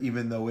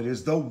even though it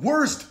is the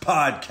worst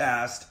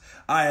podcast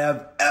I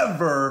have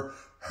ever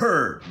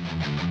heard.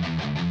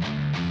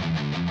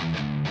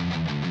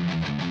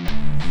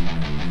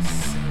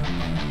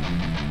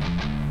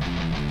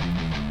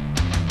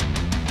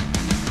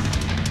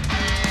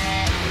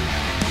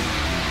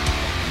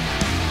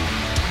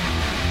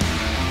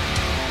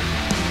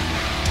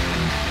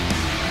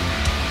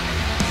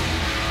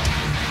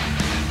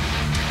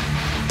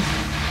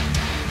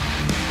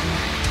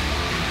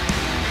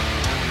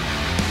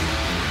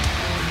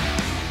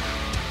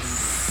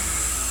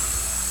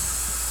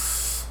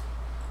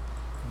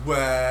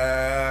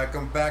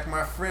 Welcome back,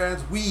 my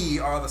friends. We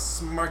are the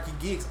Smarky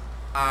Geeks.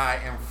 I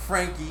am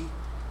Frankie,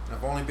 and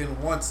I've only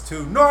been once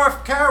to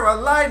North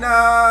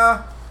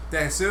Carolina.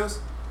 Dang, serious?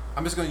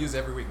 I'm just going to use it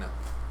every week now.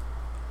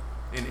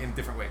 In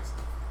different ways.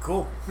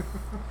 Cool.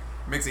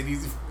 Makes it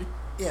easy for me.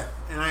 Yeah,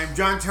 and I am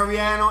John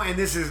Terriano, and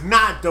this is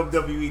not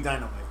WWE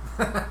Dynamite.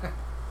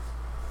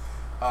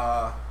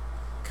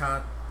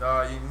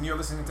 You're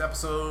listening to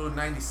episode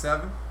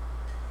 97.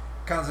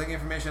 Contact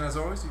information, as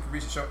always, you can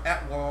reach the show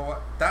at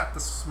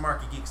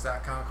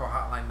www.thesmarkygeeks.com. Call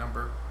hotline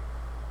number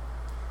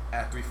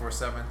at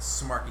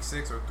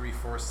 347-SMARKY6 or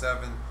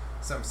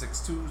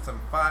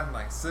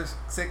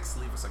 347-762-7596.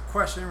 Leave us a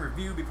question,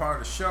 review, be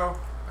part of the show,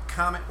 a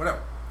comment,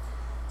 whatever.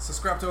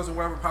 Subscribe to us on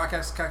whatever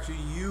podcast catch you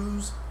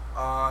use,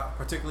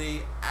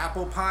 particularly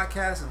Apple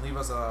Podcasts, and leave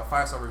us a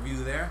 5-star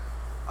review there.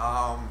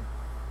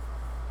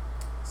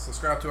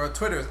 Subscribe to our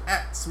Twitters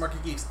at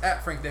Smarky Geeks,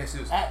 at Frank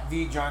DeJesus, At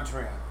the John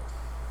Terriano.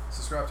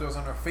 Subscribe to us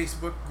on our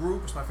Facebook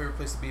group. It's my favorite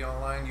place to be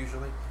online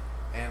usually.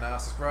 And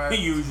subscribe.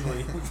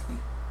 Usually.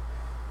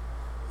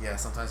 Yeah,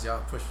 sometimes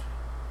y'all push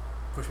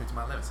me to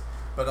my limits.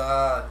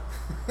 But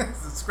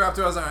subscribe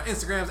to us on our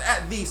Instagrams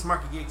at the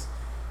Smarky Geeks.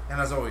 And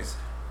as always,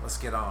 let's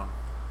get on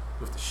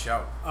with the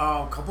show.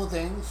 A couple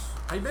things.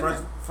 How you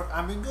been?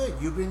 I've been good.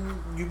 You've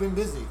been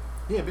busy.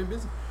 Yeah, been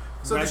busy.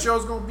 So the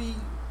show's gonna be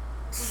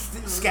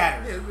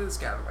scattered. Yeah, it's been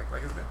scattered like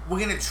it's been. We're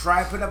gonna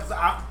try to put episodes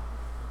out.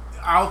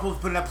 I was supposed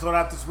to put an episode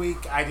out this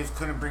week. I just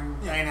couldn't bring.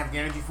 I didn't have the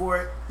energy for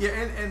it. Yeah,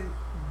 and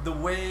the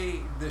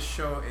way this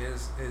show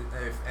is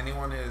if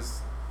anyone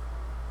is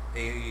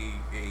a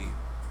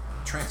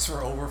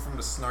transfer over from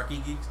the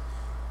Snarky Geeks,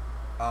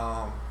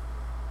 I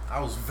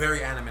was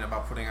very adamant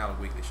about putting out a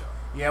weekly show.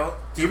 Yeah, well,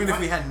 even if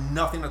we had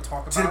nothing to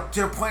talk about.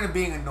 To the point of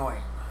being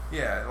annoying.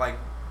 Yeah, like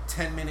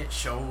 10-minute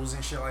shows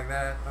and shit like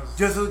that.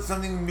 Just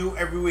something new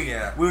every week.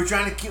 Yeah. We were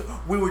trying to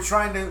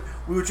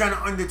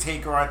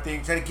Undertaker our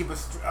thing, trying to keep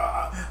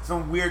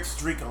some weird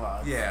streak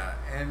alive. Yeah,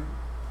 and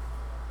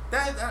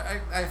that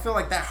I feel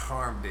like that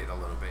harmed it a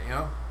little bit, you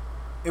know.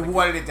 It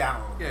watered it down a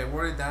little bit. Yeah, it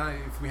watered it down.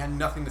 If we had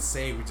nothing to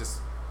say, we just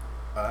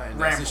and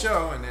that's the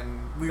show, and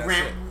then we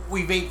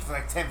vaped for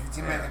like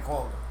 10-15 minutes and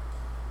called it.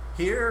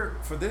 Here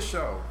for this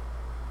show,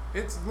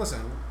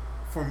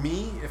 for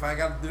me, if I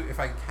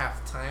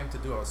have time to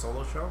do a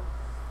solo show,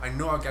 I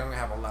know I'm gonna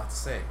have a lot to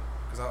say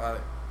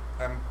because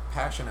I'm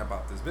passionate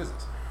about this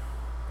business,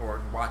 or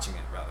watching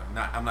it rather.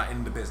 I'm not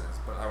in the business,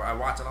 but I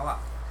watch it a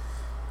lot.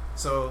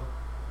 So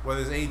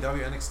whether it's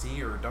AEW,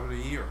 NXT, or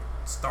WWE, or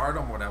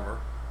Stardom, whatever,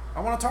 I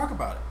want to talk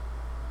about it,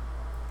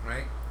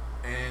 right?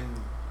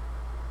 And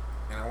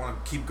I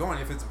want to keep going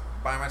if it's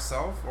by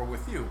myself or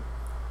with you.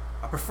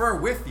 I prefer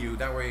with you.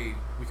 That way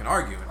we can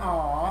argue,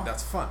 and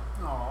that's fun.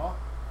 Aww.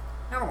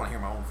 I don't want to hear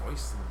my own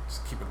voice and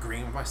just keep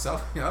agreeing with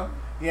myself, you know?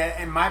 Yeah,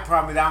 and my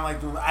problem is I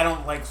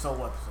don't like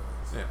solo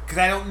episodes. Yeah. Because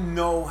I don't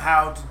know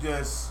how to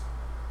just...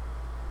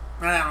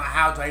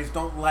 I just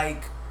don't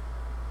like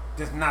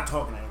just not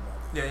talking to anybody.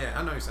 Yeah,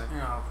 I know what you're saying. You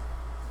know.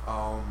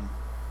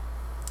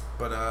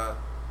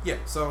 Yeah,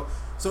 so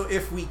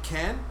if we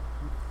can,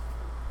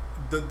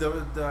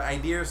 the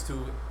idea is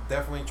to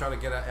definitely try to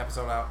get an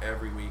episode out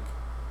every week,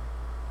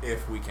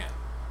 if we can.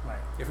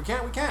 Right. If we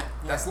can't, we can't.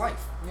 Yeah. That's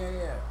life.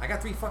 Yeah. I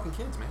got 3 fucking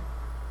kids, man.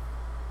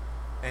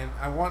 And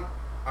I want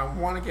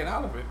to get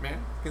out of it,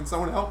 man. Can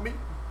someone help me?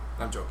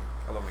 I'm joking.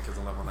 I love my kids.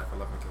 I love my life. I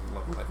love my kids. I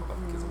love my life. I love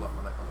my kids. I love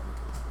my life. I love my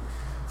kids.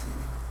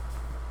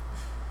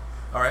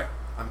 All right,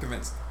 I'm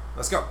convinced.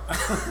 Let's go.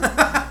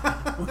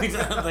 Who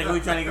are you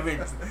trying to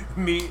convince?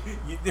 Me?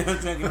 You're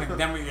trying to convince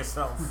them or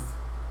yourself?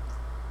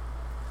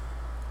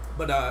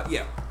 But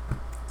yeah.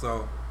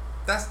 So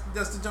that's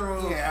the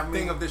general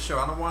thing of this show.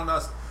 I don't want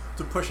us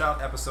to push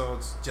out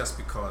episodes just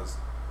because.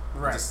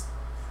 Right.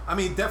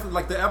 Definitely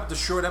like the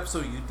short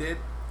episode you did,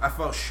 I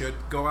felt should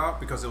go out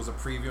because it was a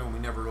preview and we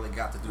never really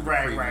got to do the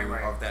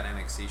preview of that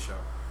NXT show.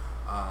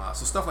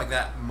 So stuff like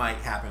that might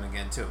happen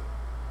again too.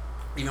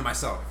 Even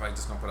myself, if I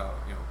just don't put out,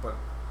 you know. But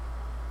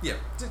yeah,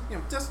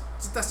 just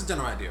that's the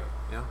general idea,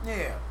 you know.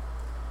 Yeah.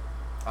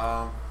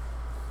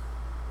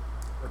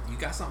 You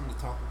got something to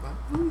talk about?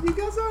 You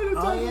got something to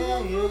talk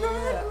about?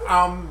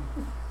 Yeah.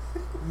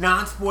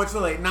 Non-sports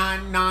related,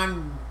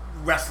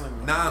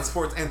 non-wrestling,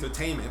 non-sports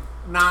entertainment.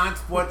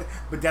 Non-sport,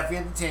 but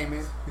definitely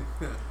entertainment.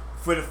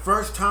 For the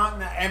first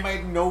time,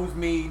 everybody knows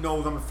me,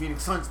 knows I'm a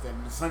Phoenix Suns fan.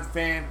 I'm a Suns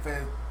fan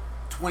for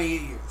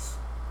 28 years.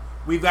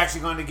 We've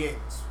actually gone to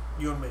games,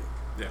 you and me.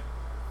 Yeah.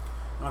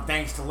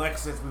 Thanks to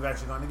Lexus, we've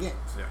actually gone to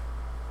games. Yeah.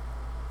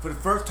 For the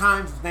first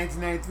time since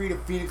 1993, the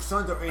Phoenix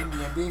Suns are in the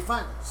NBA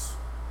Finals.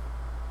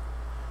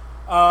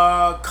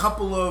 A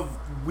couple of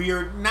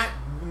weird, not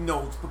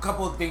notes, but a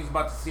couple of things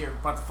about the series,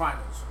 about the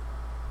finals.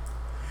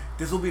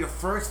 This will be the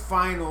first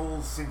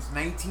finals since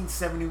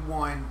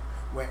 1971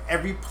 where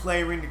every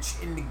player in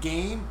the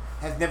game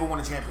has never won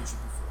a championship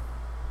before.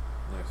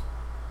 Nice.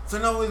 So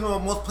in other words,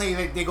 most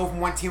players, they go from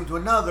one team to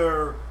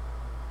another,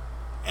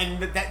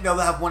 and they'll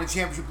have won a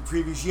championship the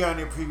previous year on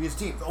their previous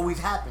teams. Always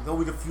happens.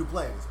 Always a few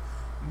players.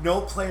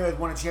 No player has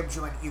won a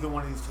championship on either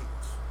one of these teams.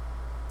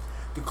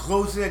 The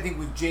closest, I think,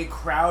 was Jay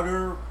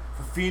Crowder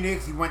for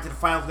Phoenix. He went to the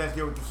finals last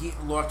year with the Heat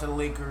and lost to the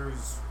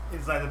Lakers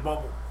inside the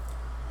bubble.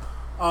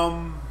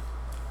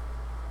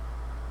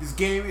 This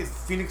game is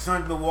Phoenix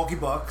Suns Milwaukee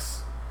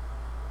Bucks.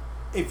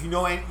 If you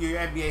know your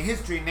NBA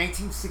history, in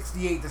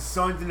 1968, the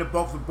Suns and the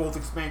Bucks were both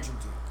expansion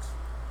teams.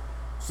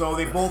 So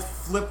they both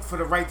flipped for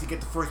the right to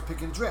get the first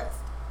pick in the draft.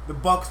 The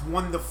Bucks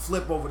won the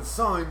flip over the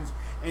Suns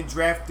and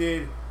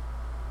drafted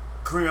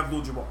Kareem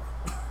Abdul-Jabbar.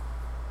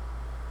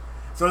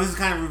 So this is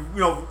kind of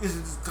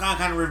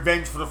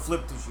revenge for the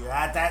flip this year.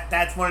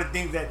 That's one of the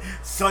things that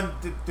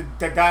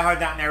the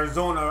diehards out in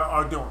Arizona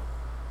are doing.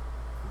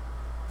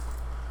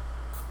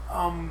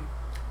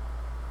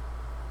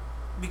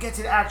 We get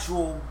to the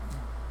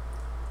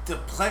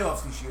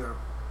playoffs this year.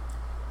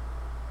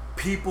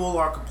 People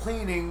are not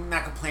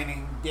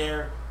complaining.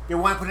 They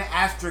want to put an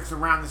asterisk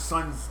around the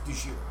Suns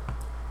this year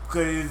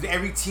because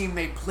every team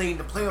they played in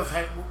the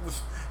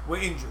playoffs were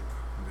injured.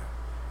 Yeah.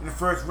 In the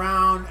first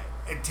round,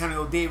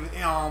 Anthony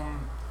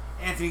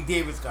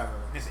Davis got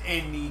hurt.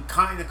 In the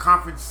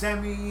conference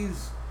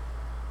semis,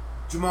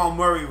 Jamal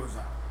Murray was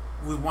out.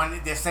 Was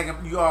one their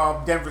second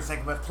Denver's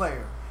second best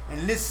player.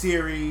 In this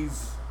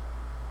series,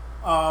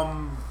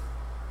 the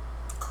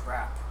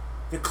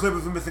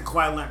Clippers were missing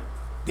Kawhi Leonard,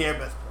 their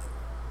best player.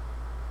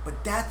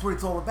 But that's what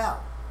it's all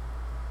about.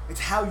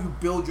 It's how you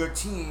build your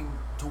team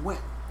to win.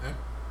 Yeah.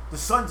 The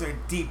Suns are a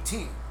deep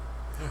team.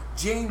 Yeah.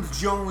 James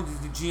Jones is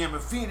the GM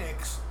of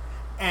Phoenix,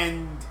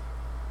 and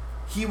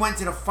he went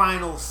to the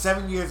finals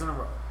 7 years in a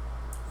row,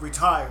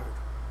 retired,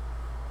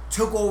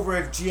 took over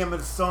as GM of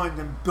the Suns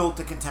and built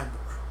a contender,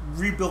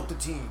 rebuilt the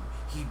team.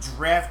 He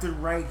drafted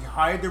right, he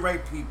hired the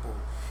right people,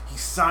 he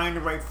signed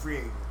the right free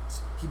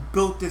agents. He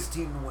built this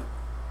team to win.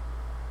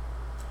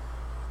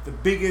 The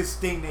biggest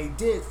thing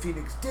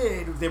Phoenix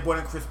did, was they brought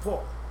in Chris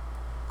Paul.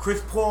 Chris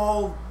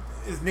Paul,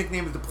 his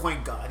nickname is the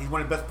point guard. He's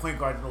one of the best point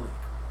guards in the league.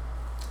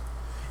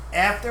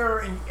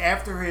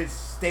 After his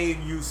stay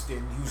in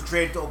Houston, he was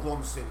traded to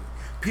Oklahoma City.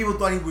 People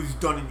thought he was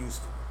done in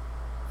Houston.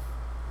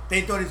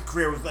 They thought his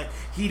career was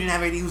he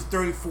was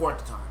 34 at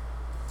the time.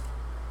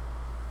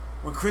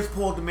 When Chris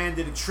Paul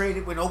demanded a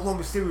trade, when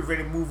Oklahoma City was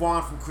ready to move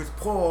on from Chris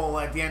Paul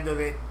at the end of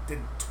the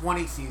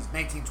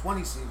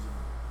 1920 season,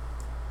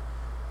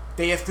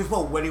 they asked Chris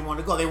Paul where he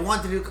wanted to go. They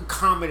wanted to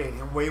accommodate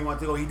him where he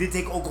wanted to go. He did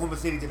take Oklahoma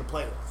City to the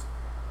playoffs.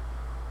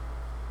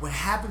 What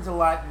happens a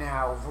lot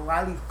now is a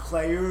lot of these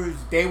players,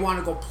 they want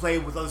to go play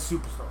with other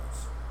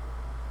superstars.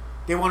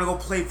 They want to go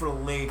play for the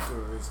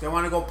Lakers. They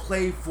want to go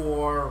play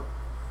for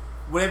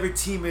whatever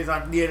team is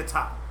near the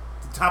top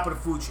of the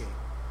food chain.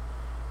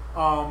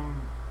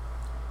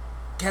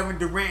 Kevin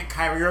Durant,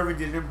 Kyrie Irving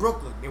did it in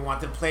Brooklyn. They want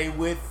to play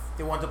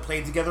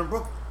together in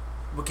Brooklyn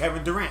with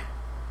Kevin Durant,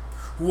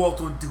 who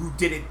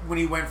did it when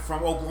he went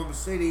from Oklahoma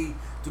City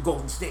to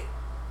Golden State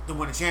to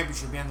win a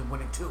championship. He ended up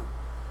winning 2.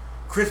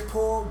 Chris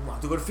Paul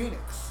wanted to go to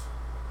Phoenix.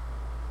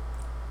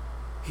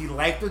 He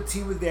liked the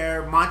team was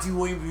there. Monty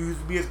Williams, who used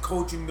to be his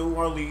coach in New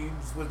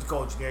Orleans, was the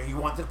coach there. He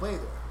wanted to play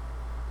there.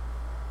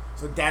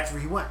 So that's where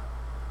he went.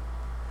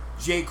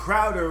 Jay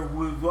Crowder,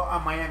 who was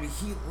on Miami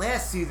Heat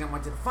last season,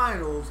 went to the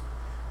finals.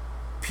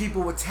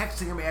 People were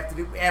texting him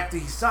after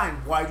he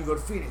signed, why did you go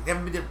to Phoenix? They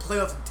haven't been to the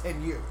playoffs in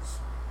 10 years.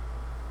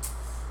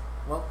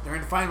 Well, they're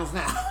in the finals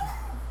now.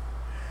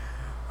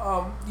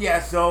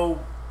 So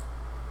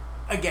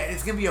again,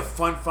 it's gonna be a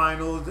fun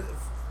final.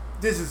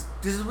 This was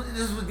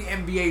the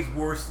NBA's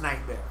worst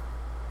nightmare.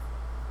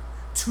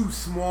 2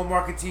 small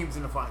market teams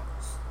in the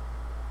finals.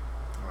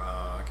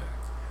 Okay.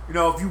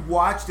 If you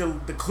watch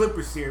the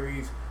Clippers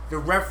series, the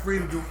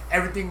referees were doing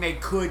everything they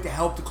could to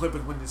help the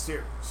Clippers win the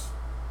series.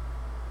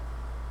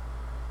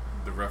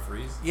 The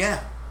referees?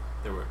 Yeah.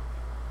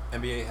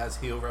 NBA has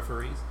heel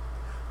referees?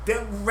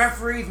 The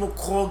referees will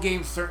call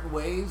games certain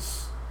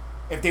ways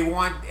if they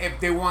want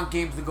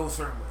games to go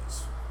certain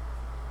ways.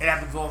 It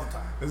happens all the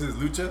time. This is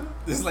lucha?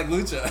 This is like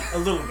lucha. A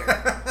little bit.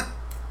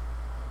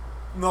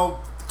 No,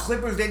 the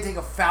Clippers didn't take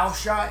a foul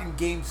shot in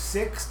Game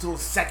 6 till the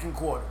second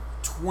quarter,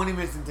 20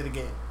 minutes into the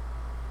game.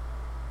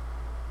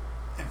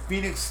 And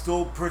Phoenix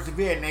still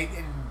persevered,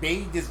 and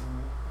they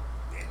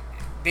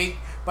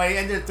by the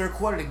end of the third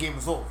quarter, the game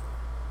was over.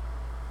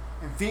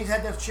 And Phoenix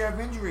had their share of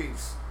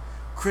injuries.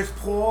 Chris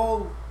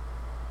Paul,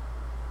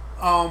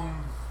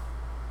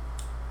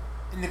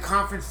 in the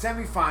conference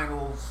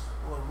semifinals,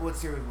 what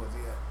series was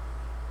it?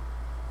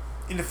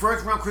 In the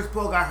first round, Chris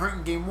Paul got hurt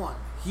in Game 1.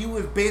 He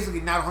was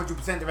basically not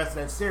 100% the rest of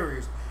that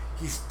series.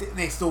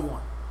 They still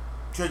won.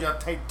 Shows you how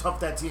tough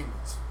that team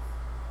is.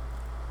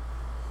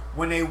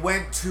 when they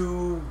went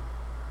to,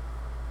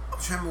 I'm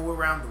trying to remember what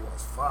round it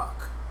was.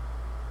 Fuck.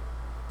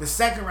 The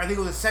second, I think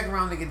it was the second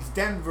round against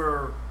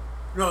Denver.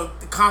 No,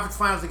 the conference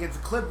finals against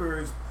the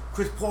Clippers.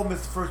 Chris Paul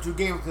missed the first 2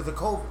 games because of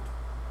COVID.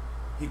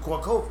 He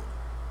caught COVID.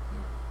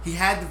 He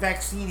had the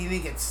vaccine. He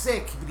didn't get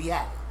sick, but he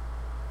had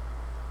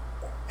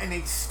it. And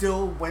they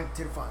still went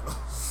to the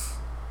finals.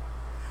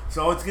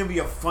 So it's going to be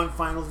a fun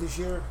finals this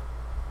year.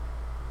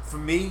 For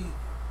me,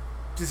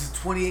 this is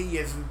 28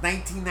 years. Since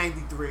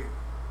 1993,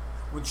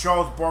 when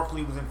Charles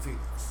Barkley was in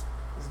Phoenix.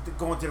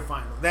 Going to the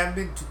finals.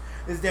 This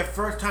is their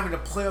first time in the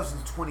playoffs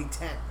since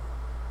 2010.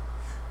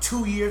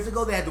 2 years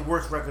ago, they had the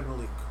worst record in the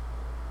league.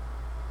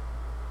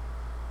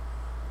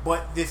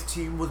 But this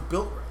team was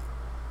built right.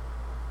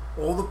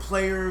 All the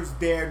players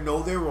there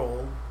know their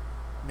role.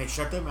 And they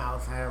shut their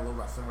mouths. I had a little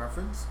wrestling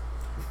reference.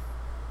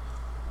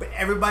 But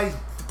everybody's...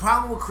 The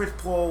problem with Chris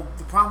Paul...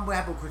 The problem what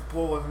happened with Chris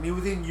Paul was when he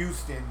was in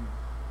Houston,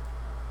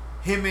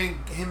 him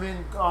and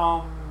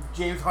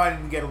James Harden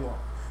didn't get along.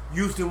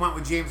 Houston went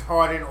with James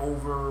Harden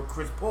over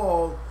Chris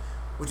Paul,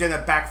 which ended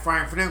up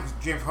backfiring for them because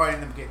James Harden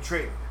ended up getting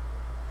traded.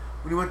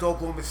 When he went to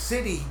Oklahoma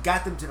City, he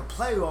got them to the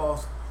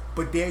playoffs,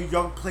 but their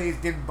young players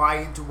didn't buy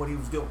into what he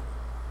was doing.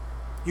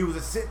 He was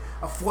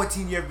a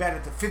 14-year vet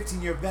at the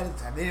 15-year vet at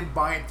the time. They didn't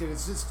buy into the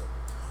system.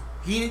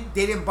 They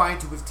didn't buy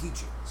into his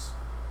teachings.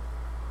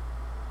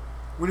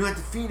 When he went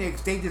to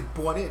Phoenix, they just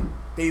bought in.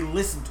 They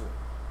listened to him.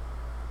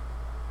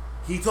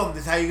 He told them,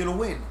 this is how you're going to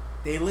win.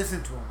 They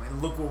listened to him,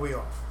 and look where we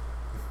are.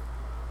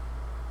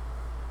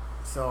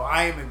 So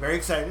I am very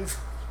excited.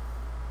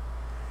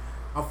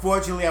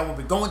 Unfortunately, I won't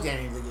be going to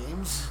any of the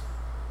games.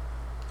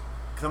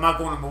 Because I'm not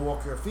going to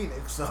Milwaukee or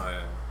Phoenix. So. Oh,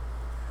 yeah.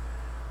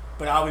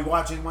 But I'll be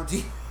watching on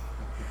TV.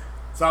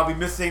 So I'll be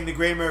missing the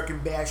Great American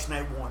Bash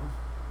night 1.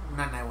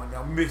 Not night 1.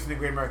 I'll be missing the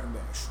Great American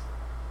Bash.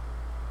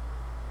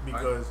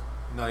 Because...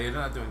 No, you're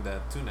not doing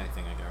that 2-night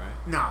thing again,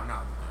 right? No.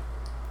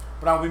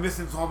 But I'll be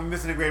missing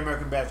the Great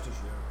American Bash this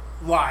year.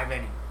 Live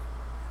anyway.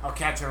 I'll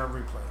catch it on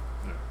replay.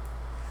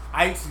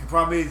 Yeah. The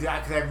problem is I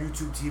could have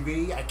YouTube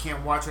TV. I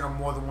can't watch it on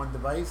more than one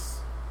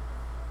device.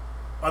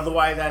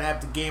 Otherwise, I'd have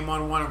to game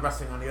on one and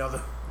wrestling on the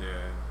other.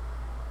 Yeah.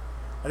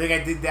 I think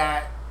I did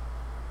that.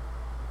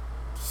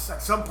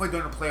 At some point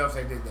during the playoffs,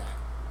 I did that.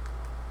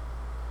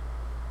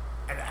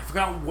 And I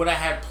forgot what I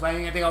had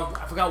playing. I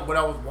forgot what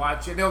I was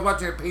watching. I was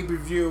watching a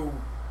pay-per-view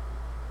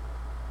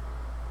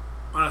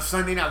on a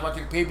Sunday night. I was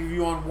watching a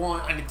pay-per-view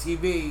on the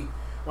TV,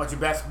 watching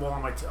basketball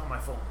on my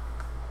phone.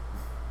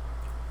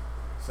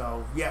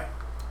 So, yeah.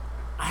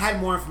 I had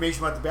more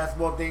information about the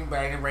basketball thing, but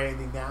I didn't write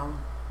anything down.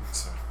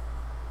 Sorry.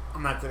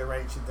 I'm not good at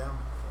writing shit down.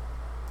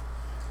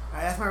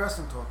 That's my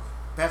wrestling talk.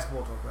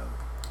 Basketball talk, rather.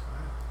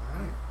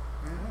 All right.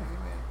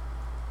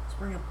 Let's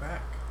bring it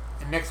back.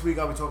 And next week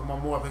I'll be talking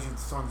about more, especially if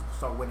the Suns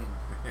start winning.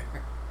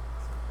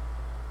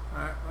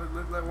 Alright,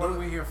 what are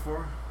we here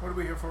for?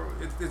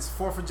 It's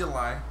 4th of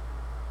July.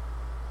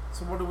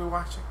 So what are we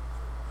watching?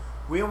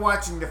 We are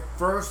watching the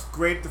first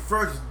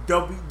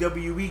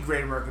WWE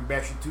Great American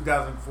Bash in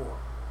 2004.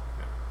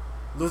 Yeah.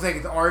 Looks like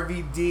it's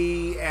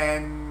RVD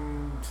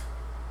and...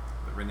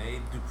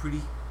 Rene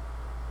Dupree?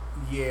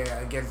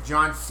 Yeah, against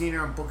John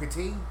Cena and Booker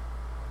T?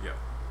 Yeah.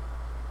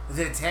 Is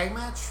it a tag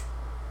match?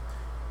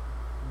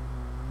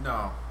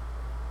 No.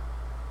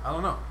 I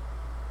don't know.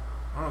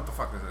 I don't know what the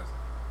fuck this is.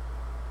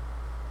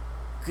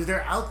 Because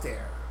they're out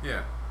there.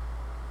 Yeah.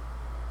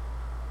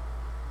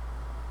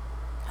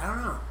 I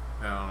don't know.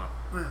 Yeah, I don't know.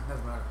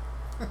 Doesn't matter.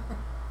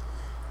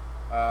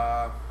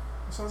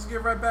 So let's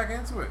get right back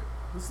into it.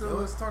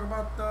 Let's talk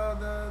about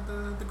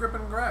the grip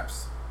and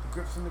graps. The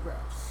grips and the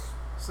graps.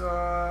 So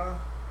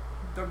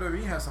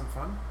WWE has some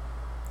fun.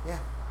 Yeah.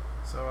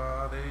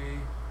 So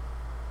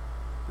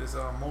this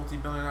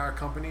multi-billion-dollar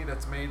company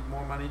that's made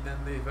more money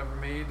than they've ever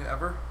made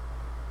ever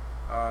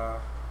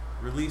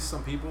released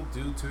some people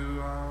due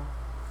to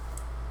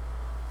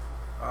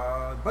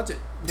budget.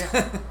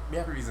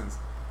 Yeah. Reasons.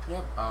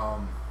 Yep.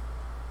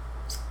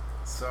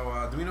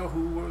 So do we know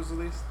who was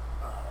released?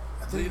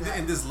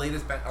 In this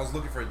latest batch, I was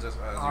looking for it just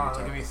as you were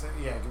talking. Give me a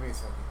second.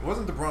 It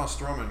wasn't the Braun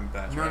Strowman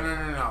batch, No,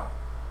 right? No.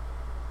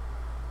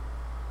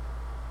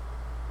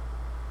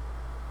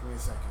 Give me a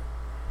second.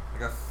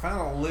 Like I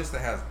found a list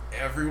that has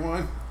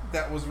everyone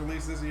that was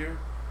released this year,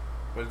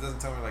 but it doesn't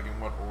tell me like in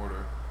what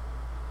order.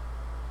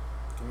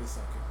 Give me a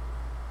second.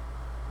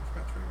 Which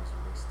batch was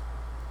released?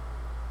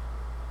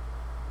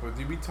 But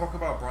did we talk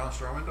about Braun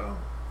Strowman though?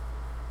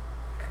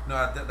 No,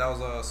 that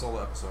was a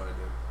solo episode I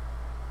did.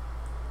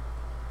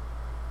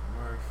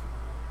 Murphy.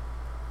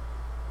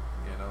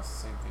 Yeah, that was the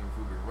same thing.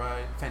 Ruby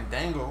Wright.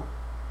 Fandango.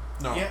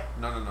 No. Yeah.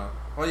 No.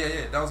 Oh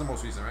yeah. That was the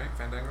most recent, right?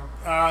 Fandango.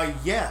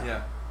 Yeah.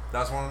 Yeah.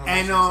 That's one of the most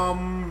recent.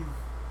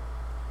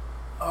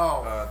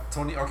 And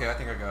Tony. Okay, I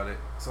think I got it.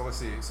 So let's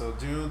see. So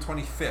June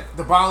 25th.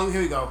 The Bollywood.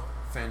 Here we go.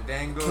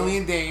 Fandango.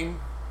 Killian Dane.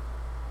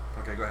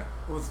 Okay, go ahead.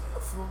 Was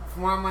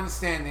from what I'm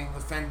understanding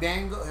was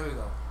Fandango. Here we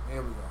go.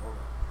 Hold on.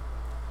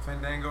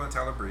 Fandango and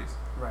Tyler Breeze.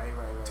 Right.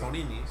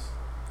 Tony Nese.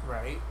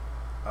 Right.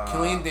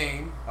 Killian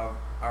Dane.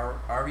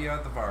 Arya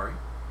Davari.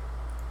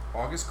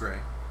 August Gray.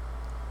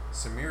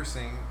 Samir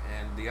Singh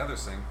and the other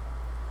Singh.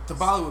 The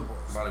Bollywood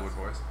Boys. Bollywood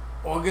Boys.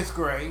 August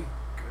Gray.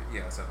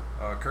 Yeah, that's it.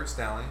 Kurt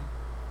Stallion.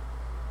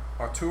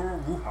 Arturo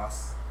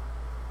Rujas.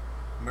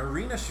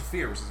 Marina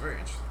Shafir, which is very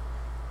interesting.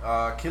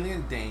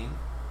 Killian Dane.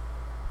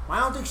 I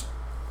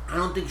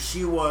don't think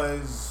she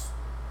was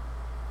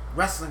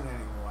wrestling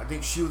anymore. I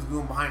think she was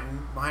doing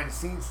behind the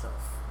scenes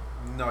stuff.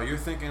 No, you're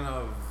thinking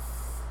of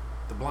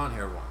the blonde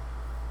haired one.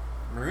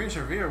 Marina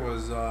Shafir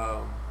was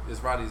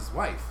is Roddy's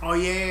wife. Oh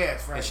yeah,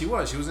 that's right. And she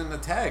was in the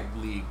tag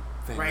league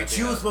thing. Right,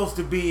 she was supposed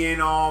to be in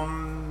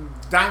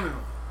Diamond.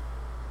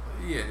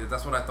 Yeah,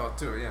 that's what I thought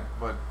too. Yeah,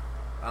 but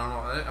I don't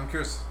know. I'm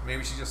curious.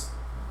 Maybe she just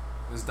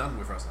is done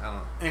with wrestling. I don't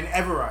know. And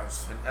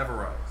Everrise.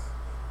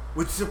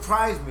 Which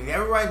surprised me. The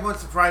Everrise one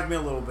surprised me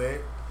a little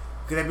bit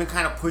because I've been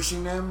kind of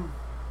pushing them.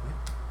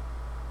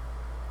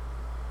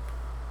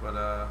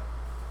 But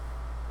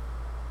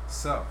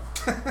so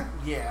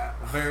yeah,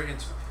 very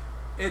interesting.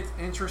 It's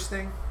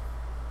interesting,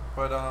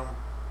 but I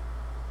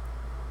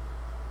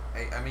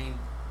mean,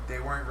 they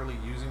weren't really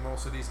using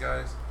most of these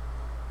guys,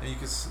 and you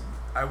could.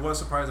 I was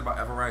surprised about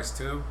Everrise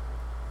too,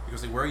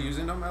 because they were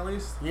using them at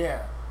least.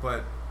 Yeah,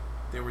 but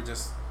they were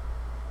just.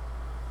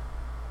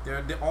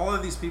 All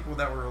of these people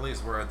that were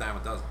released were a dime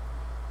a dozen.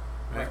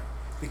 Right?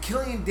 The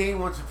Killian Dane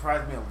one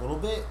surprised me a little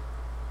bit.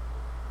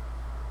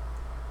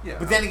 Yeah.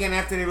 But then again,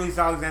 after they released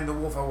Alexander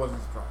Wolf, I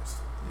wasn't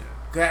surprised. Yeah.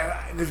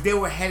 Because they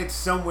were headed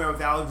somewhere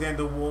with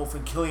Alexander Wolf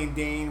and Killian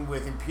Dane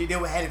with Imperium. They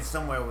were headed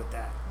somewhere with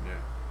that.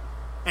 Yeah.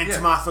 And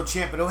Tommaso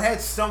Ciampa. They were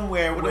headed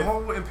somewhere with... the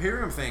whole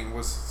Imperium thing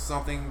was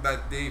something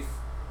that they've,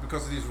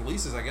 because of these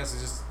releases, I guess,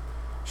 it's just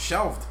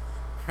shelved.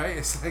 Right?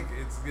 It's like,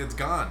 it's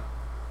gone.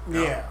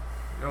 Yeah.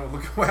 You know,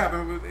 look at what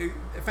happened with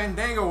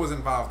Fandango was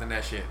involved in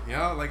that shit. You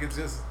know, like it's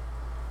just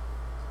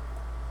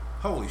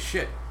holy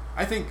shit.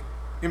 I think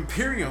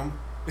Imperium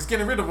is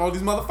getting rid of all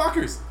these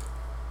motherfuckers.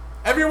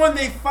 Everyone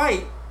they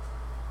fight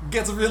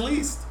gets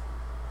released.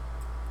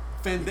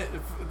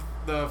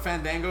 The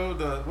Fandango,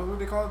 what were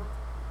they called?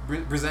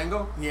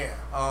 Brizango? Yeah.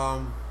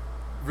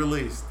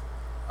 Released.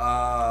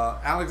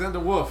 Alexander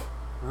Wolf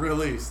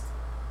released.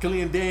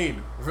 Killian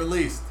Dane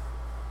released.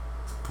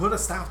 Put a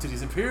stop to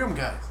these Imperium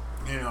guys.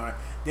 You know,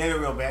 they're the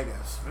real bad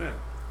guys. Yeah.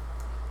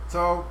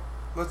 So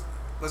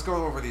let's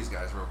go over these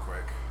guys real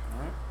quick. All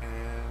right.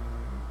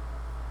 And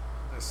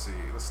let's see.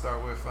 Let's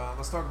start with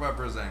let's talk about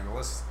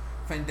Brizango.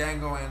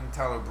 Fandango and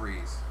Tyler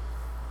Breeze.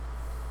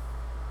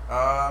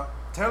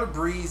 Tyler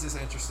Breeze is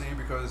interesting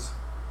because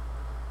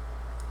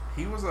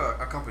he was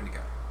a company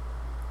guy.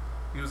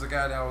 He was a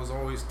guy that was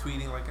always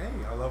tweeting like, "Hey,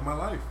 I love my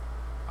life.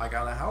 I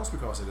got a house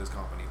because of this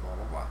company." Blah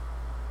blah blah.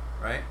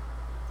 Right.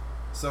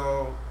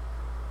 So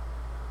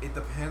it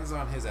depends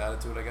on his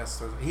attitude, I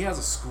guess. He has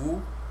a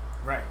school,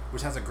 right,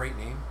 which has a great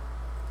name.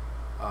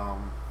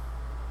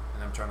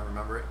 And I'm trying to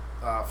remember it.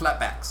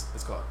 Flatbacks,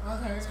 it's called.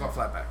 Okay. It's called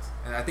Flatbacks,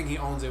 and I think he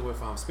owns it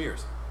with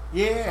Spears.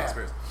 Yeah.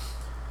 Spears.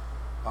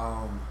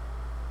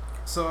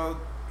 So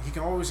he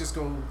can always just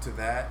go to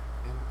that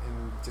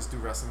and just do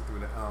wrestling through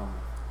the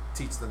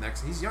teach the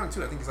next. He's young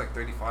too. I think he's like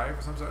 35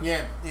 or something.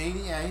 Yeah,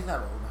 he's not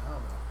old. Hell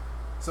no.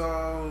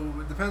 So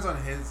it depends on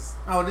his.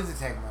 Oh, it is a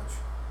tag match.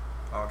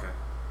 Oh, okay,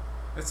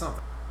 it's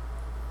something.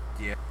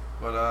 Yeah,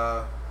 but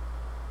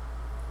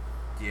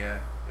yeah,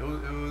 it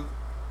was.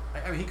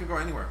 I mean, he could go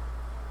anywhere.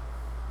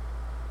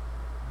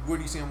 Where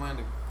do you see him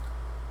landing?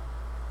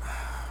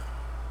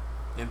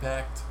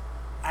 Impact.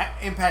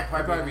 Impact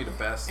probably be the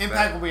best.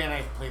 Impact will be a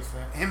nice place for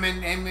him.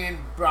 Him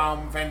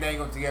and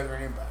Fandango together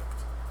in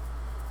Impact.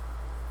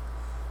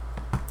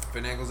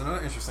 Fandango's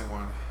another interesting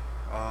one,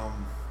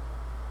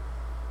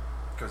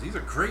 because he's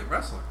a great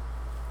wrestler,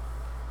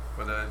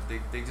 but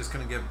they just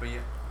couldn't get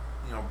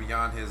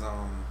beyond his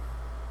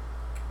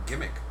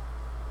gimmick,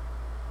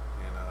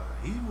 and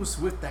he was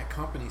with that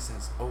company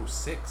since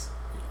 2006.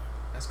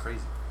 That's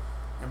crazy.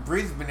 And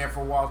Breeze has been there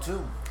for a while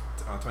too.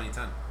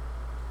 2010.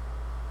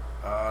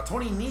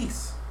 Tony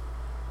Nese.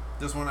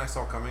 This one I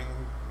saw coming.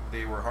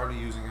 They were hardly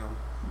using him.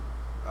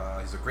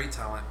 He's a great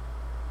talent.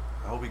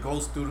 I hope he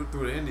goes through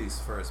the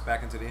indies first,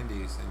 back into the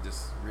indies, and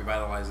just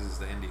revitalizes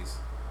the indies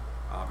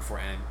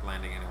before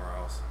landing anywhere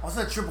else.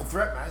 Also, a triple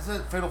threat match. It's a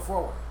fatal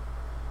 4-way.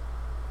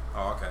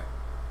 Oh, okay.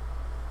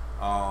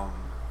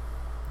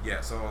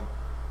 Yeah, so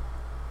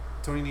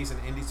Tony Nese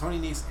and indies. Tony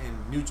Nese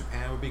in New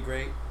Japan would be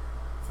great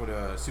for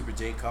the Super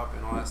J Cup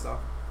and all that stuff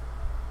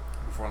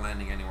before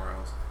landing anywhere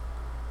else.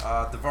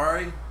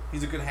 Davari,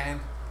 he's a good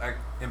hand at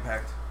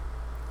Impact.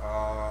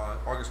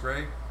 August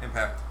Gray,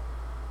 Impact.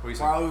 What do you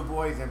say? Bollywood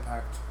Boys,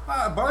 Impact.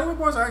 Bollywood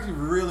Boys are actually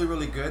really,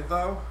 really good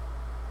though,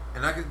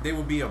 and they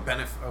would be a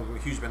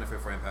huge benefit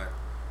for Impact.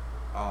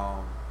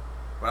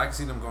 But I can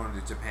see them going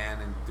to Japan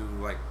and do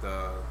like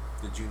the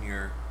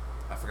junior,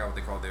 I forgot what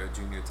they call their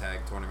junior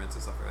tag tournaments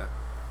and stuff like that.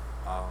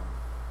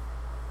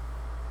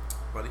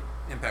 But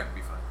Impact would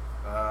be fine.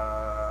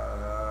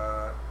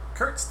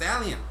 Kurt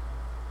Stallion,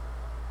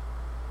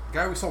 the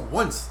guy we saw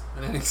once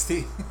in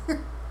NXT.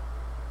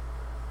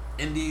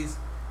 Indies.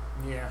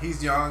 Yeah.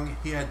 He's young.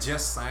 He had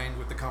just signed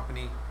with the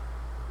company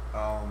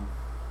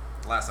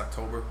last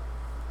October.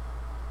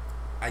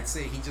 I'd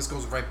say he just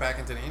goes right back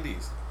into the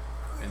Indies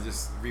and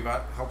just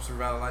helps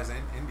revitalize the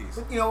Indies.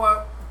 But you know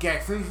what?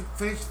 Gag,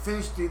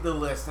 finish the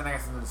list, and I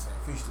got something to say.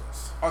 Finish the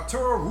list.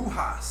 Arturo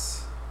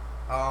Rujas.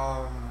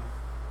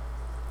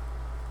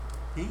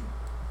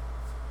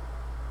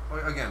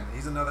 Again,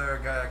 he's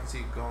another guy I can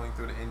see going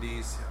through the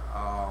Indies.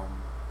 I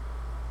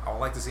would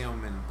like to see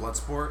him in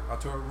Bloodsport,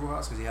 Arturo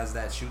Rujas, because he has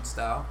that shoot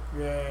style.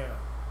 Yeah.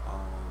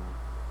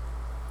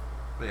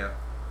 But yeah,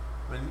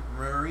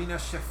 Marina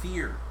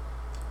Shafir.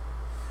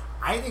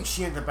 I think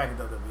she ends up back in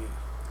WWE.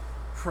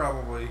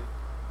 Probably.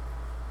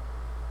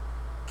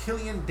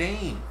 Killian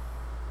Dane.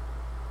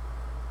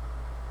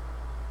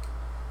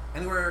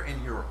 Anywhere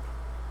in Europe.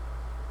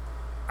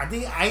 I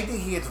think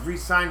he gets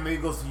re-signed.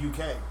 Maybe goes to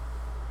UK.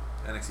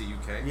 NXT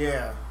UK.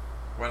 Yeah.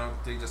 Why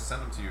don't they just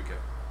send him to UK?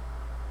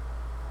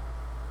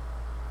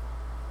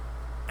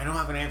 I don't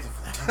have an answer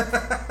for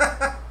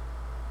that.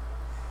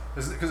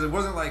 Because it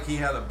wasn't like he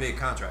had a big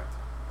contract.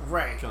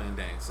 Right. Killian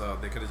Dane, so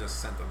they could have just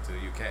sent him to the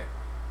UK.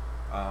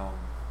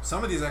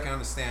 Some of these I can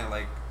understand,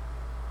 like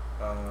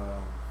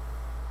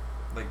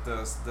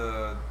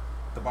the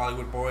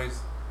Bollywood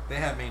boys. They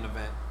had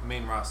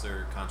main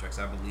roster contracts,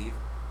 I believe,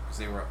 because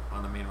they were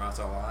on the main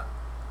roster a lot.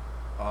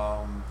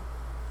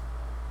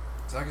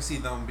 So I can see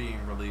them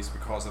being released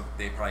because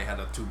they probably had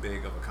too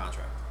big of a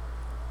contract.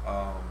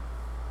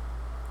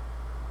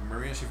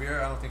 Marina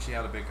Shafir, I don't think she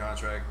had a big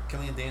contract.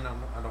 Killian Dane,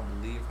 I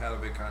don't believe had a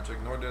big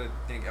contract, nor did I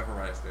think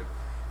Everrise did.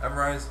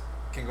 Everrise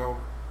can go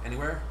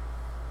anywhere.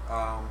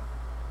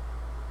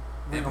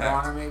 Ring of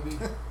Honor, maybe.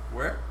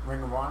 Where?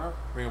 Ring of Honor.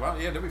 Ring of Honor,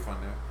 yeah, that'd be fun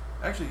there.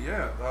 Actually,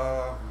 yeah,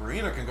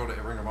 Marina can go to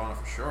Ring of Honor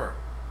for sure.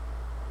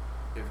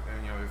 If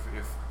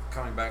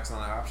coming back's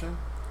not an option,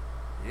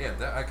 yeah,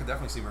 I could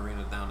definitely see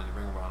Marina down in the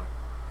Ring of Honor.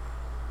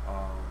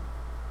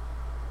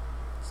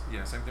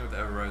 Yeah, same thing with the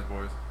Everrise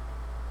boys.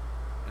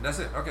 And that's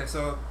it. Okay,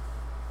 so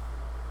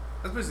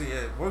that's basically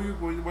it. What did you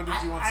want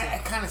to say?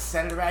 I kind of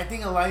said it right. I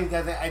think a lot of these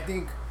guys,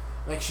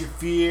 like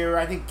Shafir,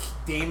 I think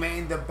they may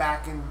end up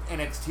back in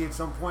NXT at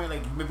some point,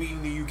 like maybe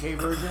even the UK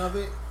version of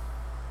it.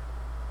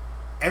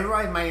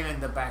 Everybody might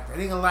end up back there. I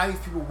think a lot of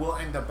these people will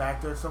end up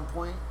back there at some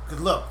point. Because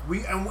look,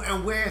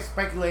 we're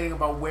speculating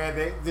about where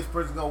this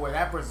person's going, where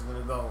that person's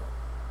going to go.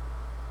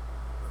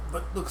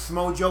 But look,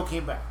 Samoa Joe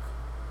came back.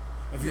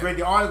 If you read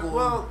the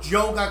article,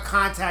 Joe got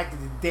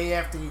contacted the day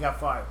after he got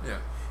fired. Yeah.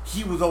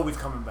 He was always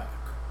coming back.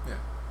 Yeah.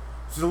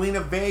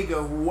 Zelina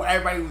Vega, who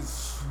everybody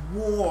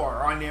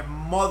swore on their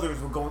mothers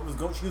she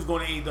was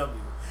going to AEW.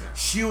 Yeah.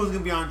 She was going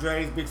to be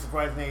Andre's big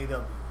surprise in AEW.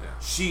 Yeah.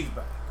 She's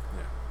back.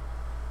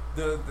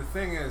 Yeah. The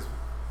thing is,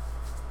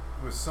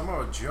 with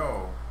Samoa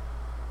Joe,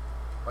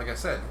 like I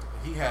said,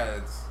 he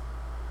had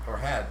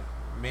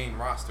main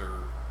roster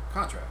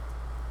contract.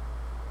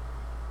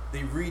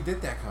 They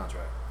redid that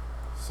contract.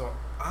 So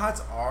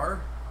odds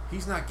are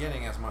he's not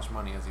getting as much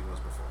money as he was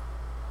before.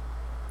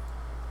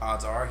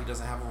 Odds are he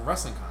doesn't have a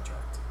wrestling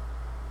contract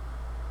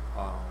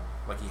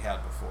like he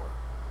had before.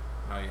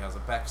 Now he has a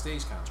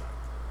backstage contract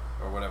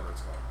or whatever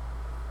it's called.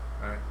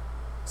 All right.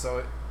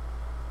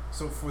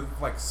 So for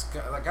like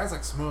guys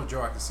like Samoa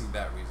Joe, I can see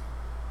that reason.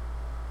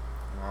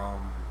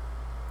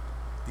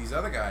 These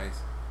other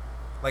guys,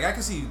 like I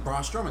can see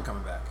Braun Strowman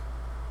coming back,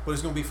 but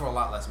it's gonna be for a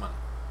lot less money.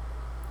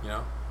 You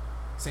know.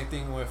 Same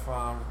thing with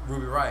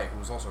Ruby Riott, who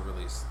was also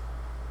released.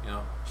 You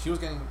know, she was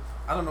getting,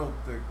 I don't know,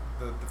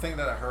 the thing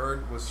that I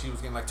heard was she was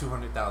getting like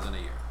 $200,000 a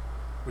year,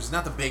 which is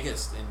not the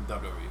biggest in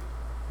WWE,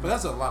 but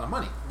that's a lot of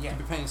money to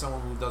be paying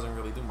someone who doesn't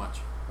really do much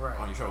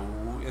on your show,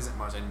 who isn't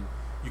much, and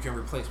you can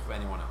replace with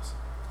anyone else,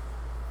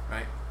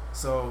 right?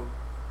 So,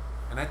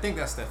 and I think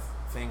that's the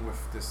thing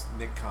with this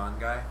Nick Khan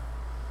guy.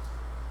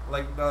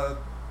 Like the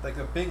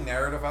big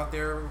narrative out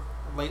there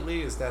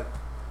lately is that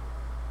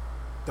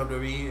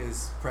WWE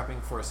is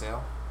prepping for a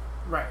sale.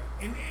 Right.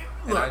 And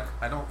look,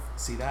 I don't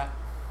see that.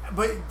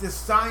 But the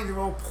signs are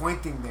all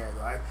pointing there,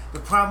 though. The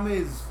problem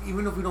is,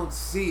 even if we don't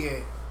see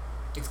it,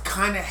 it's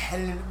kind of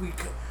heading.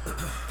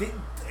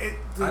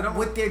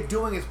 What they're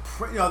doing is,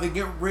 they're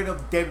getting rid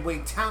of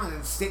deadweight talent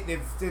and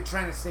they're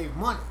trying to save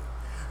money.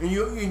 And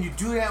you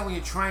do that when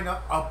you're trying to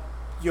up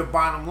your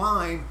bottom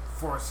line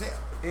for a sale.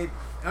 It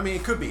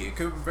could be. It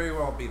could very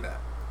well be that.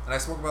 And I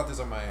spoke about this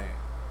on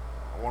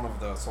one of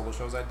the solo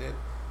shows I did.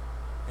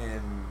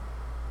 And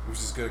which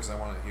is good because I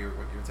want to hear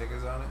what your take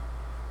is on it.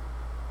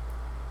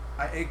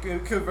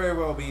 It could very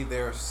well be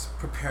they're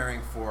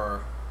preparing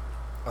for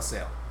a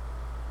sale.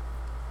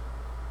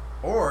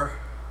 Or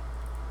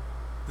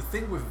the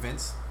thing with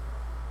Vince,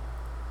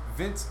 I'm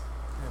gonna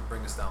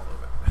bring this down a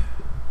little bit.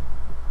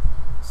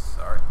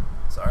 Sorry.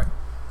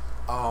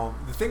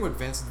 The thing with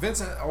Vince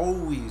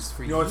always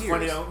for years. You know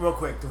what's funny? Real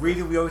quick, the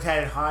reason we always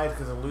had it high is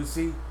because of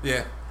Lucy.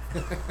 Yeah.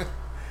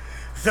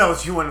 That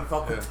was you want to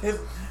fuck with this.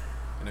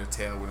 And her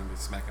tail wouldn't be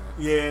smacking it.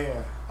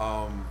 Yeah.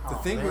 The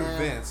thing with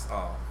Vince,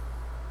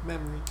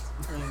 memories.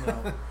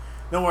 know.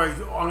 Don't worry,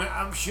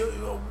 I'm sure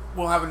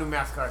we'll have a new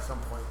mascot at some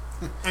point.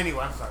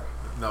 Anyway, I'm sorry.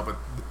 No, but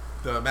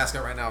the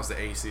mascot right now is the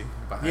AC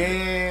behind it.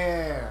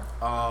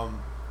 Yeah.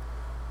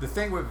 The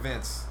thing with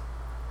Vince,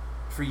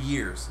 for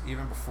years,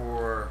 even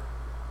before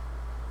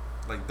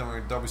like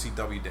during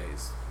WCW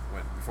days,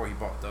 before he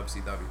bought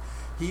WCW,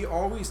 he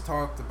always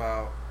talked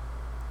about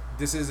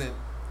this isn't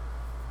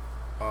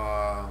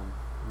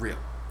real.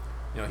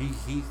 You know,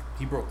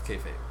 he broke the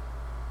kayfabe.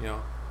 You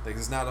know, like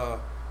it's not a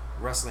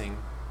wrestling.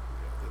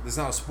 It's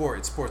not a sport.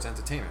 It's sports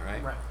entertainment,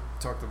 right? Right.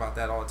 He talked about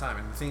that all the time,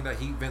 and the thing that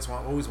Vince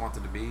always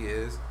wanted to be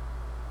is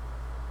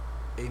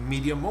a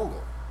media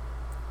mogul,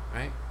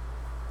 right?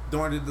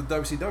 During the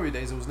WCW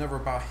days, it was never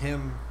about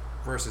him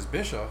versus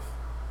Bischoff.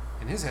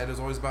 In his head, it was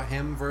always about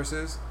him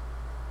versus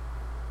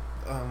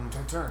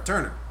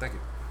Turner. Thank you.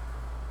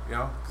 You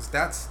know, because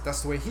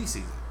that's the way he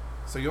sees it.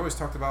 So he always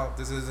talked about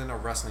this isn't a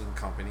wrestling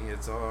company;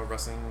 it's a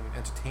wrestling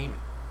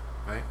entertainment,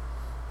 right?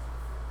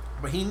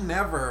 But he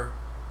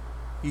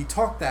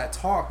talked that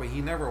talk, but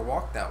he never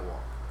walked that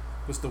walk.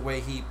 It was the way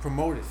he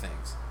promoted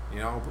things, you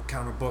know,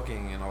 counter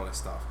booking and all that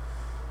stuff.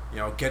 You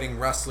know, getting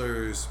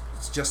wrestlers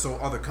just so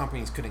other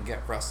companies couldn't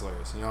get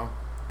wrestlers, you know.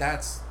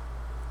 That's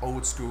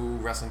old school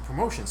wrestling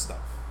promotion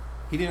stuff.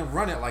 He didn't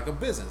run it like a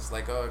business,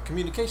 like a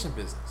communication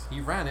business. He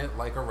ran it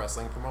like a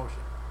wrestling promotion.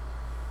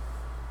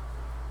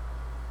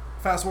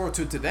 Fast forward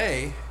to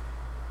today,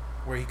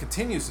 where he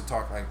continues to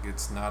talk like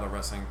it's not a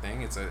wrestling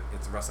thing, it's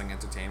wrestling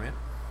entertainment.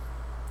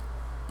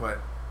 But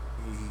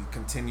he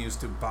continues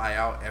to buy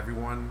out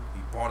everyone.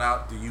 He bought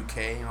out the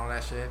UK and all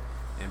that shit,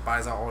 and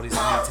buys out all these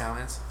new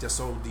talents just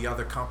so the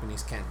other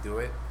companies can't do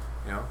it,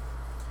 you know.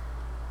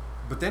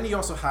 But then he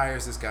also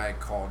hires this guy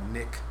called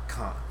Nick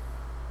Khan.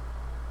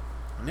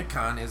 Nick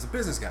Khan is a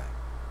business guy,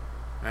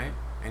 right?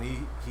 And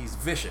he's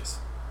vicious,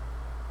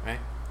 right?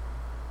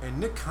 And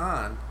Nick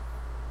Khan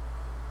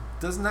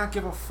does not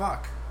give a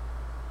fuck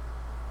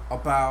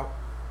about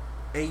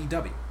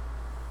AEW.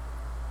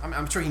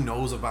 I'm sure he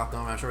knows about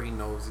them. I'm sure he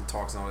knows, he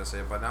talks and all that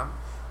shit. But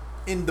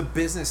in the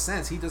business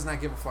sense, he does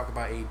not give a fuck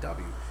about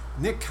AEW.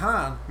 Nick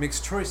Khan makes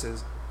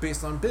choices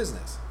based on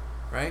business,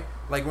 right?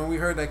 Like when we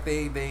heard like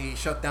they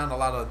shut down a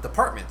lot of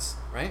departments,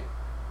 right?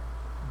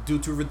 Due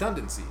to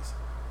redundancies.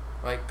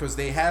 Like, because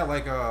they had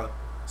like a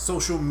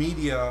social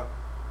media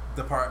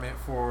department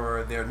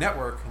for their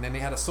network, and then they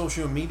had a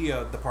social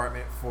media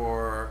department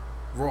for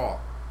Raw.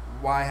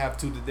 Why have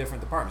two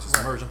different departments?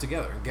 Just merge them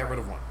together and get rid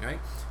of one, right?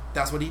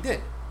 That's what he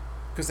did.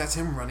 Because that's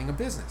him running a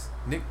business.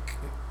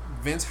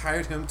 Vince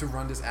hired him to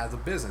run this as a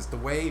business, the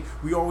way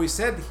we always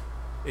said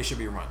it should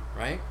be run,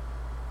 right?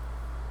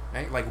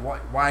 Right? Like,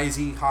 why is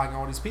he hogging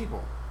all these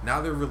people?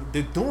 Now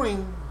they're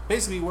doing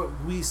basically what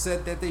we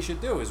said that they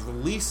should do: is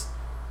release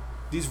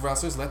these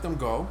wrestlers, let them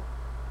go,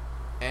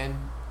 and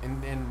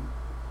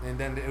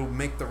then it will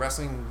make the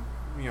wrestling,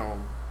 you know,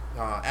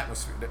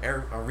 atmosphere,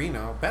 the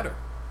arena better.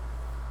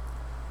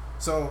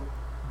 So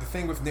the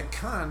thing with Nick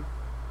Khan,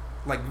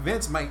 like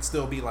Vince might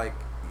still be like,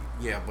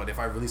 yeah, but if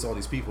I release all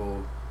these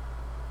people,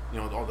 you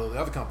know, all the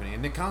other company,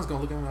 and Nick Khan's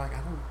gonna look at me like,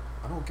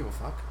 I don't give a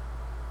fuck.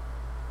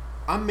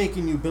 I'm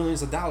making you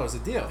billions of dollars a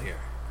deal here,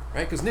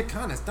 right? Because Nick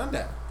Khan has done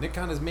that. Nick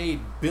Khan has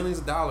made billions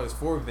of dollars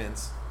for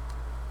Vince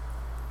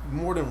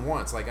more than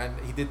once. Like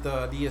he did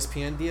the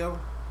ESPN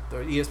deal, the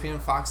ESPN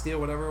Fox deal,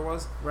 whatever it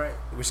was, right?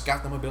 Which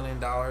got them $1 billion.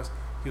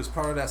 He was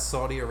part of that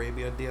Saudi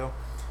Arabia deal,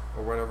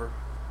 or whatever.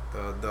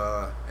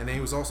 And then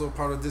he was also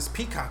part of this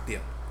Peacock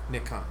deal.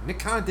 Nick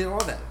Khan did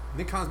all that.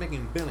 Nick Khan's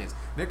making billions.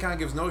 Nick Khan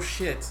gives no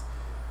shit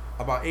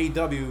about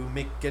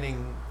AEW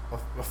getting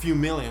a few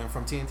million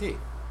from TNT.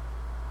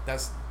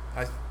 This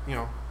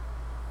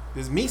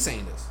is me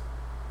saying this.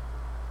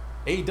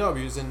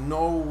 AEW is in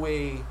no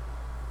way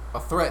a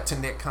threat to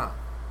Nick Khan.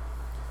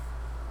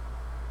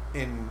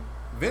 In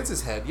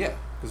Vince's head, yeah,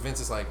 because Vince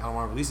is like, I don't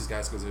want to release these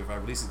guys because if I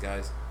release these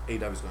guys,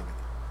 AEW is going to get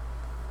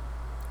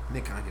them.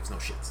 Nick Khan gives no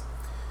shits,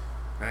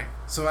 right?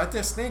 So I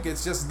just think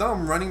it's just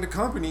them running the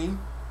company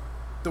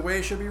the way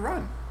it should be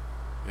run.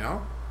 You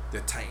know,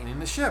 they're tightening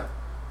the ship,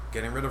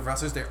 getting rid of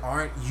wrestlers they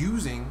aren't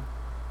using,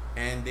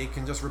 and they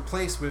can just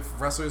replace with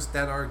wrestlers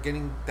that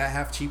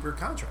have cheaper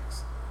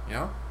contracts. You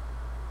know,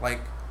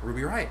 like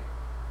Ruby Riott.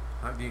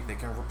 They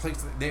can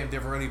replace.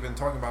 They've already been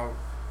talking about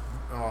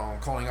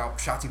calling out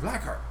Shotzi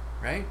Blackheart,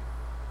 right?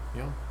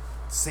 You know,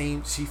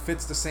 she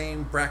fits the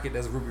same bracket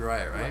as Ruby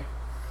Riott, right?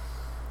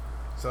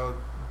 So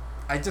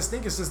I just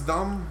think it's just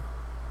them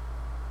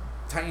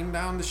tightening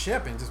down the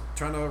ship and just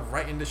trying to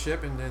righten the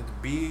ship and then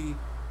be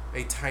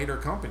a tighter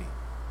company,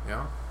 you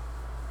know?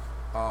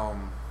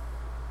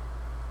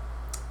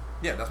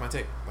 Yeah, that's my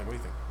take. Like, what do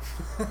you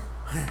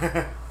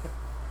think?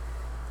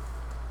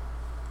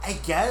 I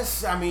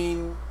guess, I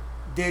mean,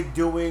 they're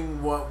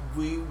doing what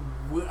we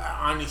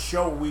on the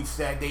show we've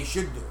said they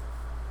should do.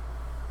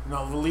 You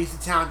know, release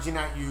the talent you're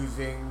not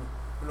using,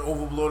 an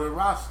overloaded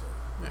roster.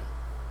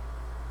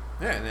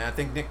 Yeah, and I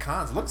think Nick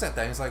Khan looks at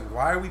that and he's like,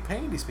 why are we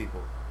paying these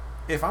people?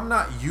 If I'm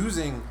not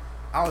using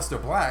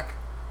Aleister Black,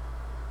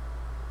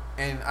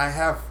 and I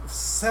have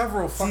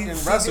several fucking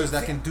wrestlers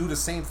that can do the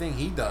same thing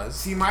he does.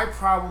 See, my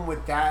problem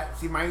with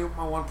that, my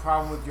one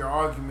problem with your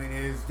argument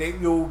is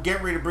you'll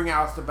get ready to bring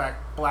Aleister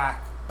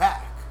Black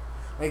back.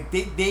 Like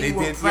they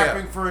were did,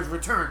 prepping yeah. for his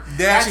return.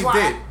 They actually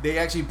did. They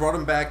actually brought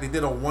him back. They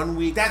did a 1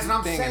 week That's what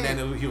I'm thing, saying. and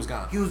then he was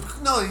gone. He was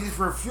no, just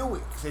for a few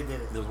weeks they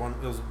did it. It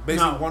was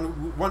basically No.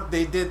 one.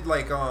 They did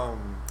like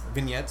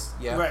vignettes,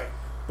 yeah. Right.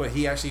 But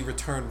he actually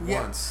returned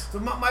Yeah. once. So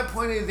my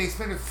point is, they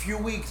spent a few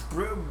weeks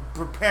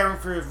preparing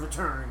for his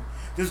return.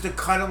 Just to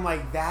cut him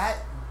like that.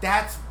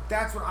 That's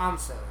what I'm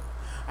saying.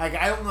 Like,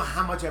 I don't know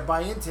how much I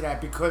buy into that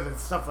because of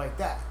stuff like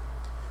that.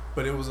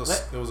 But it was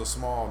a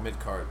small mid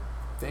card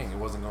thing. It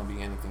wasn't going to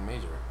be anything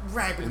major.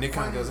 Right. But and Nick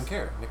Khan doesn't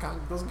care. Nick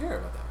Khan doesn't care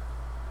about that.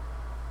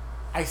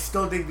 I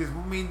still think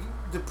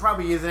there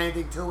probably isn't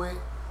anything to it,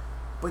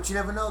 but you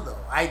never know though.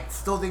 I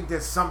still think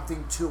there's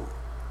something to it.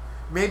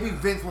 Maybe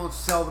Vince won't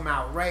sell them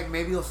out, right?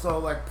 Maybe he'll sell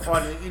like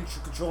part of the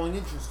controlling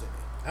interest in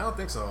it. I don't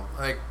think so.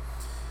 Like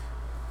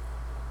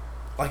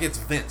it's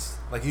Vince.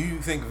 Like, you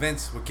think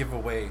Vince would give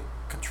away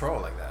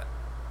control like that?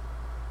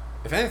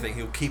 If anything,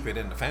 he'll keep it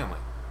in the family,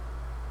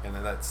 and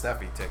then let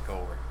Steffi take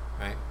over,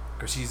 right?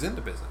 Because she's in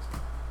the business.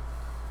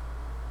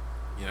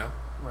 You know,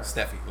 Right.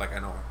 Steffi, like I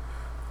know her,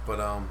 but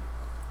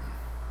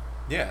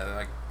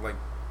yeah,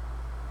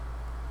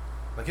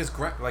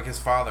 like his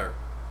father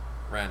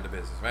ran the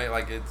business, right?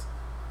 Like this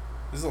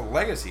is a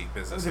legacy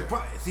business. Here.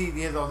 See,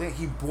 here's the thing.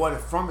 He bought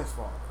it from his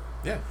father.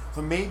 Yeah.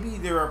 So maybe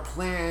there are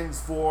plans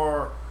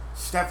for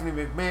Stephanie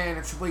McMahon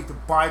and Triple H to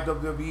buy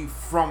WWE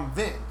from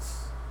Vince.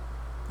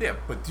 Yeah,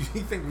 but do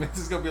you think Vince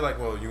is gonna be like,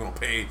 well, you're gonna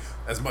pay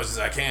as much as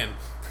I can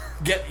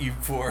get you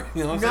for,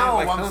 you know what I'm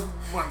saying? Like,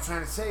 what I'm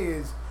trying to say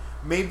is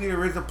maybe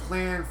there is a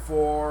plan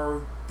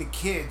for the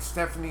kids,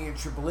 Stephanie and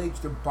Triple H,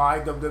 to buy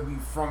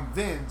WWE from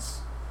Vince.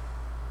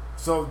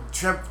 So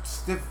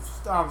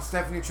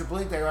Stephanie and Triple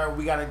H, they're like,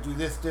 we got to do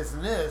this, this,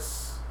 and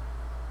this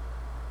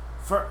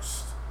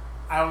first.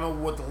 I don't know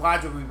what the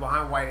logic would be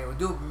behind why they would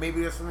do it, but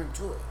maybe there's something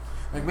to it.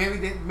 Like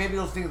maybe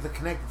those things are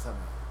connected somehow.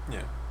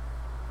 Yeah.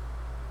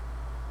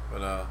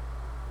 But I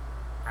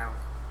don't know.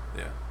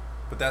 yeah.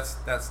 But that's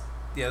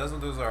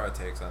those are our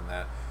takes on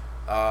that.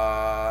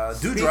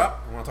 Doudrop.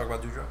 You want to talk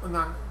about Doudrop? Talk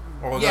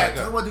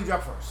about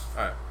Doudrop first.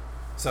 All right.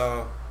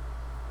 So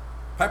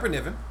Piper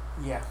Niven,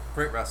 Yeah.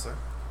 great wrestler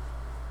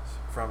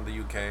from the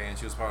UK, and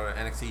she was part of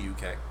NXT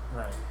UK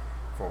Right.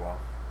 for a while.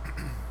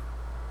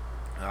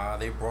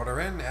 They brought her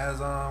in as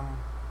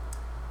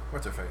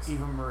what's her face?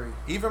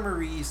 Eva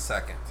Marie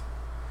second,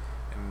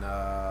 and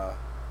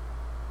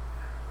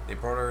they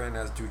brought her in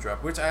as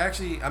Doudrop, which I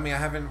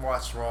haven't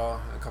watched Raw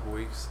in a couple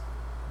weeks.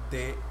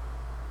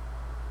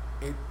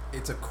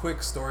 It's a quick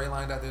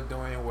storyline that they're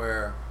doing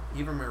where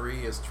Eva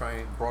Marie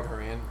brought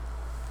her in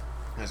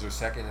as her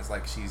second. It's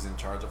like she's in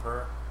charge of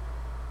her,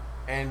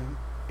 and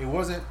it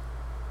wasn't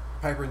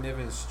Piper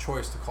Niven's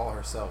choice to call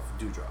herself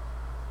Doudrop.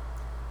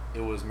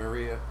 It was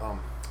Maria.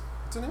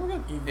 What's her name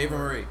again? Eva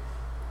Marie.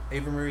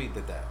 Eva Marie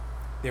did that.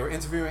 They were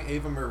interviewing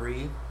Eva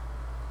Marie,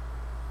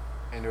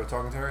 and they were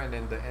talking to her, and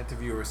then the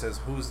interviewer says,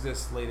 "Who's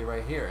this lady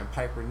right here?" And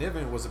Piper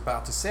Niven was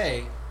about to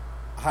say,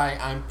 "Hi,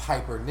 I'm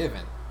Piper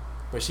Niven,"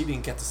 but she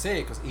didn't get to say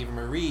it because Eva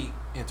Marie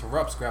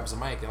interrupts, grabs the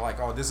mic, and like,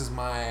 "Oh, this is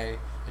my,"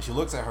 and she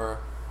looks at her,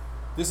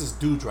 "This is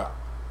Doudrop,"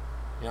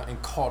 you know, and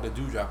called it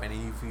Doudrop. And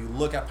if you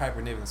look at Piper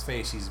Niven's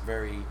face, she's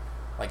very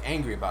like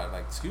angry about it,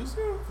 like, "Excuse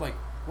you, like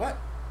what?"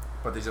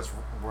 But they just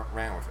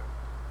ran with it.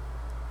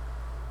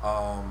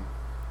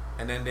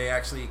 And then they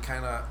actually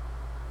kind of,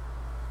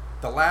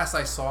 the last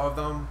I saw of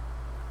them,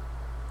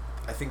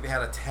 I think they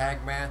had a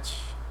tag match,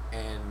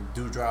 and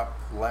Doudrop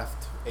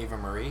left Eva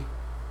Marie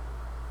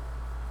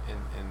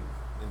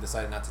and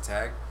decided not to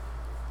tag.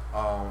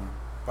 But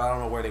I don't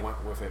know where they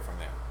went with it from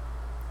there.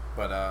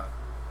 But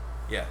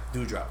yeah,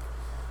 Doudrop.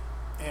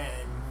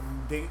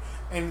 And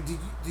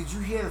did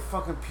you hear the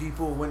fucking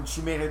people when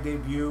she made her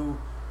debut,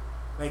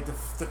 like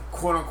the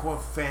quote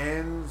unquote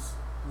fans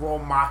were all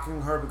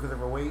mocking her because of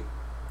her weight?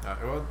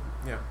 Well,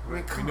 yeah,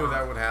 we knew on.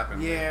 that would happen.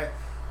 Yeah,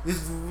 this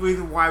is the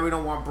reason why we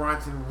don't want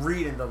Bronson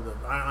Reed in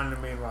on the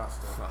main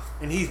roster,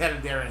 and he's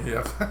headed there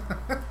anyway.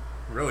 Yep.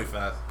 Really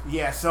fast.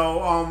 Yeah,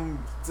 so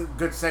it's a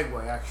good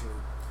segue actually.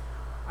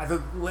 I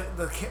think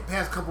the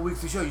past couple weeks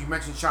of the show, you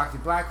mentioned Shakti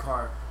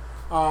Blackheart.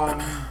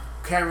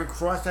 Karen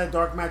Cross had a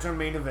dark match on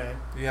main event.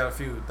 You had a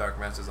few dark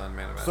matches on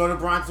main event. So did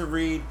Bronson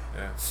Reed.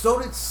 Yeah. So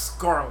did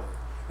Scarlett.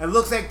 It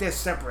looks like they're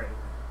separated.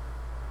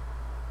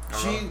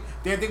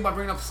 They're thinking about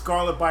bringing up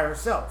Scarlett by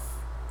herself.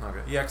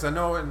 Okay. Yeah, because I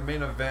know in the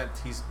main event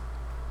he's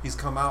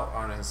come out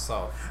on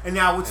himself. And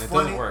now what's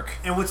funny? Doesn't work.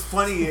 And what's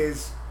funny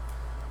is,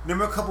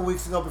 remember a couple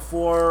weeks ago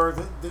before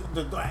the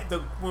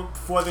Fatal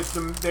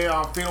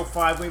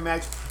 5-Way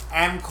match,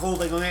 Adam Cole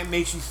like, "What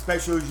makes you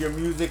special is your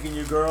music and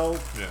your girl."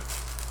 Yeah.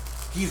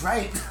 He's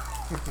right.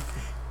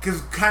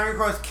 Because Karen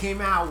Cross came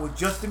out with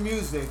just the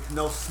music,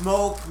 no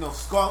smoke, no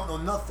Scarlett, no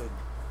nothing,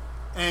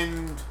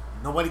 and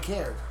nobody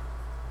cared.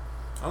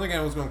 I don't think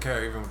anyone's gonna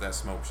care even with that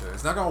smoke shit.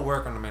 It's not gonna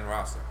work on the main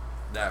roster.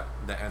 That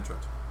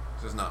entrance,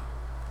 it's just not.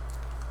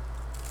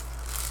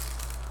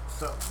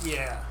 So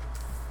yeah.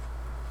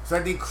 So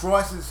I think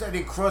Cross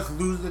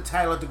loses the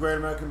title at the Great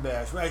American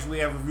Bash. Well, actually, we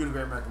have reviewed the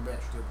Great American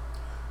Bash too.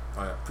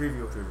 Oh yeah,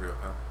 Preview.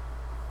 Huh?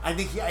 I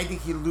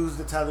think he loses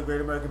the title of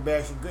Great American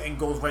Bash and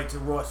goes right to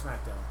Raw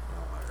SmackDown.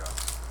 Oh my god.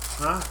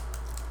 Huh?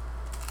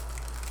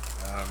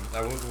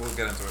 We'll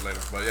get into it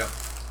later, but yeah,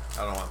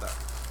 I don't want that.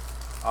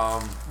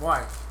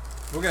 Why?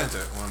 We'll get into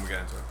it when we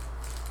get into it.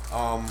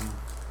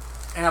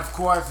 And of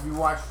course, if you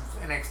watched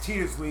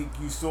NXT this week,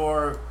 you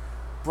saw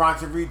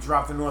Bronson Reed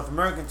drop the North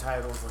American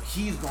title, so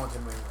he's going to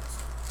main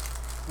wrestling.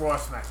 Raw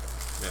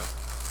SmackDown. Yeah.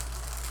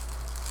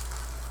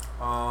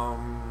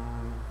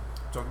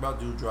 Talk about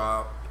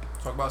Doudrop.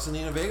 Talk about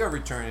Selena Vega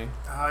returning.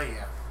 Oh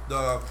yeah.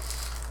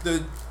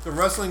 The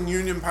wrestling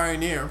union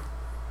pioneer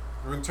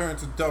returned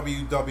to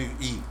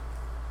WWE.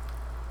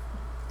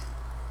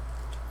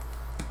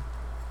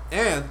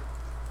 And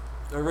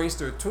erased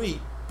her tweet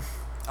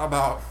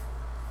about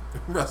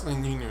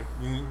wrestling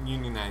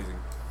unionizing.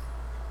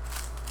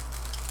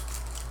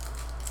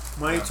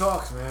 Money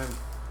talks, man.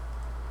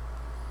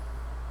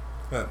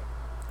 But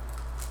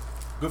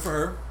good for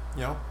her.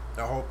 You know,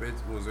 I hope it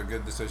was a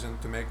good decision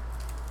to make.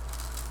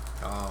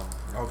 I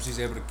hope she's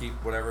able to keep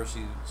whatever she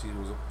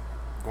was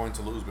going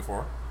to lose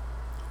before.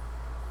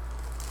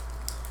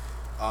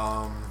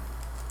 I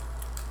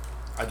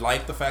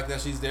like the fact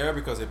that she's there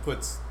because it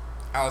puts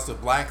Aleister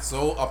Black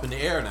so up in the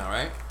air now,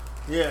 right?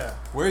 Yeah.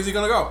 Where is he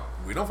gonna go?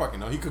 We don't fucking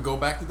know. He could go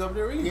back to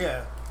WWE.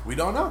 Yeah. We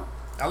don't know.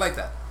 I like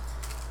that.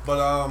 But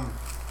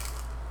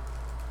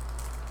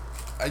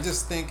I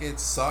just think it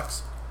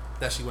sucks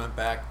that she went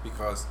back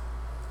because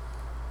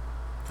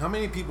how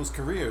many people's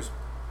careers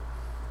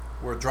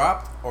were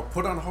dropped or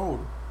put on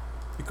hold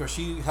because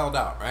she held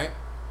out, right?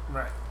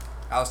 Right.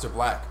 Aleister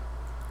Black.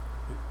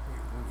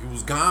 He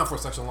was gone for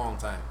such a long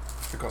time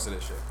because of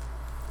this shit.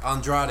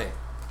 Andrade.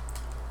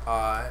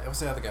 What's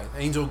the other guy?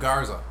 Angel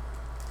Garza.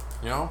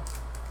 You know?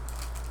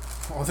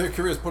 All their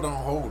careers put on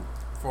hold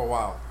for a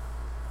while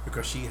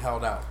because she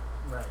held out.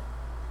 Right.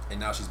 And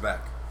now she's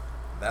back.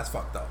 That's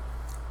fucked up.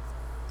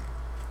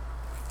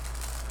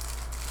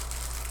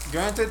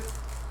 Granted,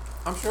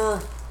 I'm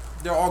sure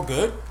they're all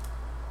good.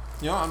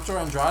 You know, I'm sure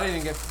Andrade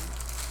didn't get...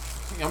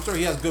 I'm sure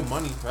he has good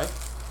money, right?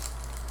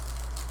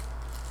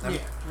 Yeah.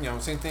 You know,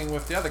 same thing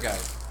with the other guy.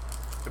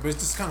 But it's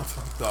just kind of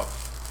fucked up.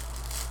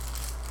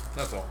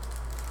 That's all.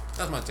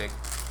 That's my take.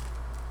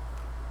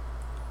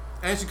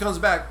 And she comes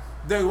back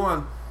day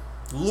one,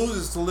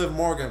 loses to Liv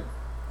Morgan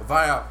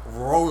via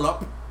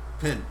roll-up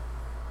pin.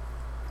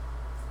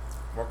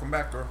 Welcome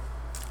back, girl.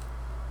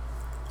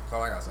 That's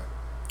all I gotta say.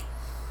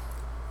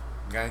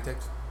 You got any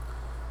takes?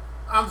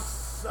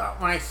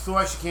 When I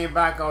saw she came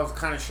back, I was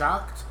kind of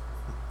shocked,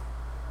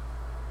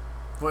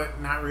 but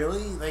not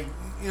really. Like,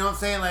 you know what I'm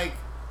saying? Like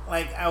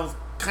I was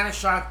kind of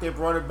shocked they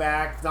brought her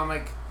back. I'm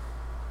like,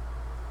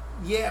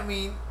 yeah. I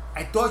mean,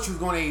 I thought she was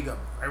going to AEW.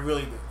 I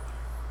really did.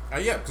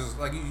 Yeah, because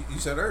like you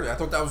said earlier, I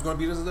thought that was going to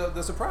be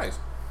the surprise,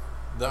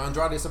 the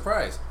Andrade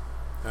surprise.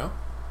 You know?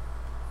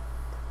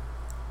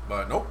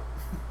 But nope.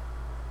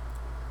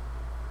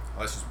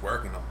 Unless she's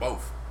working on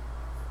both.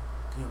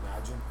 Can you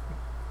imagine?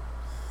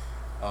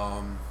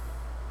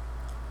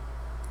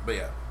 But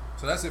yeah,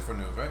 so that's it for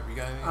news, right? You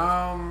got anything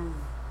else?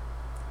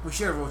 We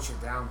should have wrote shit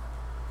down.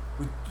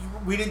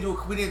 We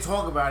didn't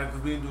talk about it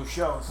because we didn't do a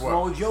show. What?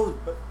 Samoa Joe,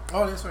 but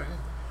Oh, that's right.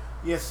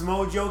 yeah,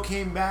 Samoa Joe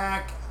came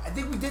back. I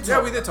think we did.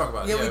 Yeah, we did talk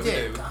about it. Yeah, we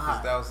did.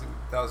 God. That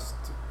was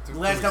two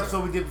Last weeks episode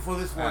ago. we did before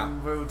this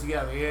one, we were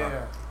together. Yeah.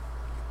 Huh.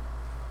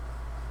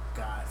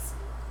 God,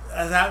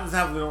 that's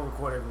how we don't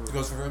record every week. It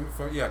goes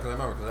for yeah, because I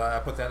remember because I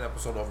put that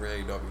episode over at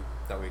AEW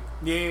that week.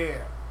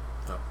 Yeah.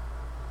 Oh.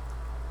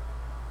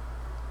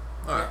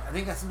 All right, Yeah, I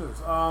think that's the news.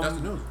 that's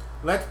the news.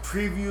 Let's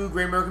preview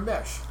Great American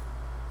Bash.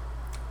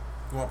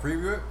 You want to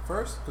preview it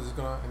first because it's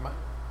gonna. It might.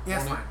 Yeah,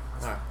 that's All fine.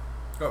 right,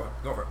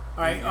 go for it.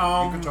 All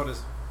right, you control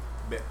this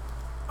bit.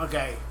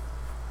 Okay.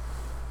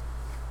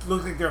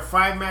 Looks like there are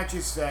 5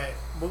 matches set.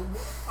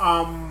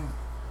 Alright,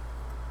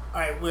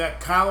 we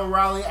got Kyle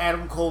O'Reilly,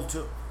 Adam Cole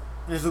too.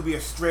 And this will be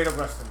a straight up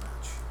wrestling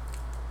match.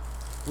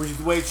 Which is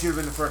the way it should have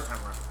been the first time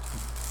around.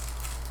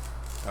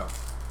 Oh,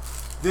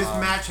 This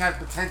match has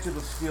potential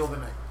to steal the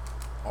night.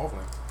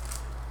 hopefully.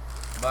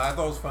 But I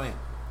thought it was funny.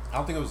 I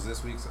don't think it was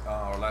this week's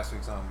or last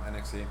week's NXT. I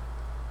think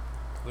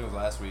it was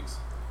last week's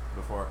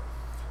before,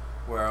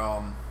 where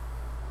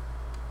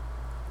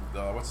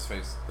the what's his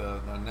face, the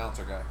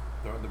announcer guy,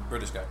 the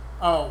British guy,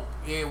 Oh,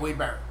 yeah, Wade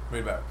Barrett.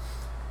 way back.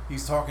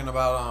 He's talking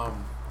about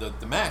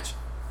the match,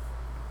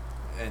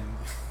 and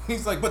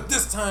he's like, but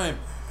this time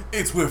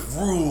it's with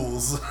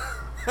rules.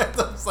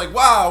 It's like,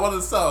 wow, what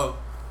a sell.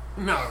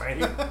 No, right?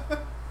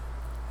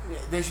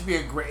 There should be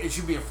it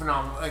should be a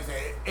phenomenal. Like,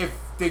 if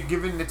they're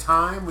given the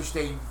time, which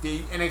they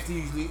NXT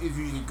is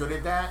usually good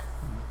at that,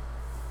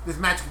 this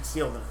match could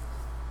steal the night.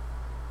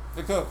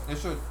 It could, it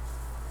should.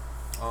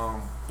 The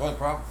only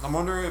problem, I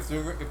wonder if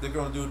they're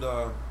gonna do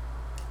the,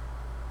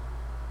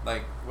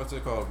 like, what's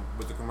it called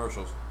with the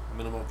commercials,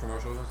 minimal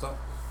commercials and stuff.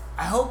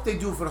 I hope they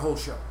do it for the whole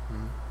show.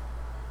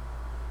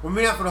 Well,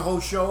 maybe not for the whole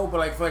show,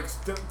 but for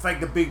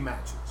the big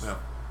matches. Yeah.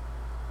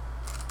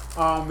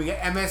 We got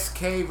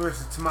MSK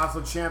versus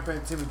Tommaso Ciampa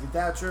and Timothy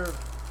Thatcher,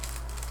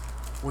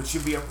 which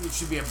should be a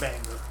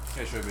banger.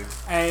 It should be.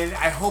 And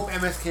I hope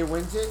MSK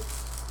wins it,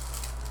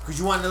 Because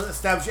you want to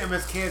establish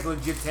MSK as a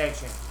legit tag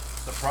champion.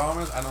 The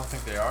problem is, I don't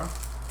think they are.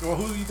 Well,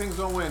 who do you think is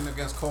gonna win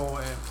against Cole?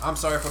 And I'm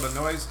sorry for the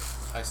noise.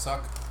 I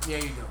suck. Yeah,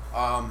 you do.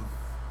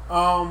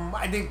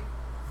 I think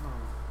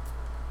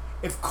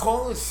if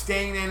Cole is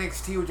staying in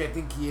NXT, which I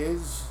think he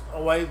is,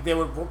 they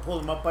would pull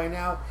him up by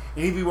now,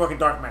 and he'd be working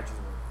dark matches.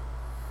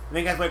 I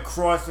think that's why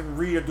Cross and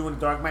Reed are doing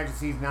the dark matches.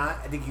 He's not.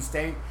 I think he's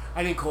staying.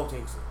 I think Cole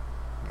takes it.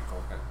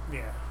 Okay.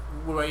 Yeah.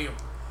 What about you?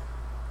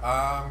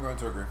 I'm going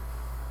to agree.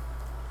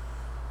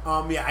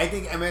 Yeah, I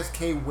think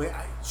MSK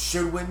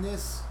should win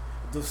this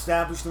to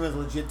establish them as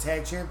legit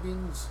tag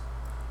champions.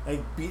 I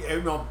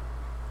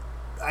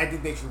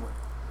think they should win.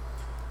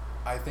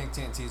 I think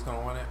TNT is going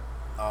to win it.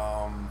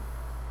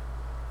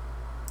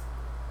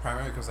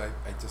 Primarily because I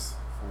just,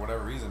 for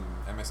whatever reason,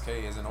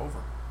 MSK isn't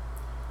over.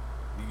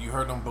 You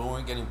heard them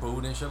getting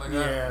booed and shit like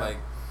that? Yeah. Like,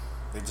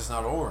 they're just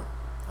not over.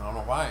 I don't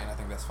know why, and I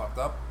think that's fucked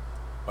up.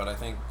 But I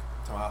think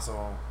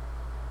Tommaso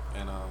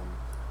and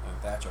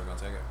Thatcher are going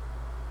to take it.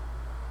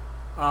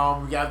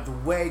 We got The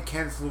Way,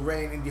 Candice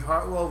LeRae, and Indy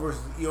Hartwell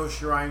versus Io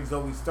Shirai and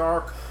Zoe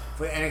Stark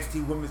for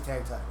NXT Women's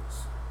Tag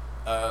Titles.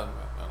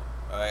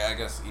 I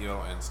guess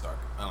Io and Stark.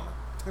 I don't know.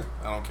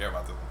 I don't care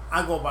about this one.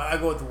 I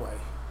go with The Way.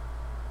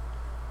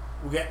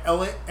 We got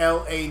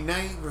LA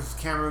Knight versus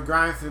Cameron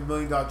Grimes for the $1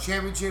 Million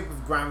Championship.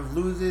 If Grimes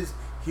loses,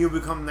 he'll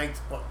become Knight's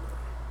butler.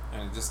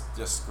 And it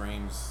just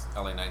screams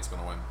LA Knight's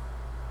gonna win.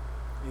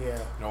 Yeah.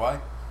 You know why?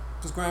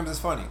 Because Grimes is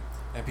funny,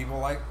 and people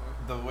like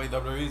the way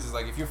WWE is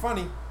like, if you're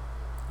funny,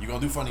 you're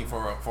gonna do funny for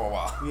a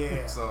while.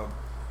 Yeah.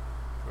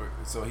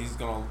 So he's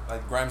gonna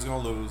Grimes is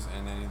gonna lose,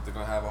 and then they're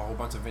gonna have a whole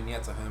bunch of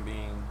vignettes of him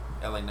being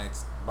LA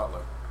Knight's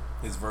butler,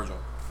 his Virgil.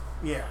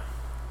 Yeah.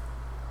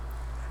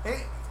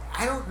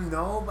 I don't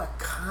know, but I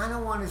kind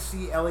of want to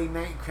see LA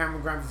Knight and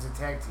Cameron Grimes as a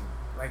tag team,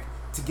 like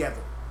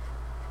together.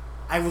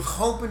 I was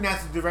hoping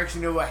that's the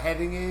direction they were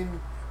heading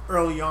in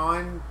early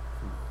on,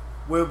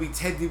 where it would be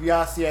Ted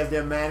DiBiase as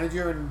their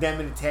manager and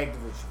them in the tag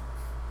division.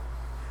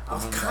 I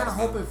was kind of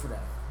hoping for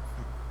that.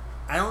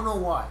 I don't know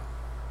why.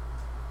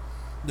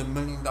 The $1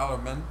 Million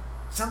Men?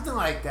 Something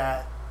like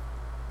that.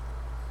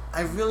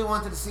 I really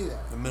wanted to see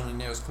that. The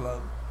Millionaires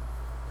Club.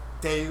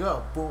 There you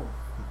go. Boom.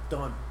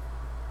 Done.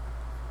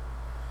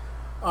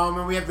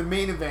 And we have the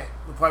main event.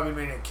 We'll probably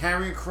main event.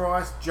 Karrion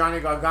Kross, Johnny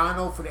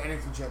Gargano for the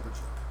NXT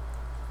Championship.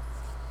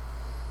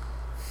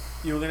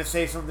 You were going to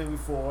say something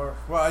before.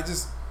 Well, I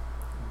just,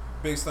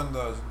 based on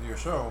your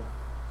show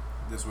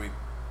this week,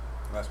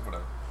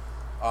 whatever,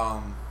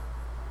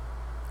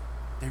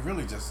 they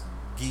really just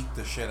geeked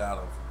the shit out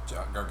of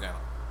Gargano.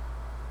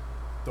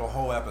 The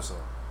whole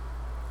episode.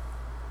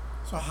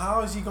 So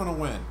how is he going to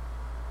win?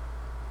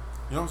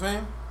 You know what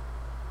I'm saying?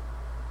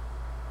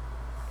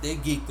 They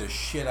geeked the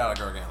shit out of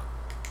Gargano.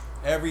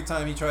 Every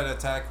time he tried to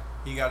attack,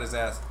 he got his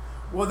ass.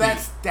 Well,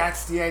 that's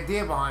the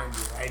idea behind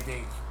it, I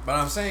think. But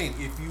I'm saying,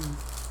 if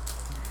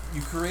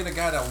you create a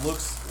guy that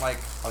looks like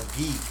a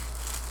geek,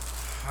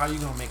 how are you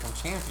gonna make him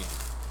champion?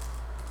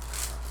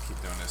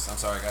 Keep doing this. I'm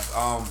sorry, guys.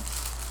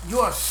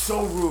 You are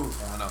so rude.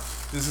 I know.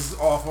 This is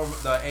all for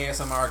the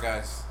ASMR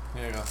guys.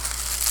 Here you go.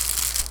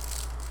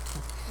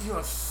 You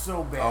are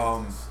so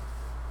bad.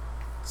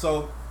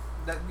 So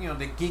that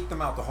they geeked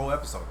him out the whole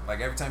episode.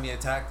 Like every time he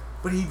attacked.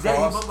 But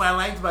what I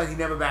liked about it, he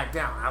never backed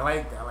down. I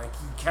like that. Like,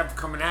 he kept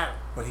coming at him.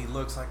 But he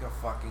looks like a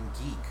fucking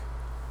geek.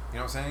 You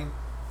know what I'm saying?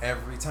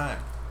 Every time.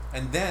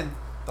 And then,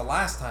 the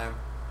last time,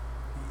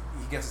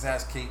 he gets his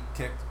ass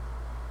kicked,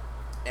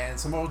 and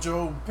Samoa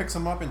Joe picks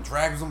him up and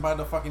drags him by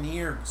the fucking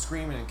ear,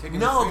 screaming and kicking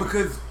him. No,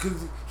 because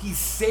he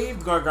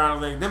saved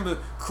Gargano. Like, remember,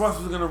 Cross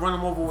was going to run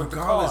him over with the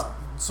car.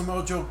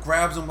 Samoa Joe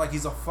grabs him like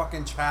he's a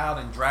fucking child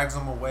and drags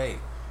him away,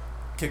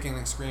 kicking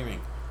and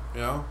screaming.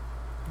 You know?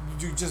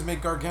 You just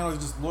make Gargano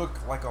just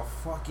look like a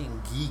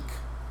fucking geek,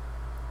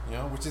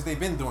 which is they've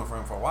been doing for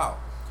him for a while.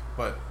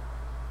 But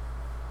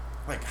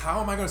like,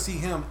 how am I going to see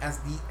him as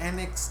the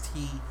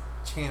NXT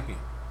champion?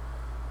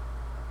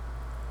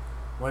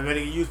 Well, you better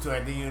get used to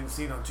it. I think you're going to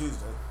see it on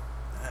Tuesday.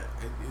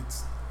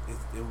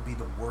 It would be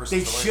the worst.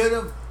 They should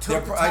have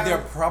took the title.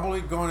 They're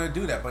probably going to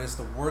do that, but it's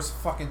the worst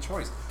fucking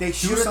choice. They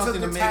should have took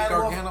the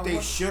title off.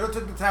 They should have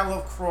took the title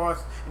off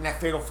Cross in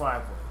that Fatal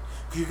 5-Way.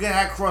 Because you could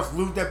have Cross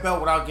lose that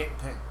belt without getting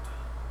pinned.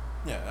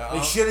 Yeah,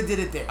 they should have did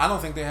it there. I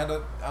don't think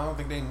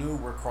they knew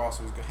where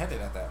Cross was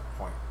headed at that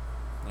point.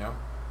 I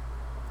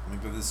mean,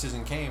 the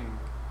decision came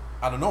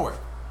out of nowhere.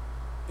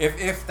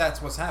 If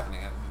that's what's happening,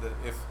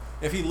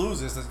 if he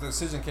loses, the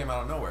decision came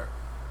out of nowhere.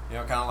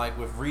 Kind of like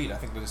with Reed. I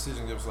think the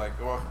decision was like,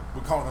 "Oh,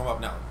 we're calling him up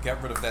now.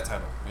 Get rid of that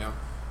title."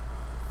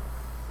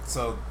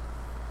 So,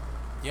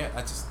 yeah,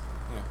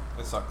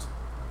 it sucks.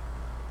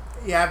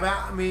 Yeah, but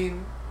I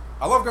mean,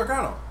 I love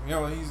Gargano.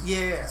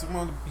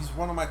 He's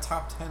one of my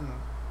top 10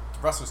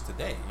 wrestlers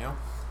today.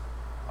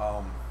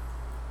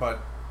 But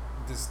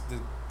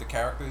the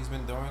character he's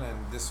been doing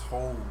and this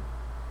whole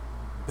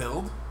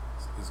build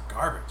is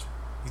garbage.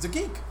 He's a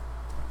geek,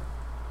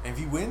 and if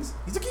he wins,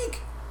 he's a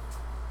geek.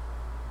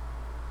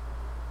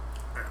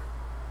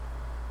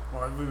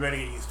 Well, we better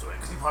get used to it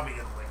because he's probably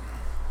gonna win.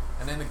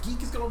 And then the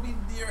geek is gonna be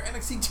your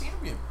NXT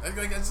champion. I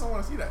just don't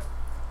want to see that.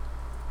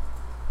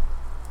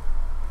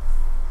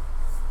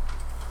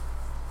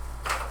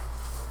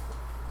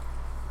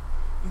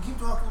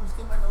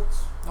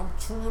 Chocolates? I'm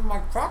chewing my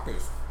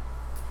crackers.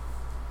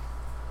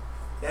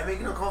 That make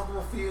it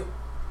uncomfortable for you?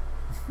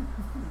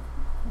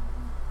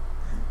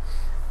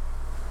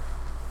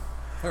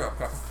 Here up,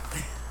 cracker.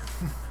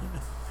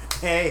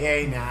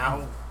 Hey,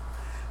 now.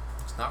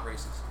 It's not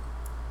racist.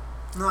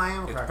 No, I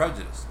am a It's cracker.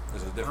 prejudice.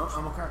 There's a difference.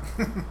 I'm a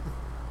cracker.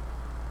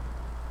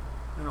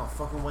 I know,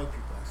 fucking white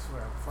people, I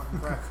swear. I'm a fucking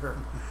cracker.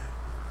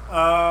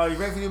 You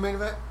ready for the main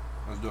event?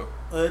 Let's do it.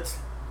 Let's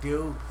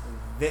do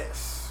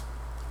this.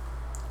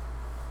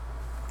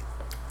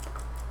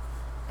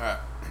 Alright.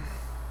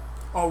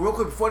 Oh, real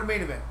quick, before the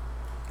main event.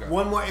 Go.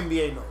 One more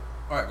NBA note.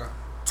 Alright, go.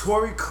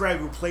 Torrey Craig,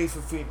 who plays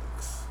for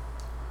Phoenix.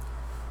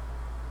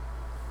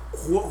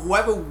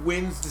 Whoever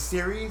wins the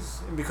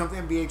series and becomes the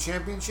NBA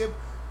championship,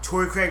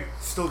 Torrey Craig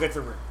still gets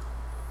a ring.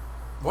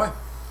 What?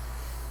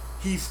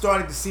 He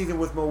started the season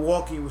with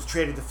Milwaukee and was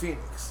traded to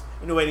Phoenix.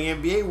 And the way the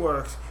NBA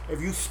works,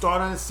 if you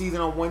start on a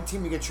season on one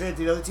team, you get traded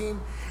to the other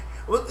team.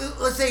 Well,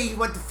 let's say he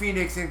went to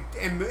Phoenix and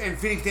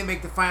Phoenix didn't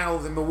make the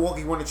finals and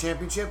Milwaukee won the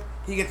championship.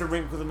 He gets the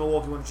ring because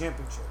Milwaukee won the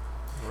championship.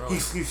 Really?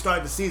 He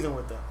started the season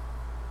with them.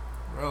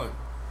 Really?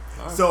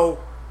 Right. So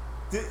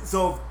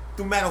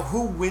no matter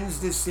who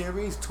wins this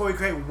series, Torrey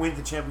Craig wins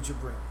the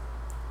championship ring.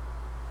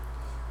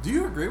 Do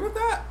you agree with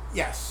that?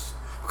 Yes.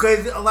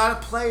 Because a lot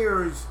of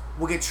players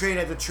will get traded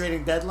at the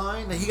trading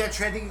deadline. Now, he didn't get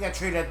traded. He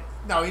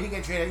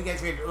got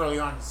traded early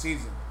on in the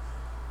season.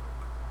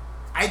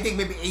 I think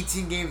maybe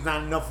 18 games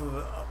not enough.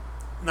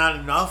 Not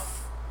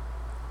enough.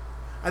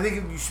 I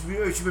think it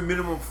should be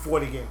minimum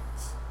 40 games.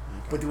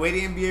 Okay. But the way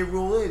the NBA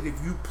rule is,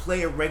 if you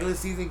play a regular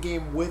season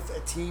game with a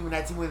team and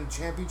that team wins a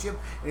championship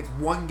and it's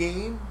one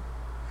game,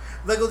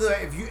 like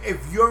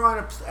if you're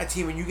on a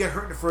team and you get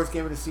hurt in the first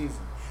game of the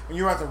season and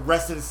you're out the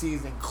rest of the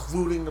season,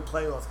 including the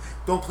playoffs,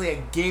 don't play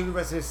a game the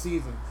rest of the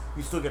season,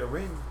 you still get a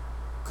ring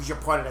because you're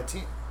part of that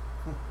team.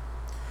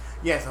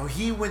 Yeah, so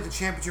he wins the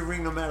championship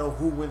ring no matter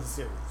who wins the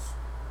series.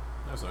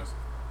 That's nice.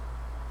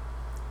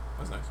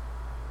 That's nice.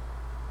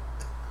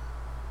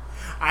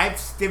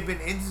 There've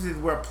been instances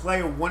where a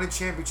player won a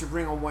championship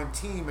ring on one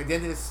team, at the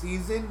end of the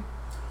season,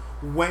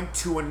 went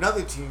to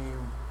another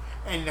team,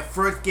 and the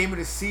first game of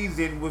the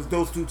season was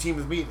those two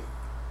teams meeting.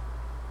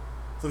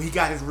 So he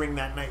got his ring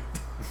that night,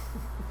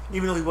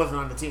 even though he wasn't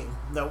on the team.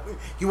 No,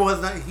 he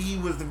was not. He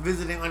was on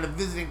the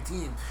visiting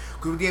team.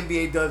 Because what the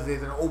NBA does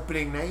is an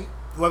opening night.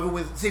 Whoever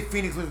wins, say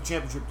Phoenix wins the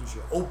championship this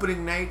year.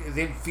 Opening night is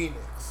in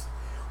Phoenix,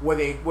 where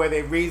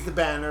they raise the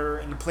banner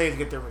and the players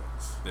get their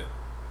rings. Yeah.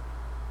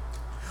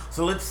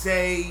 So let's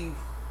say,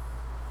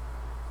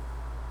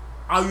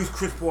 I'll use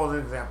Chris Paul as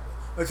an example.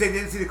 Let's say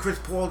that Chris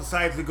Paul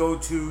decides to go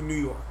to New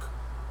York.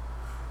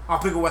 I'll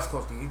pick a West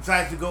Coast team. He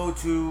decides to go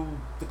to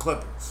the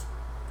Clippers.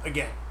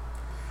 Again.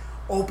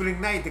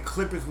 Opening night, the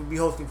Clippers would be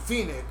hosting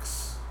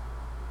Phoenix,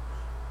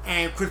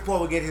 and Chris Paul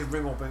would get his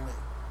ring opening night.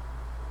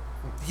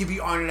 He'd be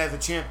honored as a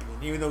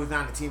champion, even though he's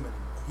not on the team anymore.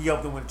 He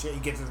helped him win he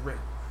gets his ring.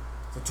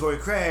 So Torrey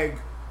Craig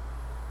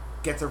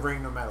gets a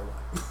ring no matter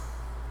what.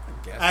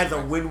 That's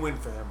a win-win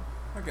for him.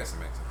 I guess it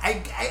makes sense.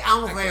 I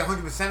don't know if I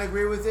 100%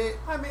 agree with it.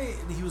 I mean,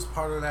 he was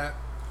part of that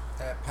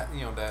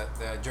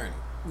journey.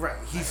 Right.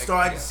 He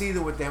started the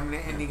season with them,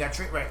 and he got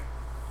traded. Right.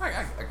 I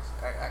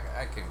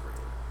can agree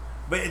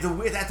with it.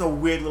 But that's a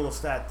weird little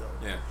stat, though.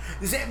 Yeah.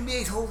 This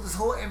whole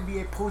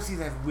NBA postseason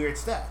has weird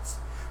stats.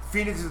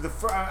 Phoenix is the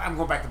first. I'm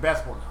going back to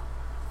basketball now.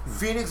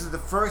 Phoenix is the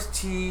first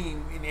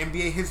team in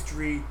NBA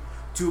history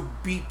to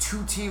beat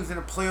two teams in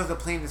the playoffs that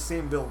play in the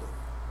same building.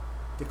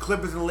 The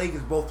Clippers and the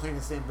Lakers both play in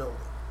the same building.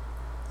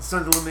 The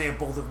Suns eliminated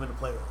both of them in the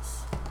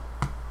playoffs.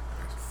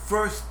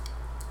 First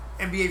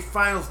NBA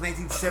Finals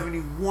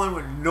 1971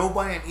 when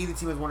nobody on either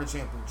team has won a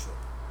championship.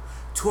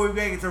 Torrey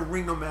Craig gets a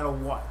ring no matter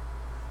what.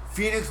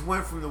 Phoenix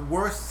went from the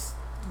worst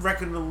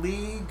record in the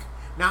league,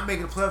 not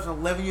making the playoffs in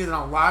 11 years,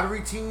 on a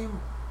lottery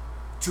team,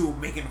 to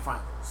making the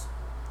finals.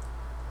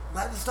 A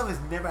lot of this stuff has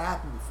never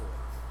happened before.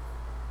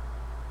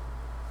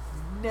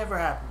 Never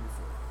happened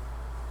before.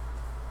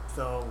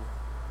 So,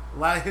 a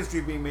lot of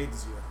history being made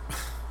this year.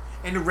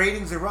 And the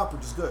ratings are up,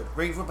 which is good.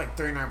 Ratings are up like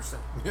 39%.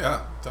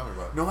 Yeah, tell me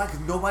about it. No, because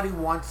nobody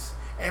wants...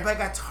 Everybody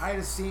got tired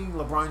of seeing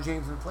LeBron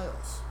James in the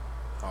playoffs.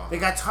 They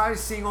got tired of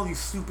seeing all these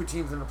super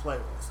teams in the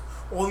playoffs.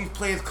 All these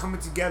players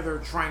coming together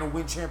trying to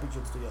win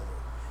championships together.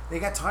 They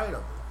got tired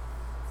of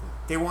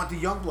it. They want the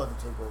young blood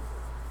to take over.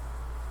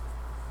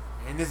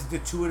 And this is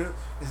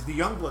the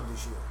young blood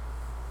this year.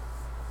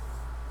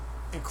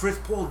 And Chris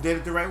Paul did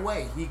it the right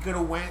way. He could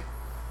have went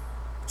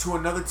to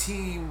another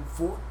team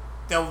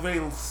that was ready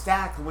to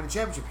stack and win a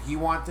championship. He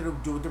wanted to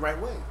do it the right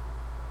way.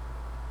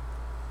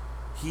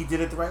 He did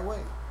it the right way.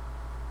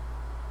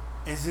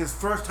 And it's his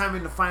first time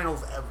in the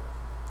finals ever.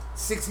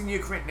 16-year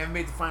career, never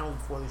made the finals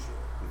before this year.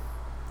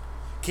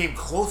 Came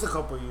close a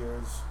couple of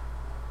years,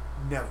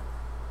 never.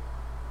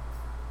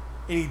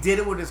 And he did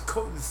it with his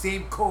the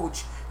same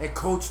coach that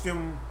coached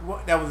him.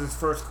 That was his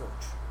first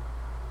coach.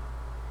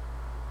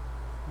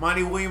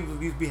 Monty Williams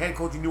used to be head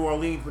coach in New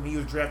Orleans when he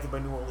was drafted by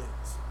New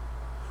Orleans.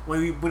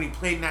 When he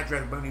played, not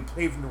drafted, but when he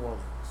played for New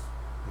Orleans.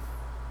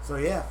 So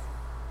yeah,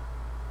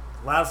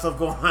 a lot of stuff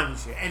going on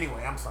this year.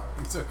 Anyway, I'm sorry.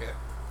 It's okay.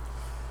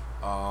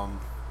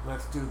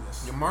 Let's do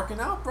this. You're marking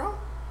out, bro.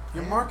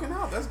 You're marking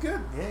out. That's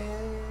good.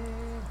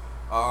 Yeah.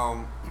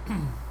 All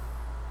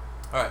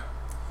right.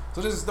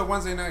 So this is the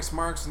Wednesday Night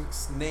Smarks,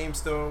 name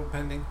still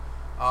pending,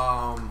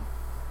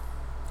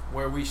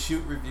 where we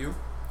shoot review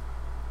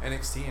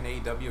NXT and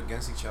AEW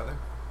against each other.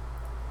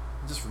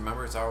 Just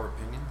remember, it's our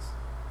opinions.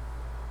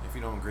 If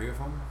you don't agree with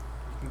them,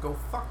 you can go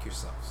fuck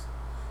yourselves.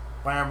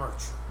 Buy our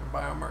merch. And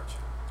buy our merch.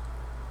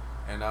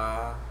 And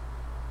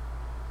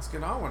let's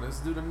get on with it. Let's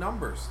do the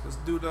numbers. Let's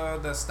do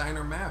the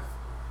Steiner math.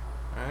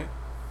 All right.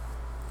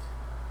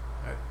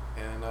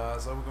 And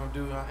so we're gonna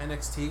do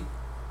NXT.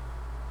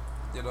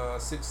 Did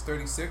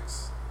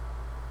 636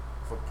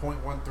 for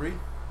 0.13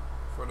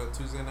 for the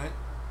Tuesday night.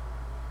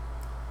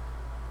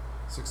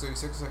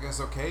 636, I guess,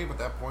 okay, but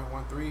that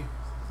 0.13 is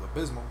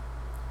abysmal.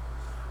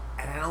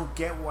 And I don't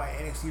get why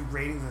NXT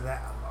ratings are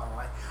that.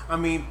 I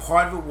mean,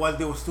 part of it was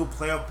there were still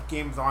playoff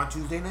games on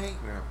Tuesday night.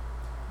 Yeah,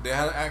 they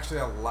had actually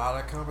a lot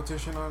of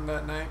competition on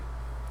that night,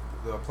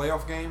 the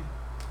playoff game,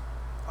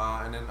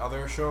 and then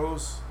other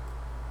shows,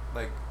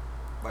 like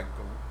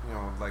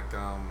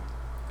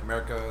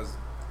America's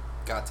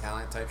Got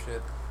Talent type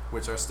shit,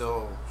 which are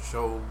still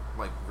show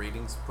like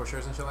ratings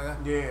pushers and shit like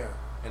that. Yeah.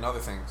 And other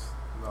things.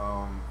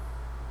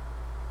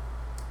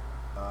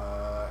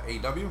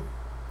 AEW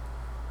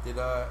did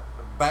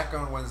back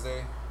on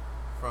Wednesday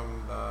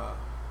from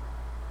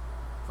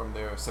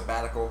their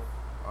sabbatical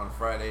on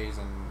Fridays,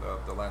 and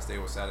the last day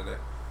was Saturday.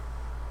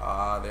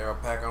 They are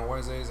back on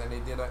Wednesdays, and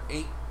they did a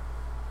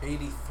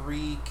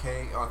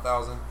 883K on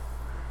 1,000,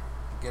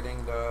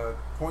 getting the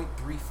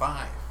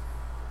 0.35.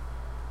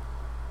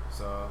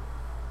 So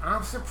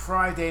I'm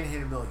surprised they didn't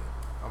hit 1 million.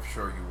 I'm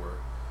sure you were.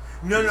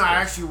 No, I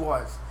actually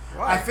was.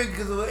 Why? I think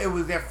because it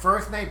was their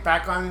first night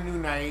back on the new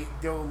night.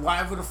 They were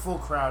live with a full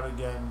crowd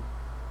again.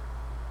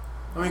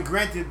 I mean,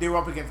 granted, they were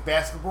up against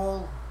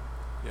basketball.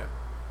 Yeah.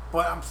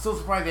 But I'm still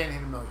surprised they didn't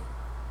hit 1 million.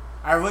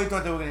 I really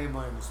thought they were going to hit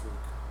 1 million this week.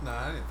 No,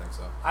 I didn't think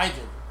so. I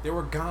did. They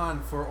were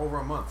gone for over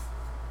a month.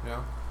 You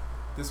know?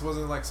 This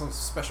wasn't like some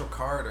special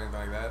card or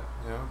anything like that.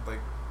 You know? Like,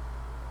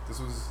 this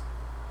was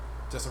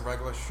just a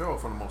regular show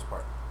for the most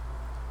part.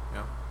 You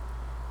know?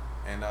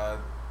 And,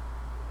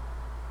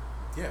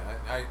 yeah,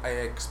 I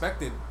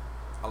expected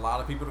a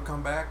lot of people to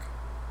come back,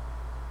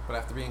 but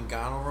after being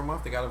gone over a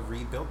month, they got to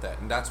rebuild that,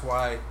 and that's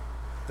why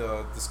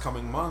this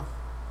coming month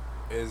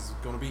is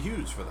going to be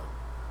huge for them.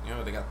 You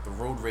know, they got the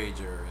Road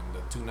Rager and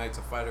the 2 nights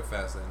of Fyter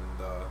Fest, and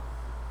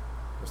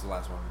what's the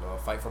last one? The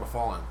Fight for the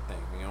Fallen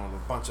thing. You know,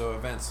 a bunch of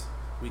events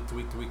week to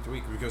week to week to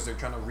week, because they're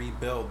trying to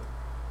rebuild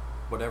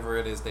whatever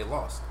it is they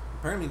lost.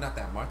 Apparently, not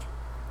that much,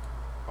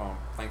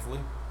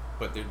 thankfully.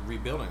 But they're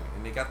rebuilding it,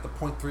 and they got the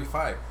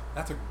 0.35.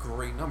 That's a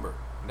great number,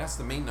 and that's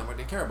the main number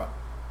they care about.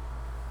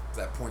 Is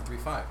that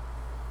 0.35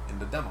 in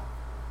the demo.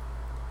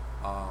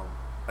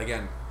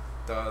 Again,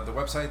 the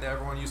website that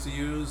everyone used to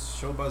use,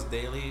 Showbuzz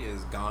Daily,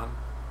 is gone.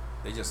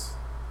 They just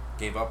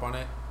gave up on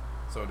it,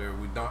 so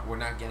we're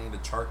not getting the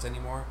charts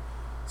anymore.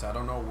 So I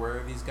don't know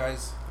where these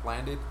guys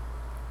landed,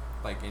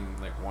 like in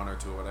like 1 or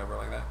 2 or whatever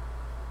like that.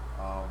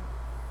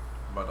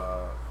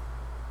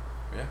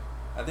 Yeah,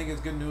 I think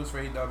it's good news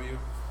for AEW.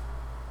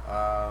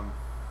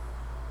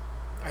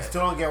 I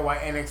still don't get why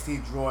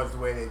NXT draws the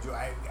way they do.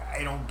 I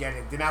don't get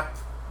it. They're not,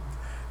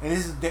 and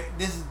this is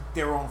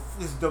their own.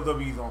 This is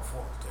WWE's own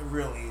fault. It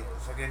really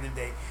is. At the end of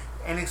the day,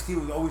 NXT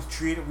was always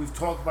treated. We've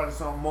talked about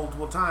this on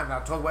multiple times.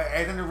 I'll talk about it.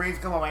 As the ratings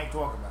come up, I ain't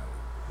talking about it.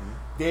 Mm-hmm.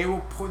 They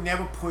were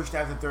never pushed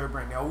as a third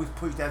brand. They always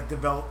pushed as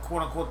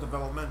quote unquote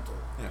developmental.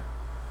 Yeah.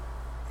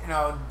 You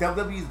know,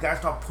 WWE's got to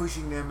start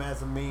pushing them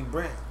as a main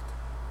brand.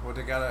 Well,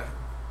 they gotta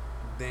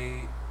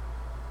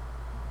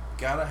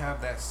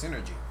have that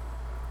synergy,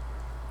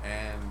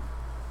 and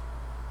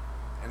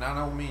I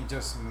don't mean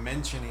just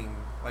mentioning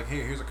like,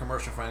 hey, here's a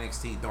commercial for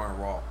NXT during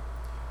Raw,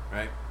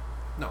 right?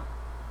 No,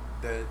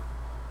 that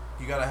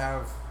you gotta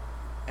have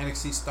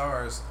NXT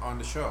stars on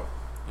the show,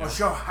 or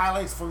show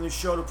highlights from the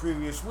show the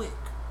previous week.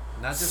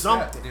 Not just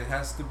something. That. It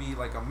has to be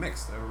like a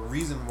mix. A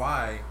reason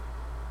why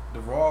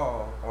the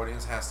Raw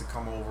audience has to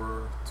come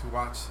over to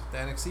watch the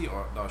NXT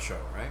show,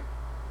 right?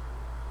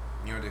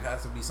 You know, there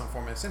has to be some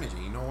form of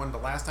synergy. You know when the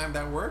last time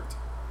that worked?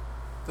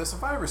 The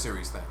Survivor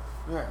Series thing.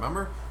 Yeah.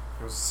 Remember?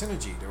 There was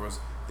synergy.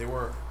 They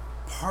were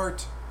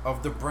part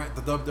of the brand,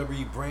 the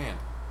WWE brand.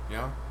 You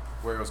know,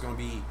 where it was going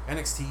to be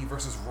NXT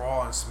versus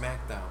Raw and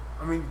SmackDown.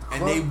 I mean,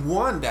 and they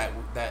won that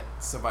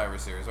Survivor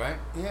Series, right?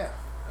 Yeah.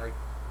 Like,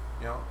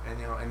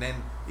 and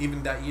then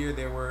even that year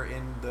they were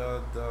in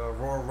the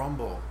Royal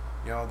Rumble.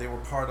 You know, they were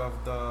part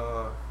of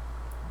the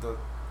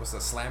what's the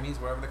Slammies,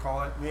 whatever they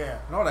call it. Yeah.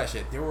 And all that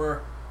shit. They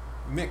were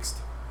mixed,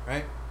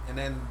 right? And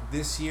then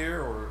this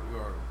year or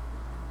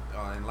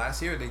and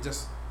last year they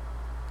just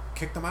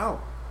kicked them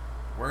out.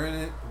 We're in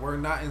it. We're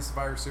not in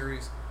Survivor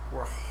Series.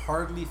 We're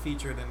hardly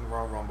featured in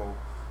Royal Rumble.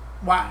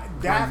 Why?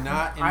 We're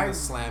not in the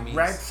Slammies. I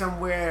read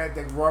somewhere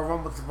that Royal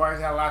Rumble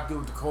Survivor had a lot to do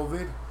with the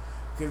COVID,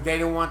 because they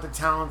didn't want the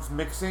talents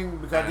mixing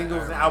because I think there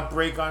was an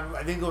outbreak on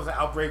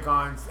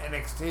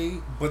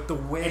NXT. But the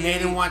way and they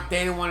didn't want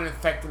it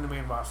affecting the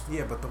main roster.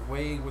 Yeah, but the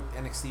way with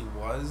NXT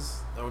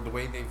was, or the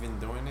way they've been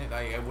doing it,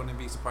 I wouldn't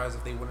be surprised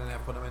if they wouldn't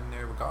have put them in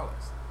there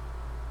regardless,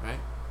 right?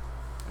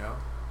 You know,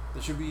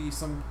 there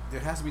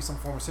has to be some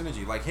form of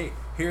synergy. Like, hey,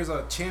 here's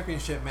a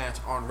championship match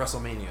on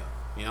WrestleMania.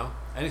 You know,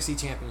 NXT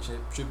Championship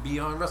should be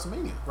on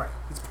WrestleMania. Right.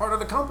 It's part of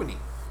the company,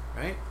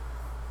 right?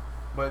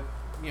 But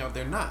you know,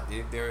 they're not.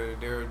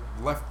 They're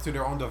left to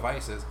their own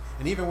devices,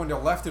 and even when they're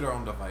left to their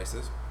own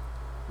devices,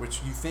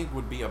 which you think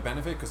would be a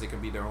benefit because they can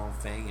be their own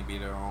thing and be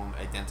their own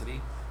identity,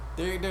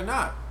 they're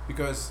not,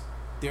 because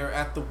they're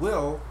at the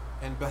will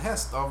and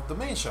behest of the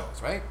main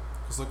shows, right?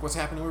 Because look what's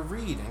happening with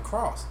Reed and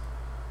Cross,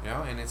 you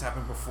know, and it's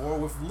happened before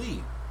with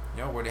Lee,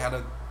 you know, where they had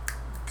to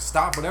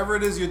stop whatever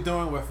it is you're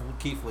doing with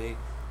Keith Lee,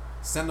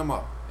 send them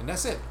up, and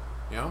that's it,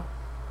 you know.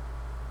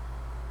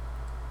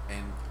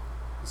 And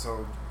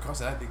so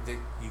because of that,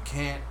 you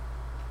can't.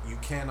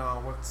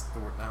 What's the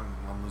word?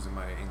 I'm losing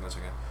my English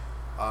again.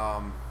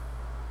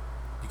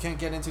 You can't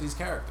get into these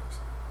characters,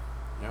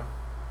 you know,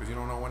 because you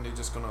don't know when they're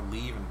just gonna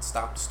leave and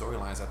stop the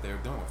storylines that they're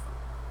doing with them,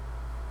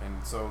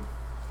 and so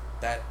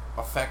that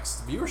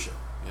affects viewership,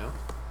 you know.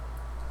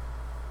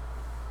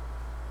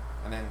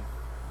 And then,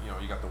 you know,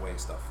 you got the Wave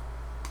stuff,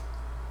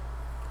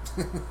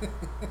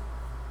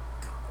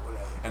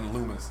 and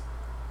Loomis.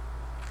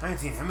 I haven't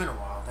seen him in a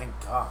while. Thank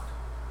God.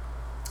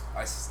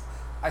 I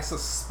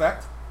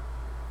suspect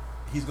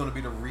he's going to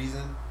be the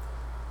reason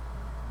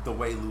the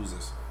Way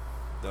loses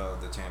the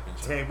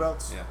championship. Tag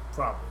belts? Yeah.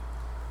 Probably.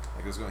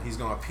 Like he's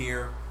going to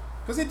appear,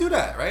 because they do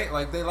that, right?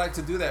 Like they like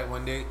to do that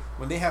when they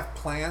have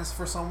plans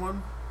for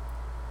someone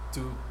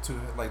to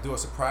like do a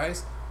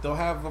surprise. They'll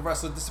have the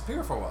wrestler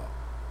disappear for a while,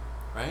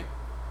 right?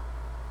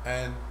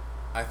 And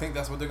I think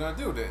that's what they're going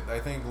to do. I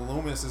think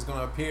Loomis is going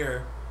to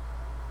appear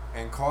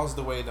and cause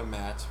the Way to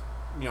match.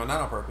 You know,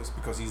 not on purpose,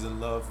 because he's in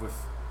love with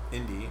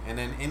Indy, and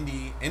then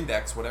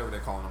Index, whatever they're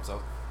calling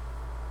themselves,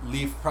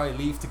 probably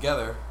leave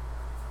together,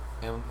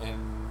 and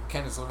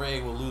Candice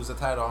LeRae will lose the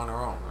title on her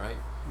own, right?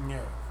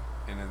 Yeah.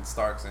 And then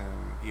Starks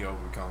and EO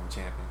become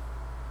champions,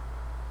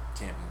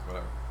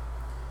 whatever.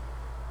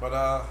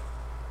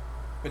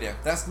 But yeah,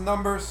 that's the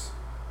numbers.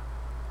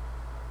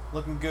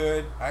 Looking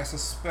good. I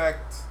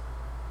suspect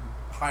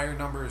higher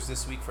numbers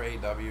this week for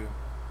AEW.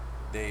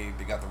 They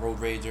got the Road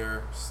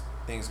Rager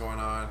things going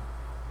on,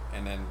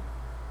 and then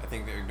I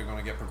think they're going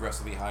to get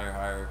progressively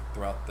higher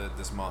throughout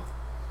this month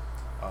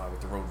with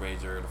the Road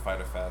Rager, the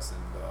Fighter Fest,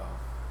 and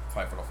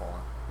Fight for the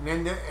Fallen. And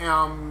then the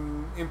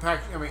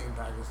Impact.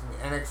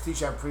 NXT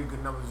should have pretty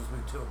good numbers this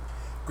week too.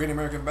 Great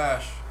American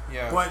Bash,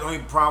 yeah. But the only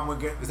problem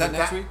with getting is that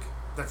next week?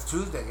 That's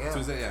Tuesday, yeah.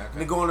 Tuesday, yeah. Okay.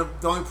 They're going up.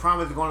 The only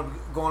problem is they're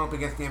going up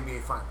against the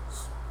NBA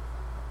Finals.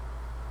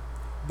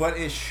 But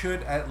it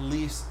should at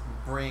least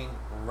bring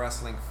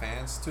wrestling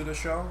fans to the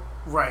show,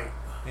 right?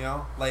 You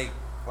know, like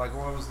what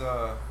was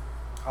the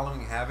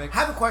Halloween Havoc? I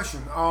have a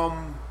question.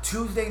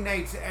 Tuesday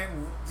nights,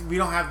 and we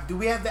don't have. Do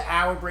we have the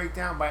hour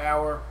breakdown by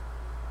hour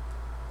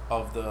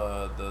of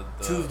the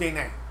Tuesday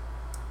night?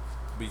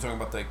 Are you talking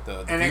about like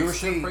the NXT,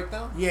 viewership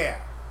breakdown?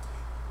 Yeah.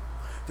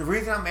 The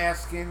reason I'm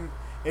asking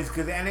is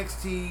because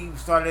NXT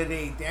started at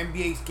 8. The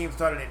NBA game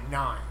started at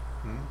 9.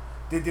 Mm-hmm.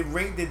 Did the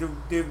rate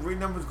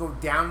numbers go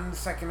down in the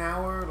second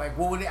hour? Like,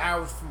 what were the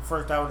hours from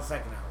first hour to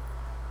second hour?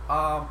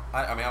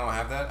 I mean, I don't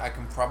have that. I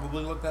can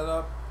probably look that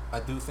up. I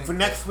do think for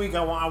next week.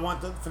 I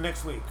want for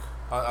next week.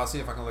 I'll see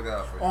if I can look that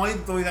up for you. Only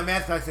the reason I'm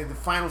asking, I said the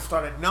finals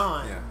start at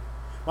 9. Yeah.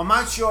 I'm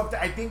not sure if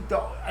I think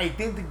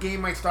the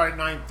game might start at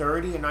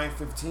 9:30 or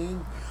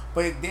 9:15,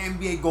 but the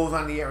NBA goes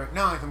on the air at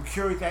 9. So I'm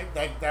curious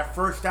that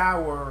first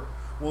hour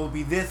will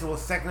be this, or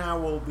the second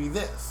hour will be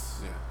this.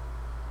 Yeah.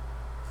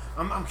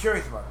 I'm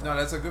curious about that. No,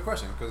 that's a good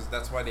question, because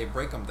that's why they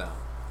break them down.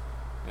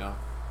 You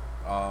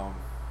know,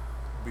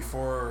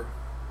 before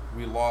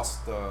we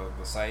lost the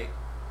site,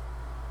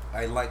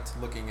 I liked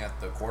looking at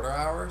the quarter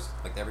hours,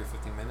 like every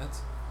 15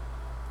 minutes.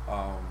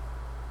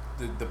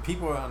 The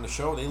people on the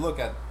show, they look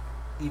at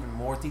even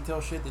more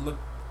detailed shit. They look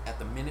at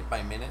the minute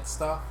by minute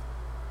stuff,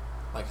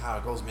 like how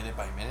it goes minute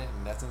by minute,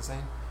 and that's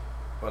insane.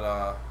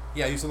 But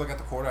yeah, I used to look at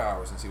the quarter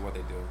hours and see what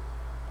they do.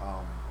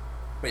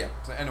 But yeah,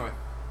 so anyway,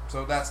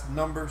 so that's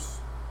numbers.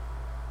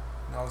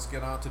 Now let's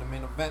get on to the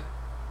main event.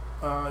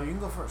 You can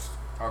go first.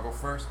 I'll go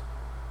first.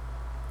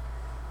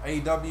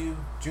 AEW,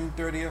 June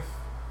 30th.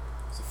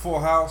 It's a full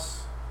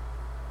house.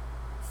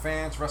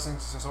 Fans,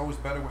 wrestling's just always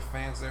better with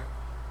fans there.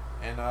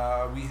 And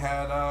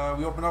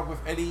we opened up with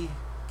Eddie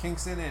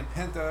Kingston and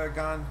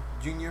Pentagon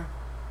Jr.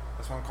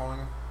 That's what I'm calling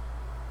him.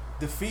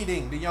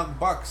 Defeating the Young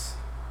Bucks.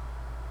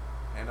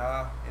 And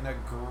in a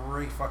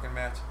great fucking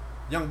match.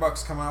 Young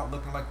Bucks come out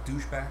looking like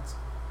douchebags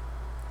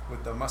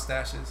with the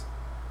mustaches.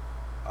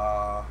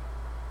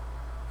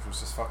 Which was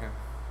just fucking...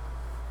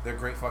 They're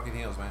great fucking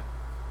heels, man.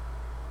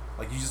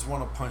 Like, you just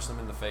want to punch them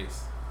in the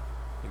face.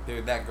 Like,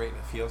 they're that great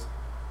at heels.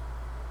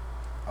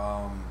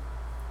 I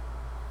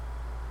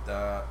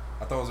thought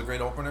it was a great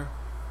opener.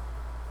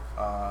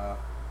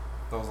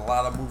 There was a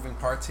lot of moving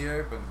parts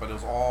here, but it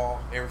was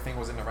everything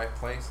was in the right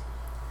place.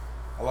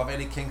 I love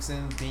Eddie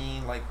Kingston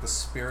being like the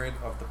spirit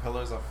of the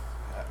pillars of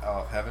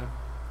heaven.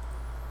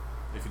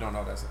 If you don't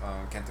know, that's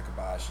Kenta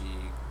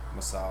Kobashi,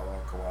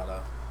 Masawa,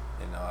 Kawada,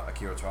 and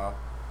Akira Toa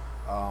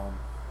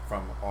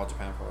from All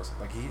Japan Pro Wrestling.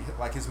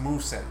 Like his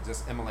moveset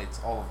just emulates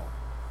all of them.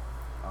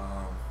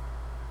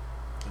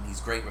 And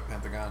he's great with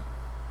Pentagon.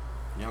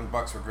 Young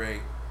Bucks were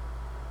great.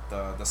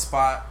 The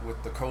spot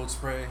with the code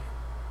spray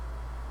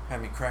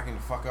had me cracking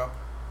the fuck up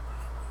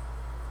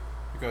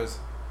because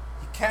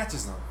he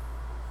catches them,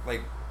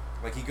 like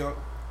but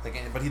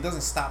he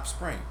doesn't stop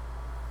spraying,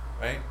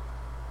 right?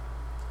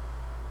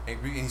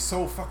 And he's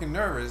so fucking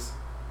nervous,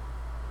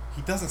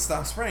 he doesn't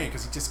stop spraying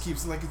because he just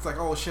keeps it's like,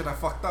 oh shit, I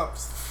fucked up.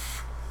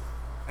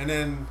 And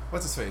then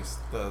what's his face,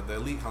 the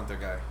elite hunter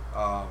guy,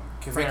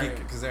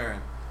 Frankie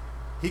Kazarian,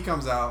 he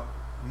comes out,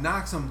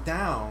 knocks him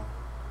down,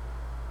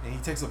 and he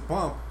takes a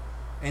bump,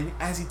 and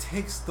as he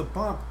takes the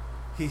bump,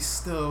 he's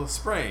still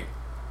spraying,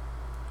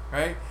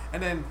 right?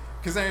 And then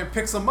Kazarian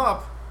picks him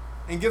up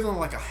and gives him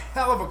like a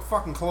hell of a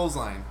fucking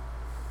clothesline,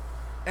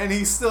 and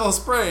he's still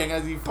spraying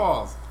as he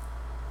falls.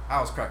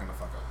 I was cracking the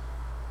fuck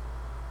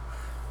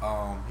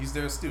up. He's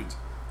their stooge,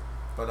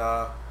 but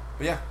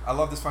yeah, I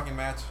love this fucking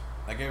match.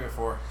 I gave it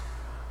 4.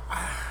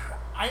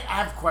 I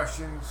have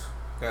questions.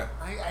 Okay.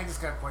 I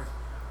just got questions.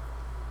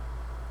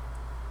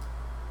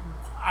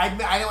 I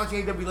didn't watch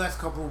AEW last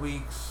couple of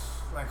weeks.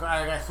 Like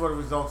I saw the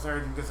results and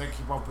everything just to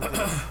keep up with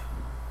it.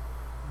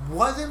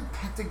 Wasn't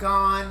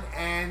Pentagon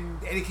and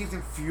Eddie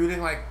Kingston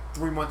feuding like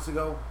 3 months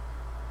ago?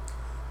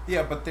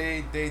 Yeah, but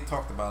they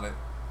talked about it.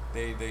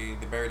 They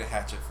buried a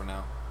hatchet for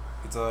now.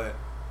 It's a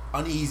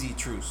uneasy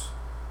truce.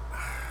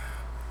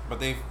 But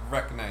they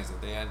recognized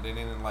it. They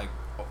didn't like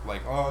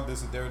oh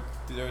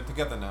they're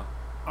together now.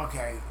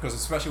 Okay. Because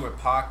especially with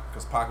Pac,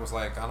 because Pac was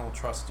like, I don't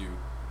trust you,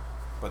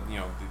 but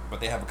but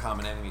they have a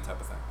common enemy type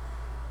of thing.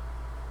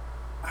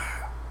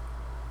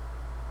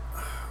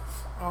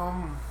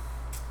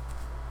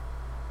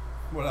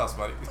 What else,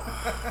 buddy?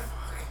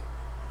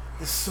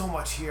 There's so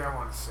much here I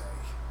want to say.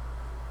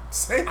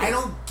 Say it. I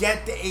don't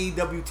get the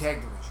AEW tag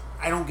division.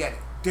 I don't get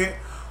it.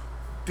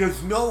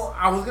 There's no.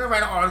 I was gonna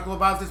write an article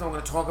about this. I'm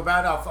gonna talk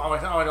about it. I'll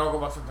write an article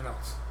about something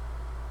else.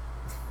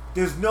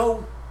 There's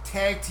no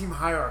tag team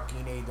hierarchy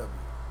in AEW.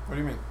 What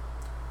do you mean?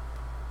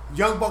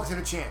 Young Bucks are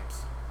the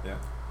champs. Yeah.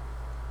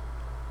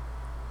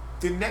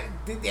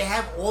 They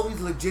have all these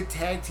legit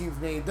tag teams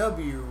in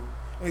AEW,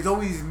 and there's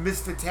always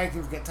misfit tag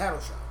teams get title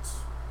shots.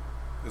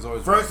 There's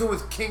always first it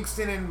was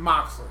Kingston and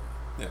Moxley.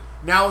 Yeah.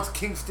 Now it's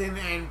Kingston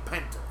and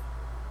Penta.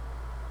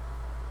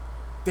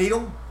 They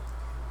don't.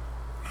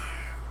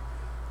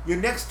 Your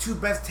next 2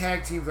 best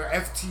tag teams are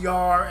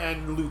FTR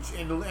and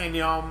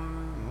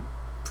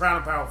Proud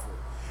and Powerful.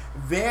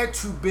 They're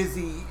too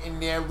busy in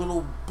their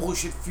little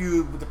bullshit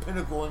feud with the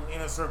Pinnacle and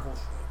Inner Circle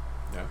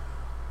shit. Yeah.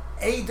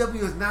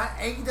 AEW is not.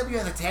 AEW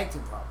has a tag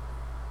team problem.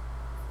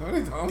 No,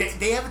 they don't.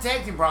 They have a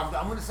tag team problem.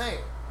 I'm going to say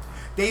it.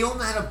 They don't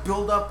know how to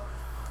build up.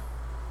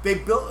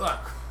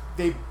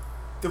 The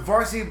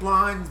Varsity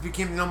Blondes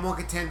became the number 1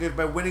 contenders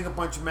by winning a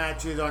bunch of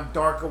matches on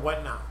Dark or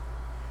whatnot.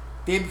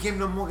 They became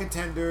number 1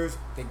 contenders.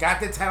 They got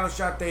their title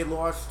shot. They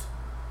lost.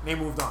 And they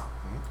moved on.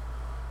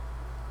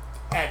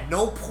 Mm-hmm. At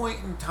no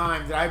point in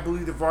time did I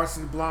believe the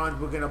Varsity Blondes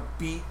were going to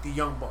beat the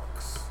Young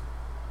Bucks.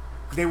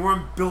 They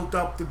weren't built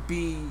up to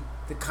be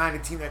the kind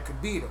of team that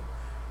could beat them.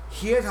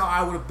 Here's how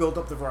I would have built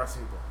up the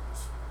Varsity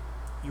Blondes.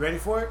 You ready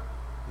for it?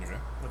 Okay.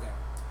 Okay.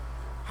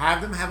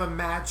 Have them have a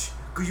match.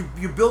 Because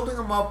you're building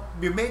them up.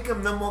 You're making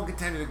them number 1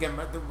 contenders. Again,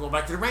 go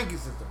back to the ranking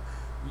system.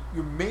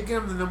 You're making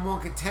them the number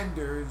 1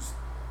 contenders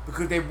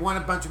because they won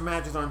a bunch of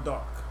matches on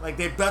Dark. Like,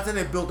 that's how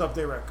they built up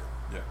their record.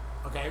 Yeah.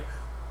 Okay?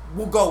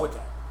 We'll go with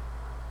that.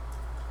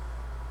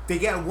 They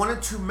get 1 or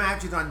 2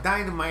 matches on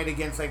Dynamite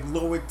against, like,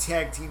 lower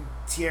tag team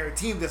tier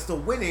teams. They're still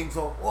winning,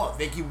 so, if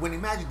they keep winning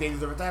matches, they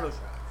deserve a title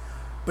shot.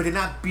 But they're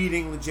not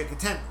beating legit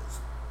contenders.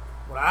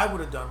 What I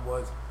would have done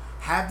was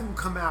have them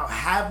come out,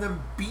 have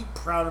them beat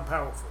Proud and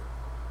Powerful.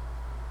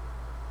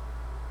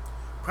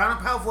 Proud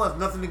and Powerful has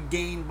nothing to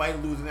gain by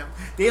losing that.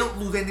 They don't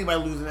lose anything by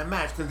losing that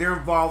match because they're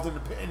involved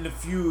in the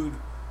feud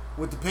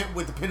with the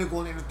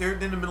Pinnacle, and they're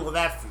in the middle of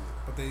that feud.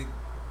 But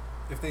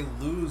if they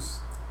lose,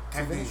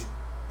 Okay.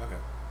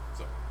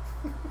 So.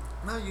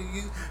 No,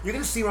 you're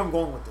gonna see where I'm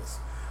going with this.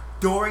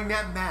 During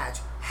that match,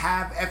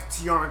 have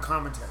FTR in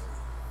commentary.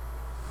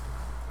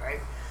 Right?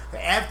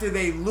 After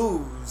they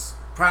lose,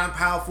 Proud and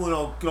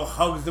Powerful,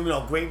 hugs them,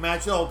 great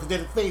match, because they're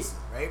the faces,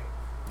 right?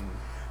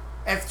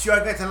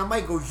 FTR got on the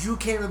mic, goes, you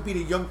can't even beat a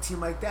young team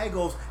like that. He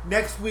goes,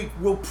 next week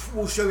we'll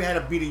show you how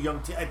to beat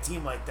a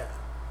team like that.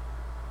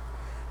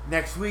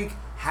 Next week,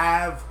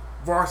 have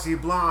Varsity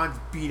Blondes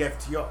beat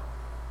FTR.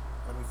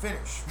 Let me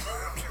finish.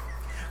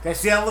 Okay,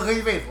 see how I look at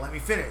your face? Let me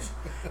finish.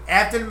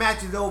 After the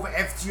match is over,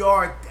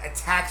 FTR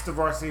attacks the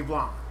Varsity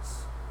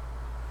Blondes.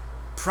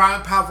 Proud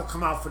and Powerful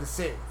come out for the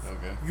save.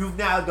 Okay. You've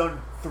now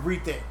done 3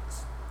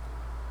 things.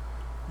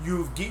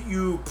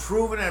 You've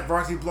proven that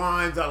Varsity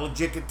Blondes are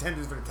legit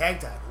contenders for the tag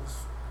titles.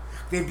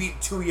 They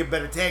beat 2 of your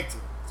better tag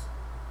teams.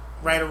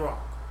 right or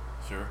wrong.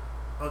 Sure.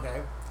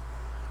 Okay,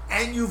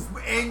 and you've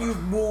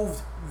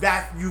moved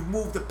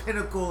the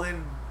Pinnacle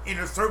and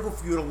Inner Circle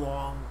feud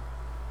along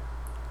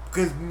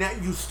because now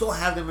you still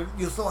have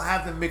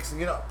them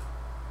mixing it up.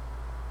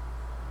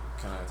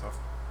 Can I talk?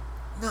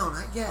 No,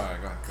 not yet. All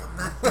right, go ahead. I'm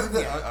not done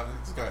yet.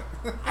 Just go ahead.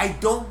 I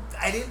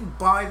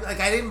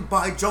didn't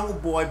buy Jungle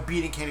Boy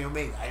beating Kenny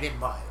Omega. I didn't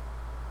buy it.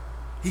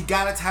 He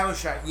got a title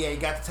shot. Yeah, he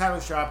got the title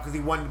shot because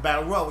he won the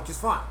Battle Royal, which is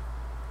fine.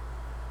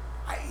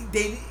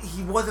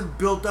 He wasn't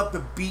built up to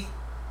beat.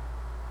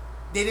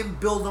 They didn't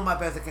build him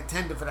up as a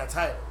contender for that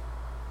title.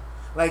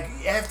 Like,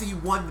 after he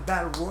won the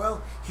Battle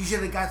Royal, he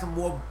should have got some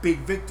more big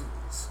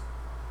victories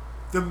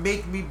to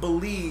make me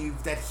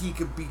believe that he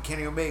could beat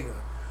Kenny Omega.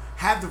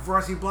 Have the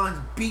Varsity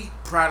Blondes beat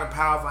Proud and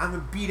Powerful, have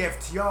them beat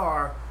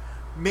FTR,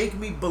 make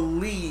me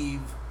believe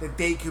that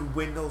they can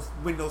win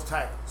those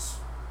titles.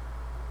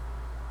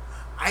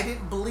 I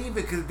didn't believe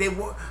it because they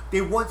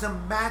won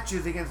some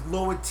matches against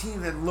lower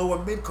teams and lower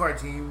mid-card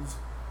teams.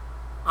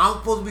 I'm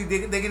supposed to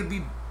be they're gonna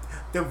be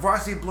the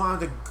Varsity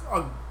Blondes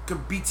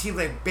could beat teams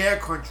like Bear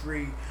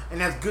Country,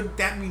 and that's good.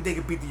 That means they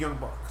could beat the Young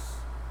Bucks.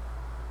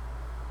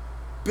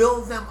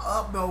 Build them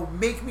up, no.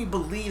 Make me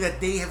believe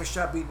that they have a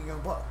shot beating the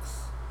Young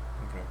Bucks.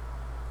 Okay.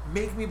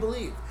 Make me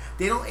believe.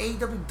 They don't.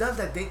 AEW does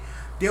that.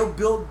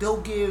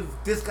 They'll give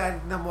this guy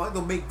number one.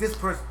 They'll make this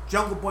person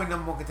Jungle Boy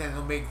number one contender.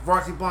 They'll make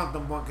Varsity Blondes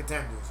number one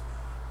contenders.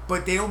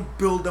 But they don't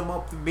build them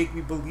up to make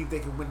me believe they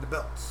can win the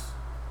belts.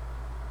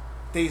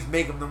 They just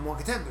make them number one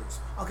contenders.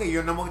 Okay,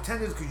 you're number one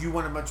contenders because you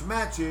won a bunch of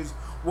matches.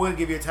 We're going to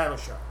give you a title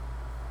shot.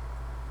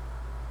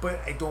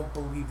 But I don't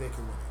believe they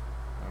can win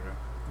it. Okay.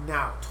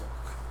 Now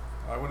talk.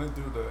 I wouldn't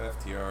do the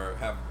FTR,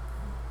 have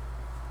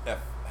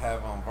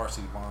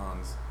Varsity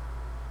Blondes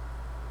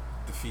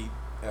defeat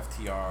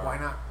FTR. Why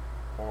not?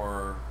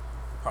 Or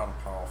Proud and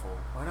Powerful.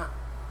 Why not?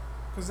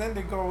 Because then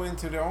they go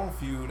into their own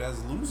feud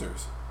as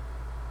losers.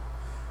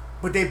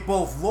 But they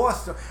both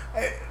lost.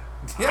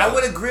 Yeah. I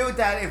would agree with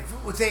that if,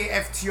 let's say,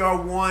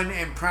 FTR won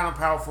and Proud and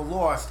Powerful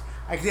lost.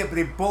 I could say, but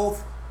they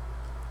both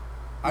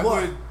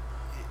lost.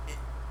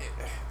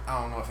 I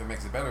don't know if it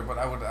makes it better, but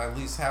I would at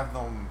least have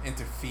them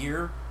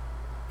interfere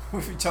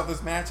with each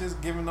other's matches,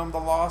 giving them the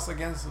loss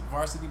against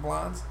Varsity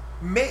Blondes.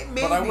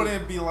 Maybe. But I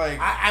wouldn't be like,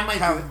 I might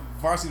have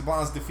Varsity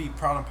Blondes defeat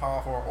Proud and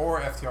Powerful or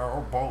FTR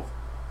or both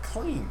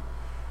clean.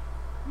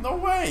 No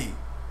way.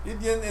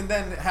 And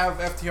then have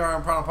FTR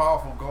and Proud and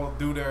Powerful go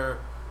do their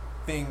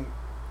thing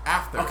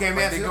after. Okay,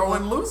 they go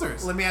in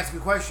losers. Let me ask you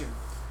a question.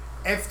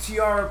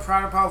 FTR and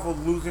Proud and Powerful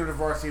losing to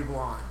Varsity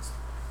Blondes.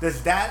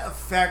 Does that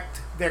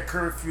affect their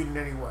current feud in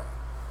any way?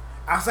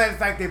 Outside of the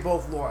fact they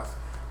both lost,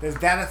 does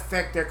that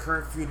affect their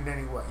current feud in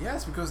any way?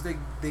 Yes, because they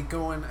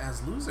go in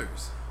as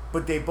losers.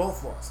 But they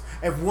both lost.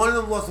 If one of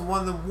them lost and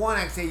one of them won,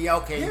 I'd say, yeah,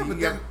 okay. Yeah, but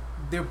then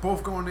they're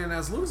both going in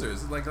as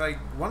losers. Like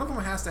one of them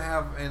has to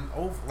have an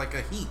oath, like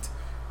a heat.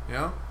 You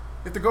know?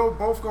 If they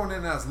both going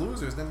in as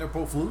losers, then they're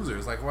both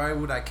losers. Like, why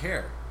would I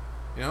care?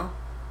 You know?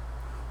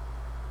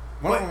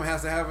 One of them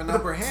has to have an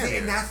upper hand. See,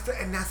 and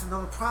that's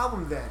another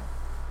problem then.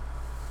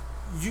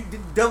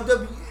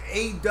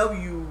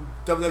 AEW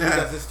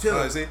does this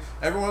too. See,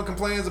 everyone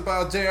complains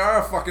about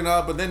JR fucking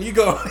up, but then you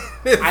go.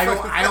 I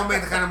don't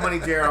make the kind of money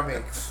JR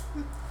makes.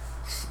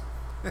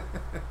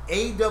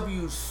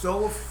 AEW is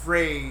so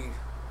afraid.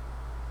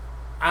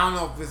 I don't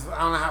know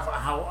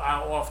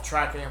how off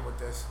track I am with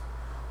this.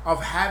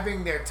 Of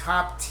having their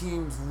top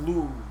teams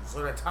lose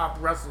or their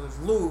top wrestlers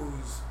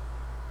lose,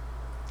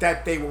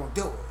 that they won't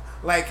do it.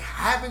 Like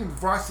having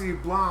Varsity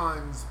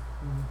Blondes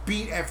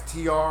beat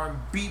FTR and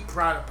beat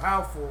Proud and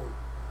Powerful,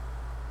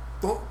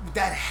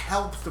 that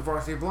helps the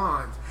Varsity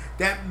Blondes.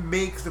 That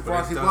makes the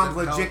Varsity Blondes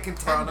legit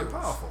contenders. Proud and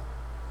Powerful.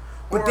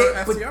 But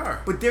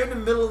FTR. But they're in the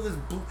middle of this.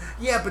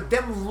 But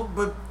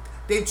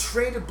they've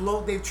traded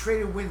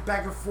wins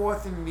back and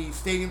forth in the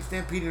Stadium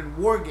Stampede and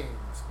War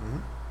Games.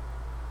 Mm-hmm.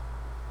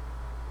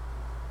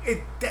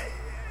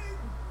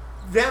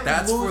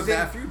 That's for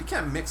that feud. You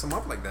can't mix them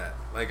up like that.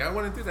 Like, I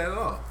wouldn't do that at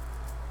all.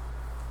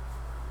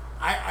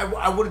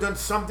 I would have done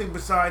something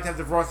besides have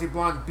the Varsity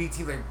Blondes beat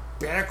teams like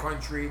Bear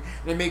Country,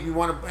 and then make me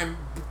want to, and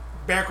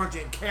Bear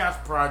Country and Chaos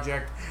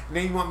Project, and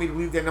then you want me to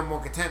believe they're number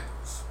one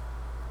contenders.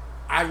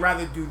 I'd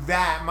rather do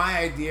that, my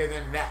idea,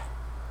 than that.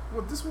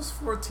 Well, this was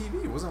for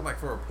TV. It wasn't like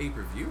for a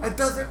pay-per-view. It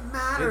doesn't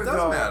matter, It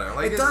does matter.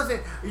 Like, it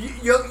doesn't.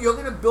 You're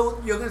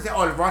gonna say,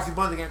 oh, the Varsity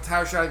Blondes are getting a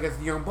title shot against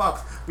the Young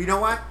Bucks. But you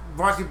know what?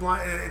 Varsity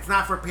Blondes, it's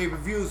not for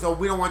pay-per-view, so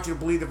we don't want you to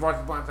believe the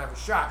Varsity Blondes have a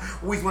shot.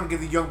 We just want to give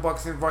the Young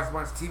Bucks and Varsity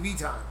Blondes TV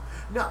time.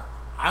 No,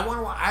 I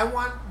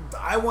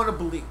want to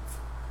believe.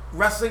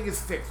 Wrestling is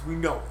fixed. We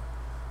know it.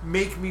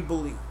 Make me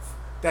believe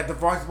that the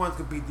Varsity Blondes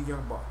could beat the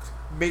Young Bucks.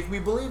 Make me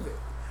believe it.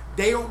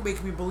 They don't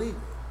make me believe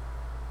it.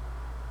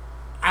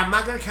 I'm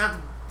not gonna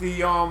count the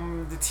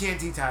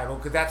TNT title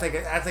because that's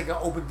like an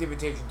open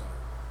invitation title.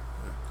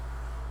 Yeah.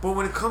 But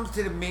when it comes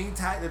to the main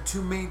title, the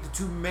two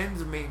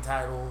men's main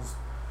titles,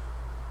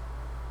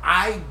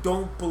 I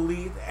don't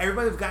believe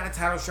everybody's gotten a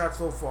title shot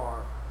so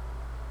far.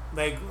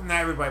 Like,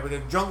 not everybody, but the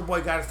Jungle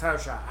Boy got his title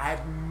shot. I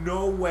have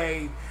no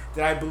way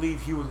that I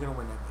believe he was going to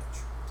win that match.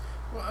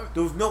 Well,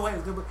 There was no way.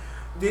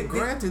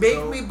 granted, make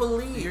though, me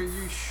believe.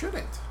 you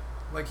shouldn't.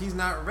 Like, he's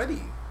not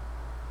ready.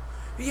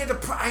 Yeah,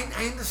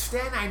 I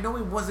understand. I know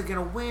he wasn't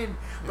gonna win,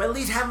 but at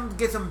least have him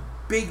get some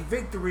big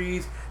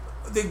victories.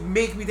 They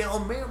make me that. Oh,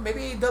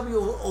 maybe AEW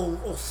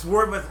will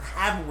swerve us and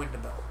have him win the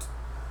belt.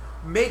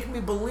 Make me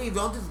believe.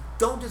 Don't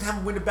just have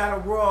him win the Battle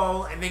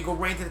Royal and then go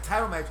right into the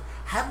title match.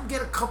 Have him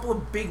get a couple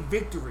of big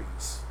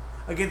victories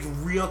against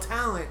real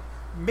talent.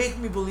 Make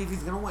me believe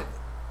he's gonna win.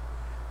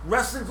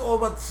 Wrestling's all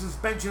about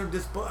suspension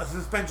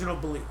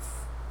of belief.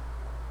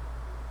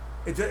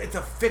 It's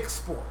a fixed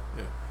sport.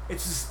 Yeah.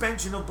 It's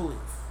suspension of belief.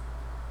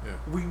 Yeah.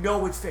 We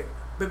know it's fake,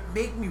 but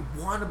make me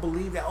want to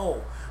believe that.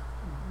 Oh,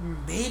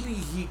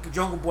 maybe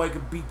Jungle Boy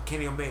could beat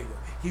Kenny Omega.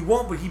 He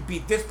won't, but he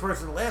beat this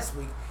person last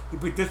week. He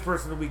beat this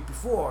person the week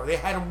before. They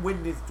had him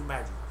win these two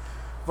matches.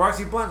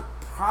 Varsity Blonde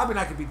probably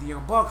not gonna beat the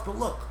Young Bucks, but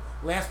look,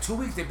 last 2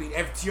 weeks they beat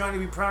FTR and they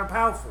beat Proud and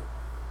Powerful.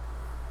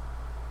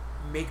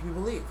 Make me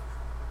believe.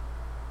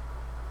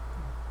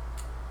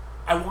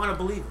 I want to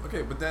believe it.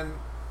 Okay, but then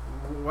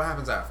what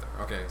happens after?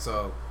 Okay,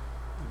 so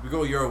we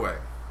go your way.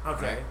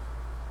 Okay. Right?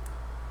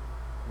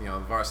 You know,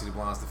 Varsity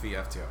Blondes defeat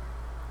FTR.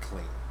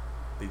 Clean.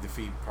 They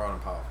defeat Proud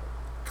and Powerful.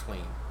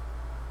 Clean.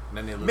 And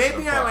then they lose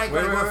Maybe to the I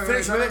Bucks.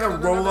 finish like a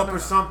roll up or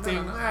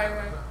something.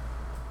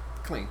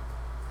 Clean.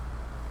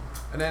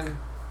 And then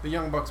the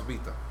Young Bucks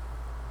beat them.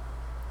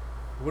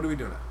 What do we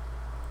do now?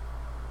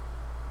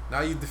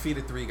 Now you've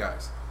defeated 3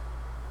 guys.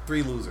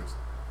 3 losers.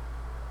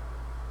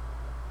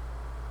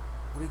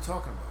 What are you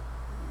talking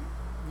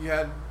about? You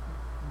had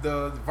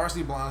the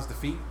Varsity Blondes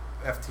defeat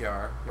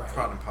FTR, Right.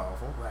 Proud and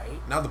Powerful.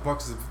 Right. Now the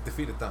Bucks have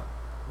defeated them.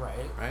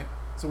 Right. Right?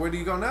 So where do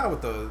you go now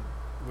with them?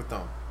 With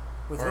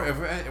or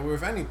who?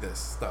 with any of this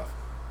stuff?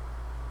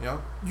 You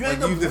know? You Like,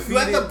 end up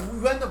defeated-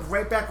 you end up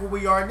right back where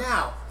we are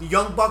now. The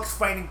Young Bucks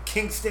fighting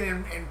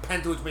Kingston and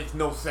Penta, which makes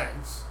no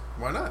sense.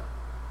 Why not?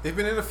 They've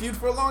been in a feud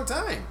for a long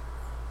time.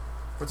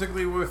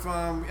 Particularly with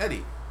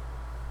Eddie.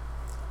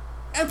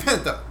 And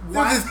Penta.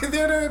 Why?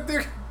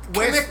 They're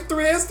connected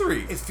 3 as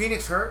 3. Is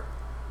Phoenix hurt?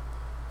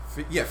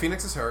 Yeah,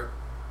 Phoenix is hurt.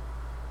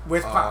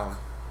 Where's Pac?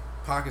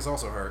 Pac is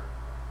also hurt.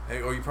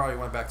 Or he probably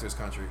went back to his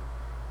country.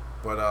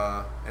 But,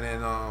 and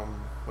then,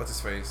 what's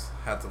his face?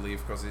 Had to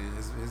leave because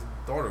his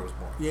daughter was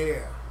born.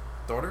 Yeah.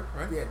 Daughter,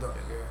 right? Yeah, daughter,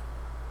 yeah.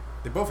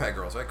 They both had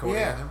girls, right? Cody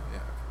Yeah. and him? Yeah.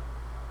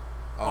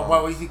 Oh,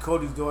 wow, you see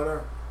Cody's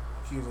daughter?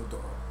 She was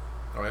adorable.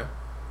 Oh, yeah?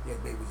 Yeah,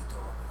 baby's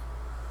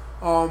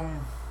adorable.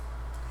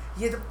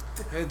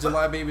 Yeah,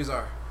 July babies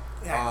are.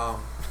 Yeah.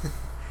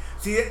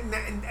 See,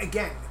 and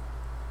again,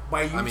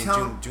 by you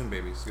telling... June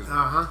babies, excuse me.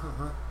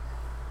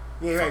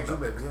 Yeah, right, June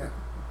babies, yeah.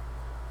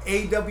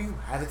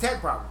 AEW has a tag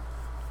problem.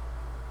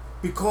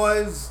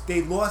 Because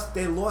they lost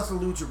the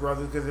Lucha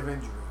Brothers because of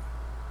injury.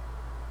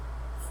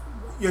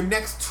 Your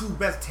next 2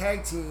 best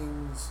tag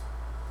teams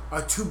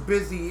are too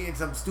busy in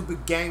some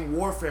stupid gang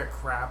warfare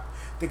crap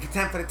to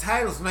contend for the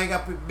titles. So now you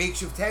got to put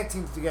makeshift tag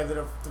teams together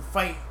to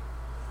fight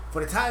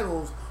for the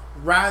titles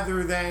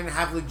rather than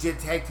have legit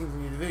tag teams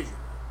in your division.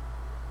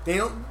 They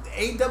don't.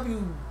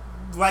 AEW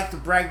like to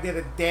brag that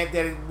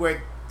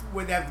where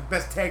they have the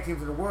best tag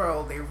teams in the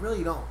world. They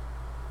really don't.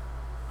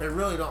 They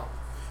really don't.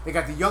 They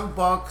got the Young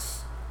Bucks.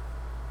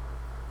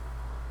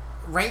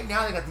 Right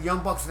now, they got the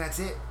Young Bucks, and that's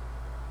it.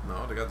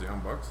 No, they got the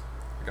Young Bucks.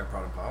 They got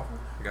Proud and Powerful.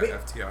 They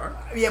got FTR.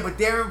 Yeah, but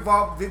they're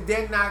involved.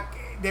 They're not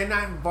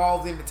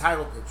involved in the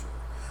title picture.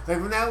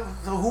 Like now,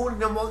 so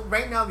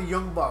right now the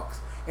Young Bucks.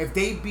 If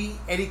they beat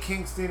Eddie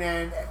Kingston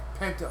and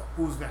Penta,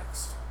 who's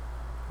next?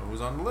 Well,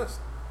 who's on the list?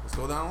 Let's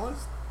go down the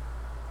list.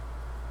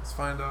 Let's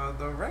find the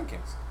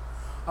rankings.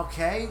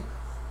 Okay,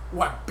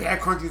 what? Bad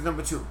Country's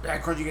number 2.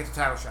 Bad Country gets a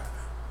title shot.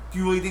 Do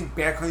you really think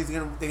Bad Country's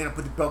they're gonna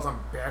put the belt on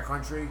Bad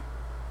Country?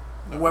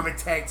 No. Whoever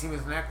tag team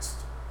is next.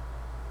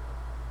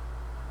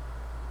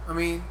 I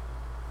mean,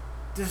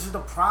 this is the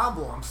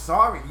problem. I'm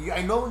sorry.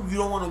 I know you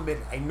don't want to admit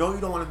it. I know you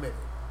don't want to admit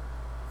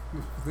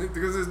it.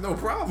 Because there's no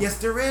problem. Yes,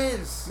 there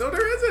is. No,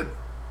 there isn't.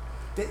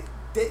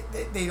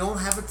 They don't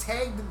have a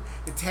tag.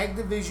 The tag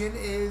division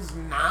is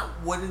not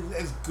what is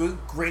as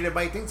great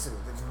everybody thinks it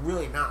is. It's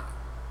really not.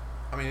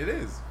 I mean, it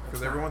is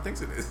because everyone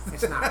thinks it is.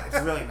 It's not. It's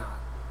really not.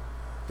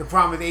 The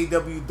problem with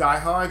AEW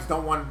diehards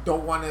don't want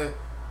to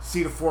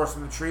see the forest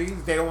from the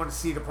trees. They don't want to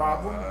see the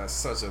problem. That's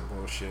such a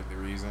bullshit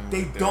reason.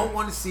 They don't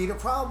want to see the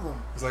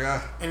problem. It's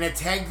like and the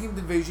tag team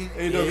division.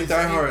 AEW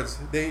diehards.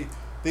 They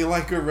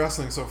like good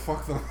wrestling, so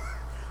fuck them.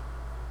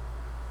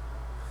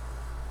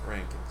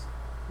 Rankings.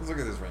 Let's look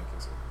at this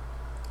rankings here.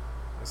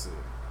 Let's see.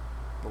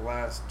 The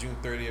last June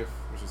 30th,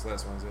 which was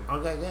last Wednesday.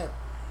 Okay, yeah.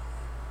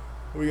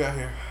 What we got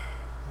here?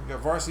 We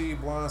got Varsity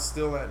Blondes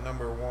still at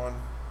number 1.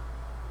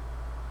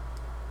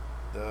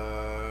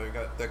 You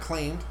got the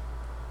Acclaimed.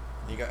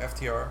 You got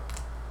FTR.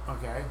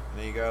 Okay. And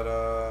then you got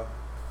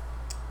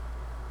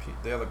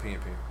the other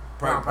PNP.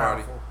 Private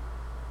Party.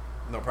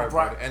 No, Private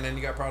Party. And then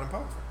you got Proud and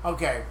Powerful.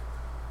 Okay.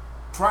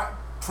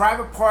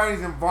 Private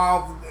Party's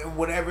involved in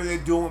whatever they're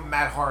doing with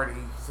Matt Hardy,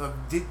 so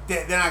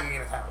they're not gonna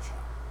get a title shot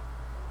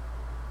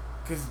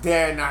because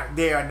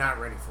they are not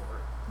ready for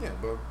it. Yeah,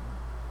 but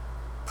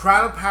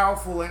Proud and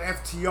Powerful and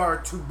FTR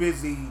are too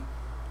busy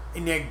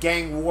in their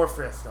gang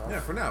warfare stuff.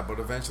 Yeah, for now, but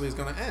eventually it's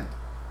gonna end.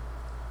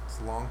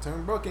 It's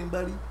long-term booking,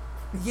 buddy.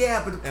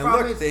 Yeah, but the And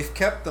problem look, is they've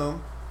kept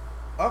them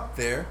up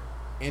there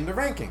in the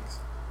rankings,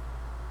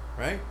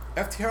 right?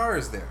 FTR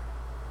is there,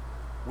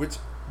 which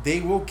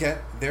they will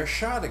get their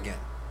shot again.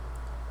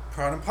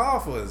 Proud and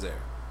Powerful is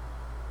there,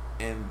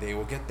 and they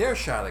will get their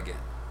shot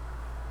again.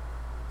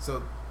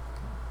 So,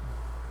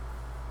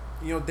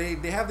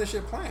 they have this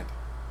shit planned.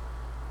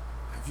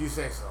 if you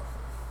say so.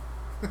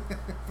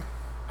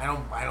 I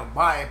don't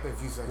buy it, but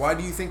if you say Why so.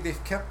 do you think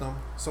they've kept them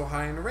so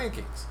high in the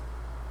rankings?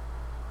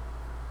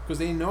 Because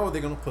they know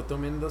they're going to put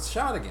them in the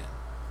shot again,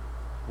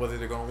 whether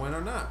they're going to win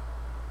or not.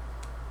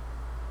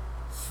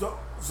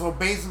 So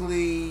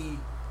basically,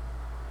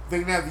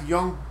 they're gonna have the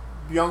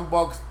young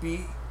Bucks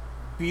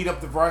beat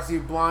up the Varsity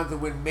Blondes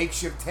and win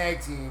makeshift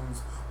tag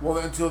teams.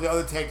 Until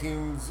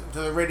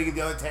they're ready to get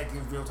the other tag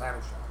teams real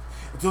title shots.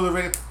 Until they're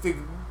ready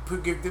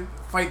to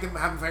fight them,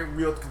 have them fight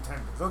real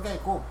contenders. Okay,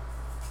 cool.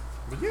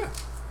 But yeah,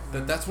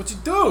 that's what you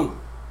do.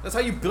 That's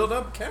how you build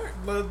up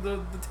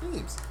the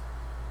teams.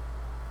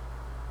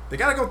 They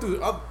gotta go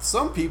through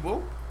some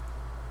people.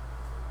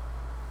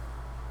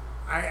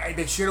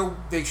 They should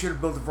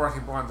have built the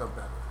Varsity Blondes up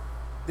better.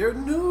 They're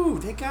new.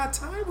 They got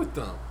time with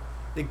them.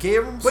 They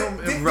gave them some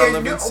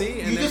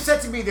irrelevancy. You just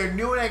said to me they're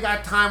new and I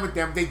got time with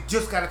them. They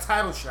just got a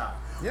title shot,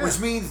 Yeah. which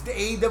means the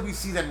AEW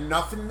sees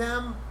enough in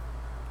them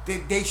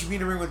that they should be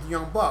in the ring with the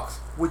Young Bucks,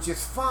 which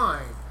is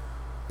fine.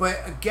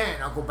 But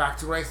again, I'll go back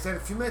to what I said a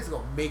few minutes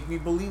ago. Make me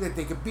believe that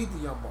they could beat the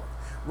Young Bucks.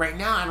 Right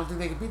now, I don't think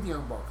they could beat the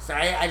Young Bucks.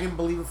 I didn't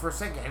believe it for a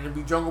second. I didn't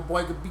believe Jungle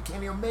Boy could beat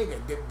Kenny Omega. I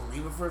didn't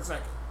believe it for a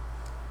second.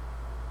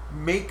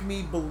 Make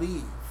me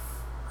believe.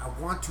 I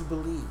want to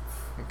believe.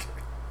 Okay.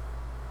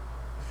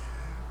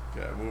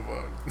 Okay, move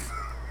on.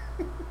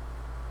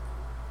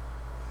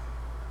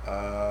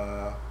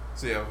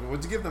 So yeah,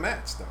 what'd you give the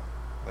match though?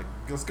 Like,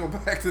 let's go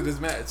back to this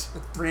match.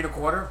 3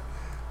 1/4.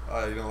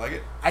 You don't like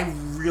it? I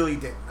really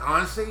didn't.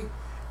 Honestly,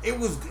 it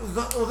was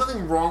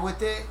nothing wrong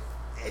with it.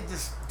 It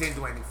just didn't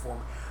do anything for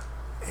me.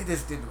 It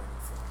just didn't do anything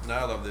for me. No,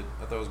 I loved it.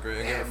 I thought it was great.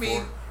 I gave it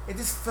 4. It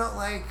just felt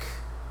like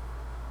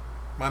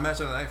My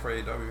match of the night for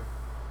AEW.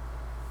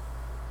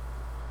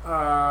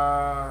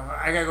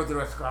 I gotta go through the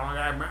rest of the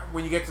card.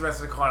 When you get to the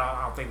rest of the card,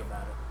 I'll think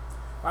about it.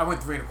 I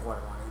went 3 1/4 on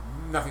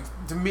it. Nothing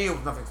to me. It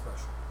was nothing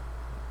special.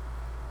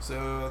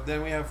 So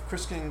then we have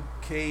Christian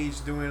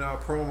Cage doing a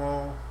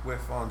promo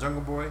with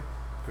Jungle Boy,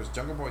 because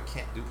Jungle Boy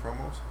can't do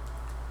promos,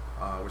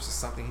 which is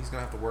something he's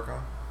gonna have to work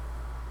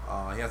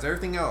on. He has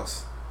everything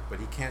else, but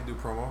he can't do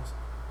promos.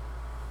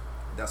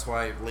 That's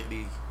why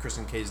lately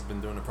Christian Cage has been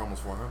doing the promos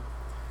for him.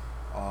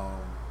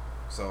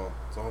 So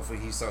hopefully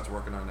he starts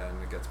working on that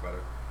and it gets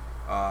better.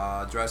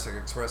 Jurassic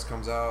Express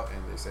comes out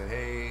and they say,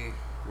 "Hey,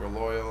 we're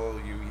loyal.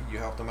 You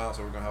helped them out,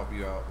 so we're gonna help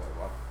you out." Blah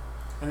blah.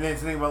 And then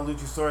something about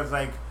Luchasaurus,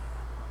 like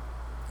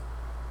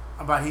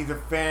about he's a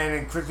fan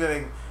and Chris,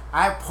 like,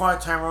 I have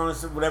part-time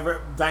owners,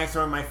 whatever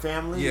dinosaur in my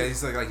family. Yeah,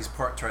 he's like he's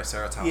part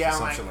Triceratops or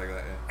some shit like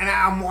that. Yeah. And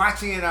I'm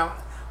watching it. You know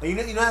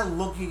that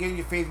look you get in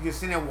your face. You're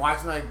sitting there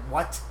watching, like,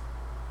 what?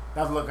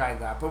 That's the look I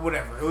got. But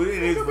whatever.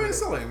 It is. It was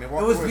silly. I mean, it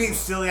was being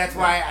silly. That's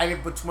why I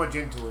didn't put too much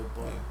into it.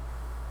 But. Yeah.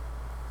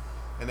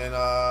 And then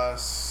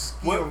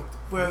Well,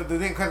 the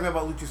thing crazy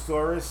about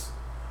Luchasaurus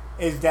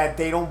is that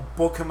they don't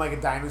book him like a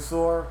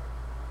dinosaur.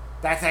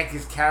 That's like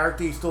his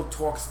character. He still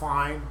talks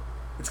fine,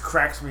 which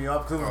cracks me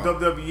up. Because with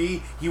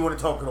WWE, he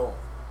wouldn't talk at all.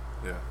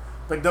 Yeah.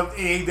 But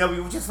in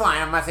AEW, which is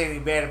fine. I'm not saying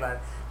anything bad about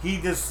it.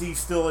 He's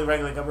still a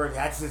regular guy.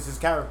 That's just his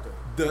character.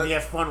 And he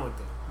has fun with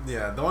it.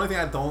 Yeah. The only thing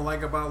I don't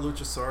like about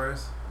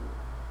Luchasaurus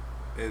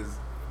is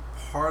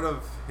part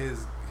of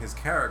his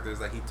character is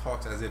that he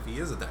talks as if he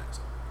is a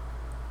dinosaur.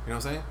 You know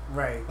what I'm saying?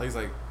 Right. Like he's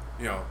like,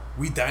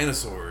 we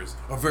dinosaurs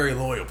are very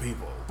loyal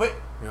people. But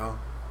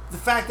the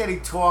fact that he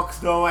talks,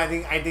 though, I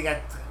think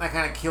I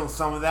kind of kills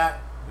some of that.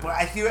 Yeah. But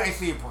I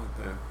see your point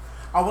there. Yeah.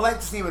 I would like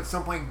to see him at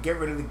some point get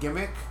rid of the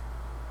gimmick,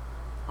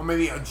 or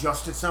maybe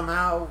adjust it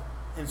somehow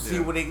and see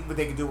what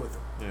they can do with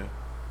him. Yeah.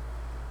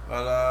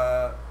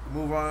 But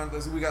move on.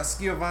 We got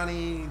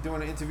Schiavone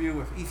doing an interview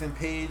with Ethan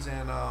Page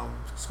and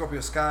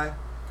Scorpio Sky.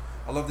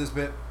 I love this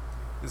bit.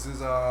 This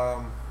is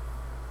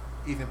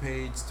Ethan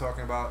Page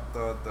talking about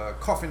the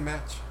coffin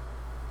match,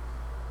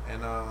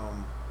 and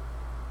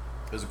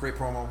it was a great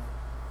promo.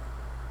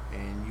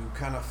 And you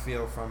kind of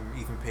feel from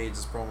Ethan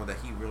Page's promo that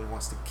he really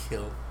wants to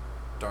kill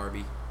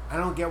Darby. I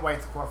don't get why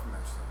it's a coffin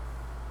match though.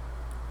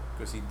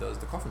 Because he does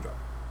the coffin drop.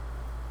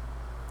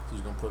 So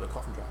he's gonna put a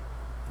coffin drop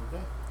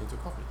into a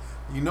coffin.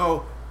 You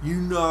know,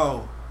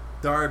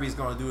 Darby's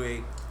gonna do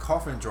a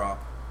coffin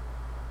drop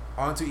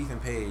onto Ethan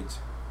Page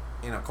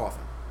in a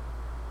coffin.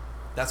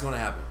 That's gonna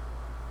happen.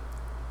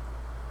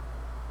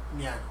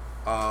 Yeah.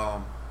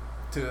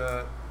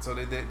 So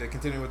they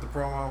continue with the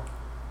promo.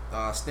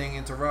 Sting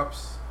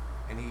interrupts,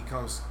 and he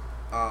comes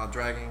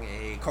dragging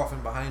a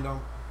coffin behind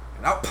him,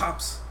 and out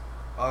pops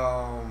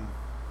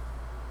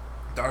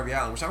Darby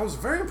Allin, which I was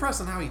very impressed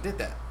on how he did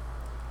that.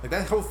 Like,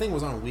 that whole thing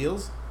was on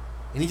wheels,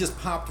 and he just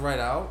popped right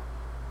out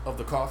of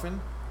the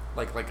coffin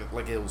like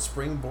it was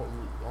spring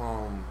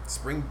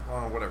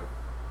whatever,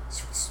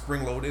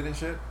 spring loaded and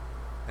shit.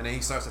 And then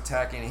he starts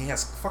attacking. And he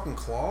has fucking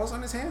claws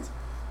on his hands,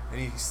 and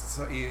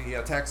he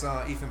attacks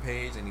Ethan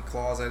Page, and he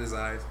claws at his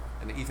eyes.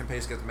 And then Ethan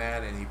Page gets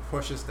mad, and he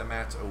pushes the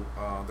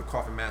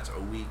coffin match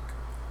a week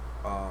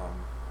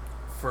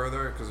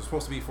further, because it was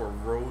supposed to be for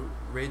Road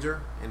Rager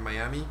in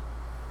Miami.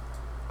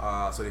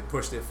 So they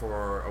pushed it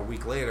for a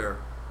week later,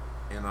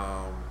 in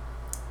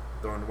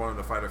during one of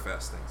the Fyter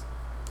Fest things.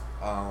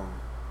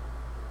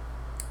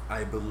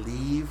 I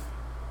believe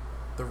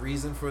the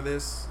reason for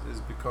this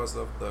is because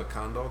of the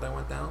condo that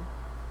went down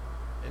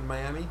in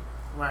Miami.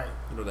 Right.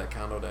 You know, that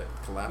condo that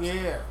collapsed?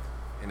 Yeah.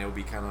 And it would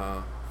be kind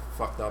of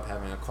fucked up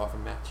having a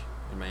coffin match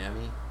in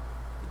Miami.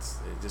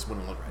 It just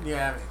wouldn't look right.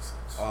 Yeah, that makes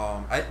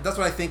sense. That's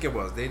what I think it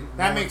was.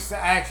 Actually makes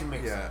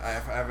sense. Yeah,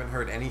 I haven't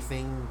heard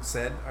anything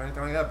said or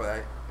anything like that,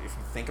 but if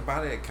you think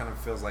about it, it kind of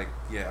feels like,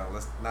 yeah,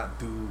 let's not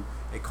do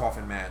a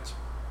coffin match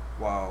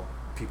while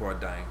people are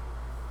dying.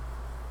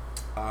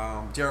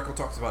 Jericho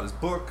talks about his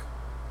book.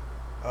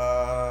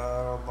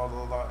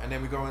 And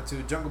then we go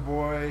into Jungle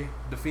Boy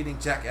defeating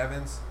Jack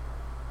Evans.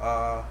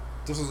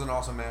 This was an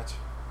awesome match.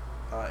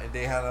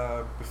 They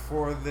had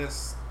before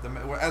this,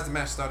 as the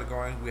match started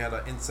going, we had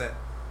an inset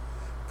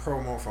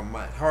promo from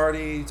Matt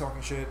Hardy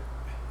talking shit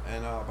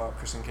and about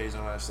Christian Cage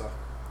and all that stuff.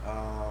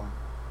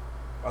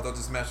 I thought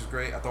this match was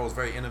great. I thought it was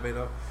very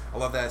innovative. I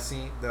love that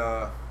scene,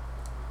 that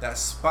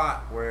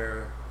spot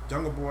where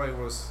Jungle Boy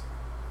was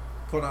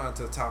put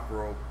onto the top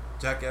rope.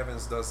 Jack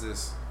Evans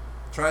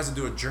tries to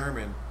do a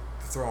German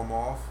to throw him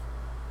off,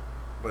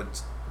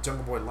 but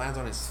Jungle Boy lands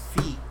on his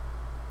feet.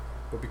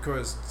 But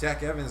because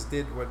Jack Evans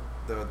did what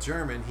the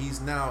German, he's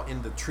now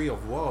in the Tree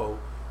of Woe,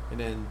 and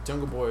then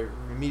Jungle Boy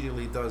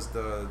immediately does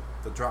the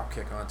drop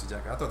kick onto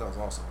Jack. I thought that was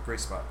awesome. Great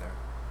spot there.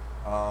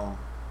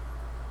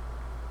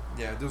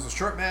 Yeah, there was a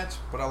short match,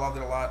 but I loved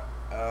it a lot.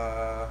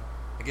 I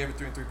gave it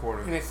 3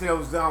 3/4. And they said it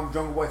was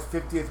Jungle Boy's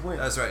 50th win.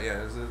 That's right.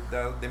 Yeah,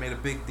 they made a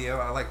big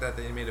deal. I like that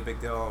they made a big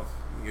deal of.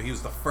 He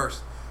was the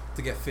first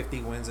to get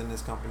 50 wins in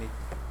this company.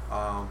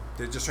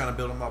 They're just trying to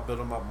build him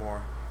up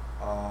more.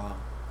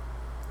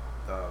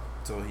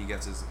 Till he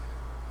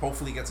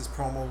hopefully gets his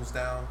promos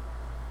down,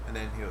 and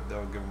then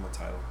they'll give him a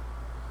title.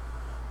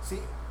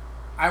 See,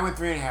 I went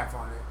 3.5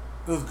 on it.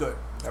 It was good.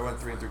 I went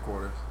 3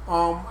 3/4.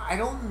 I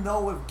don't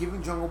know if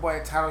giving Jungle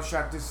Boy a title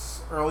shot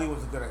this early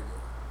was a good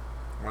idea.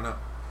 Why not?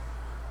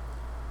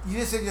 You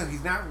just said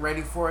he's not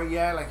ready for it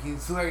yet. Like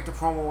he's still got to get the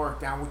promo work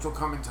down, which will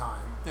come in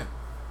time. Yeah.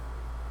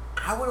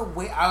 I would have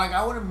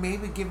I would have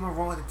maybe given him a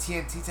run with the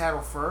TNT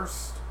title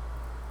first.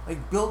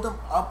 Like build him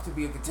up to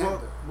be a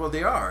contender. Well,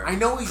 they are. I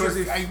know he's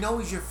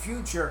your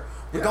future,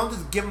 but don't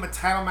just give him a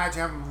title match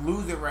and have him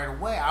lose it right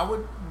away. I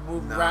would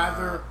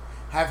rather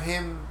have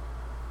him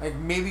like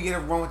maybe get a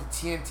run with the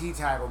TNT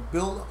title.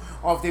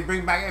 Or if they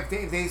bring back if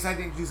they decide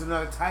to introduce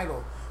another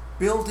title,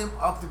 build him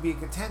up to be a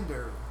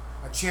contender,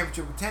 a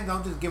championship contender.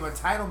 Don't just give him a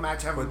title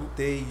match.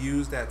 They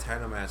use that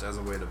title match as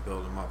a way to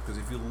build him up, because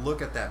if you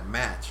look at that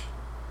match,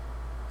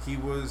 he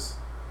was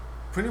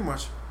pretty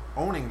much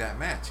owning that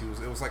match.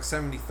 It was like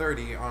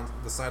 70-30 on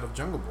the side of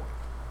Jungle Boy,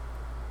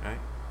 right?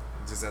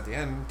 Just at the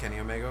end, Kenny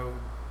Omega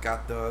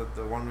got the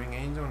One Wing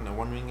Angel, and the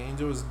One Wing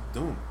Angel was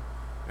doomed,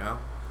 you know.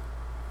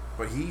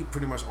 But he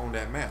pretty much owned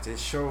that match. It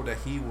showed that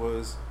he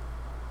was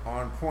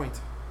on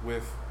point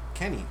with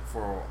Kenny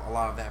for a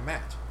lot of that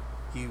match.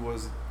 He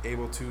was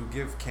able to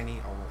give Kenny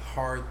a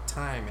hard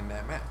time in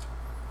that match,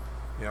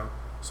 you know.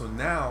 So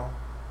now,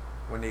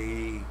 when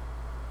they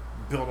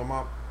build him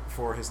up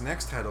for his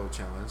next title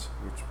challenge,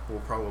 which will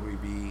probably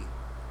be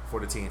for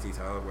the TNT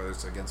title, whether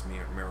it's against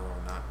Miro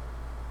or not,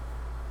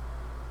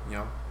 you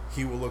know,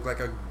 he will look like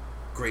a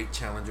great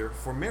challenger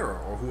for Miro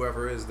or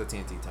whoever is the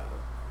TNT title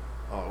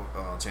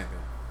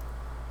champion.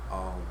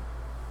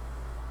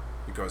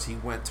 Because he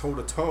went toe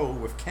to toe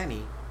with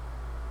Kenny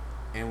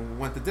and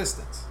went the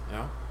distance, you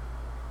know,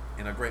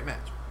 in a great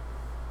match.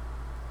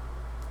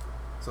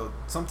 So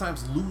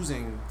sometimes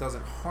losing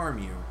doesn't harm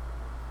you,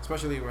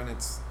 especially when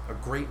it's a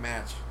great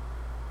match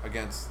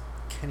against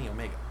Kenny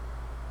Omega,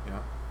 you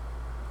know.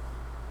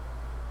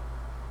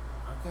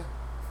 Okay.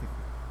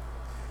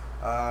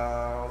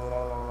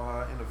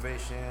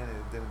 Innovation.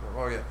 It didn't.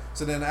 Oh yeah.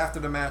 So then after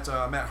the match,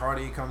 Matt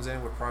Hardy comes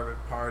in with Private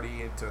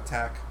Party to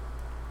attack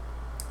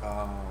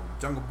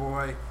Jungle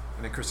Boy,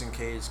 and then Christian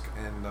Cage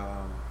and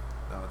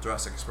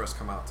Jurassic Express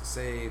come out to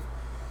save,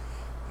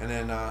 and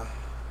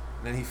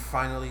then he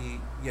finally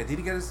did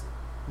he get his?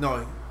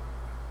 No,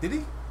 did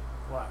he?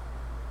 What?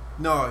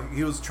 No,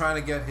 he was trying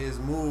to get his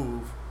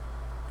move.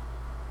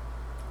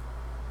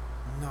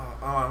 No,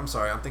 I'm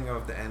sorry. I'm thinking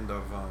of the end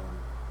of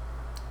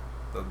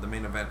the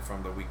main event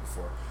from the week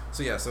before.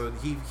 So yeah, so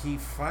he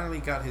finally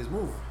got his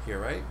move here,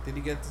 right? Did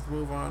he get his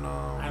move on?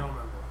 I don't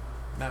remember.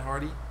 Matt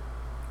Hardy.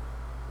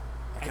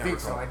 I think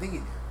so. I think he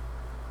did.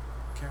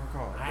 Can't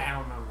recall. I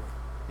don't remember.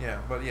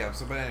 Yeah, but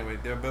anyway,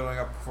 they're building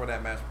up for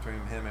that match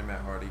between him and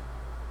Matt Hardy.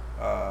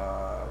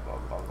 Blah, blah,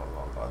 blah,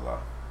 blah, blah, blah.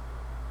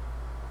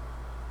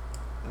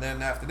 And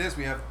then after this,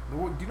 we have.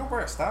 Do you know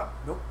where it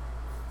stopped? Nope.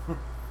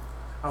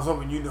 I was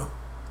hoping you know.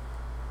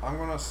 I'm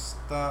gonna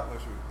stop.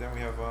 Then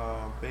we have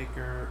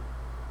Baker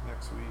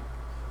next week.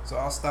 So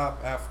I'll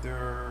stop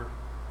after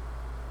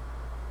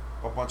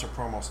a bunch of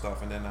promo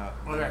stuff, and then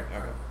Okay.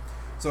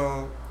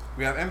 So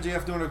we have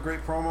MJF doing a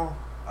great promo.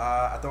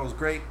 I thought it was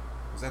great.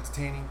 It was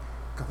entertaining,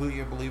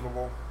 completely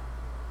unbelievable,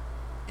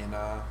 and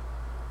I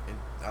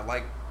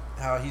like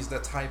how he's the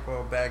type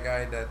of bad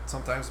guy that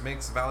sometimes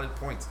makes valid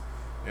points.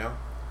 You know,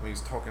 when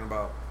he's talking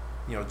about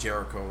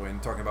Jericho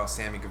and talking about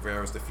Sammy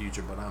Guevara's the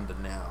future, but I'm the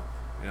now.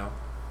 You know,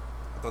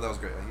 I thought that was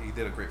great. He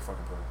did a great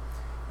fucking promo.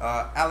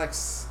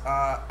 Alex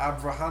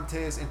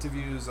Abrahantes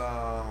interviews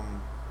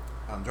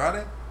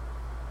Andrade.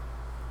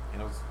 You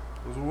know,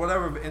 it was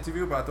whatever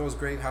interview, but I thought it was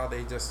great how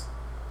they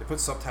put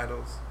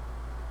subtitles,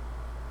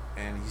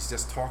 and he's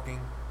just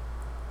talking,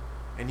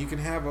 and you can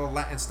have a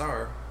Latin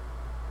star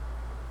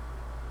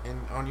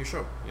on your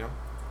show, you know,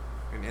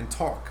 and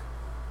talk,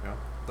 you know.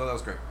 I thought that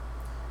was great.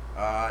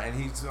 And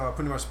he's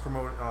pretty much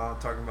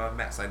talking about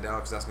Matt Sydal,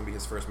 because that's going to be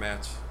his first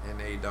match in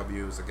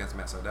AEW is against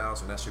Matt Sydal,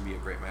 so that should be a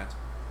great match.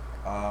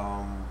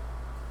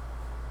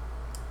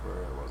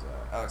 Where was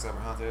that? Alex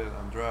Abrahantes,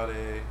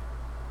 Andrade,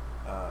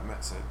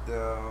 Matt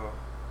Sydal.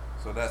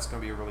 So that's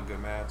going to be a really good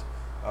match.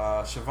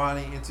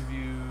 Shivani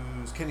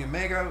interviews Kenny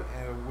Omega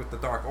with the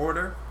Dark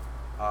Order.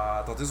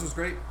 I thought this was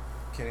great.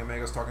 Kenny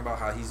Omega's talking about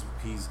how he's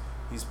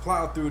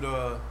plowed through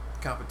the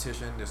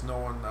competition. There's no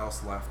one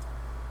else left.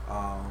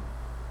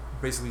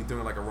 Basically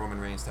doing like a Roman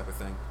Reigns type of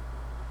thing.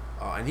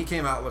 And he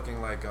came out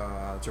looking like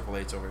Triple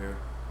H over here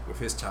with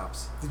his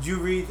chops. Did you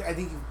read? I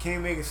think Kenny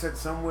Omega said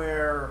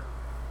somewhere,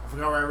 I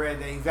forgot where I read,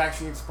 that he's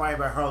actually inspired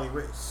by Harley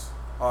Race.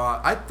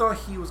 I thought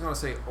he was going to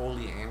say Ole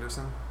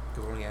Anderson,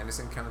 because Ole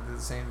Anderson kind of did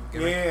the same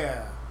gimmick.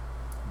 Yeah.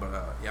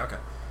 But, yeah, okay.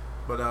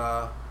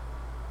 But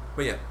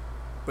yeah.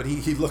 But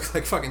he looks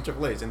like fucking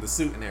Triple H in the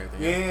suit and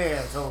everything.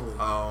 Yeah, totally.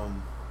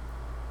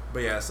 But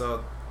yeah,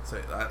 so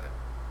I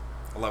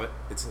love it.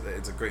 It's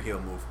a great heel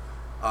move.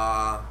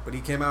 But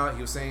he came out.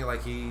 He was saying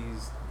like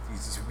he's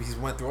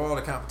went through all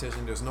the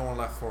competition. There's no one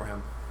left for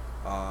him.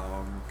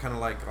 Kind of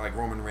like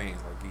Roman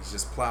Reigns. Like he's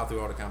just plowed through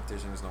all the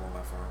competition. There's no one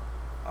left for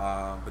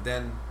him. But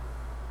then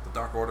the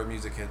Dark Order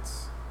music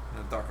hits.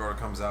 And the Dark Order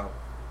comes out.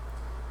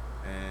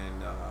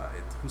 And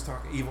who's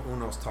talking? Evil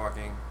Uno's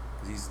talking.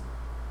 He's,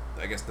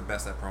 I guess, the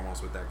best at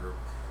promos with that group.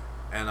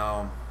 And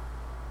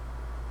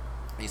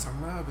he's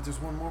talking about, but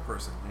there's one more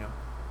person, you know.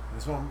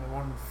 There's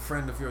one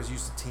friend of yours you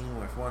used to team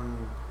with,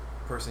 one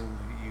person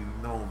you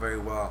know very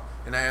well.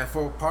 And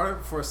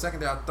for a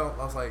second there, I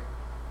was like,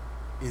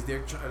 I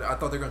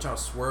thought they're gonna try to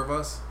swerve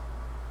us,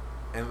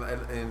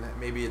 and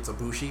maybe it's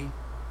Ibushi,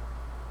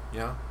 you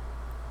know,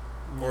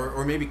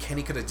 or maybe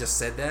Kenny could have just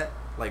said that,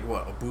 like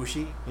what,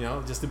 Ibushi, you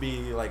know, just to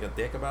be like a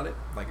dick about it,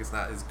 like it's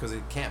because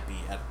it can't be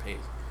Adam Page,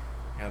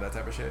 you know, that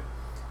type of shit.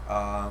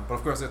 But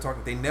of course they're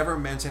talking. They never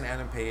mention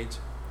Adam Page,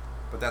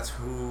 but that's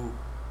who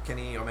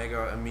Kenny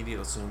Omega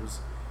immediately assumes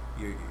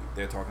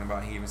they're talking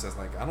about. He even says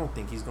like, I don't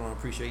think he's going to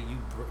appreciate you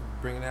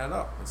bringing that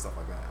up and stuff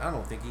like that. I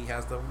don't think he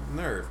has the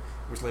nerve,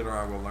 which later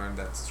on we'll learn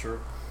that's true.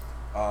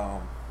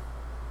 Yeah,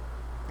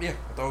 I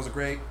thought it was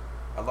great.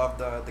 I love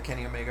the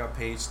Kenny Omega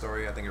Page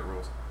story. I think it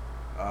rules.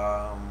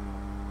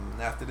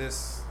 After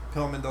this,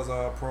 Pillman does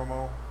a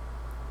promo,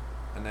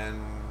 and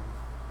then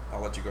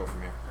I'll let you go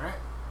from here.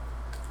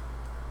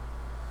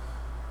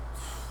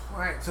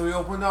 Alright, so we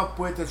opened up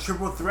with a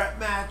triple threat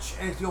match.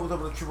 NXT opened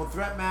up with a triple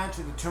threat match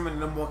to determine the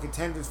number one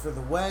contenders for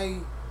the way.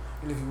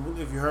 And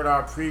if you heard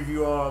our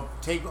preview of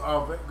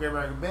Great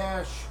American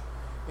Bash,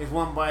 it's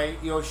won by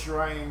Io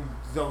Shirai and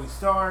Zoe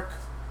Stark.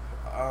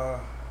 I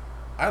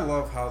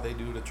love how they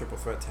do the triple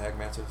threat tag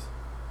matches.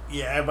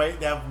 Yeah, everybody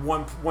that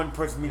one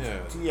person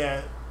meets.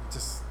 Yeah.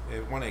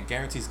 It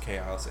guarantees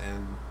chaos,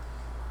 and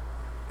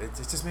it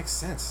just makes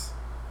sense.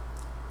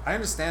 I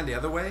understand the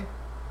other way,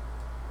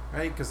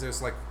 right? Because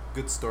there's like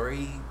good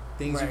story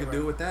things you can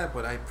do with that,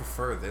 but I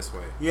prefer this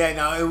way. Yeah,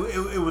 no,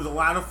 it was a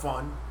lot of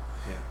fun.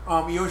 Yeah.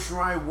 Io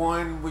Shirai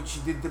won, which she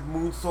did the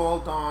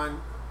moonsault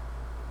on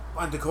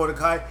Dakota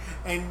Kai,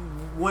 and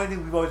one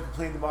thing we've always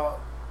complained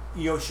about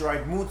Io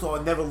Shirai's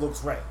moonsault, it never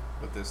looks right.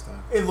 But this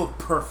time, it looked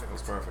perfect. It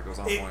was perfect. It was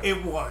on point.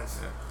 It was.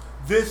 Yeah.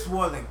 This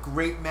was a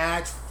great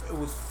match. It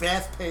was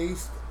fast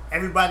paced.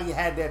 Everybody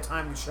had their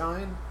time to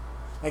shine.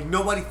 Like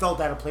nobody felt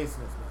out of place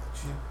in this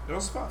match. Yeah. It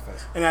was a spot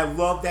fest. And I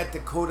love that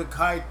Dakota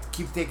Kai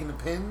keeps taking the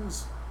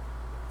pins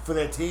for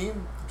their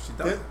team. She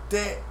does.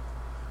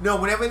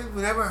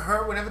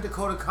 Whenever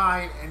Dakota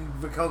Kai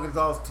and Raquel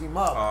Gonzalez team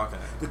up,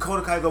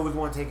 Dakota Kai's always the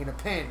one taking the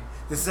pin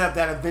to set up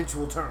that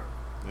eventual turn.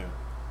 Yeah.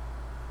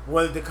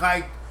 Whether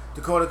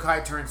Dakota Kai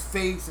turns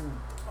face and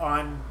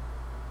on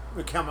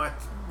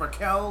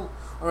Raquel,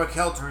 or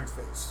Raquel turns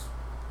face.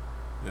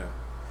 Yeah.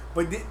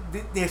 But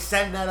they're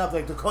setting that up.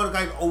 Like Dakota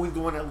Kai's always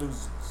the one that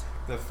loses.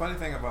 The funny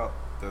thing about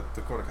the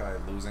Dakota Kai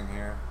losing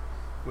here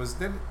was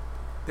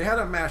they had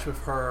a match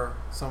with her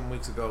some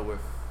weeks ago with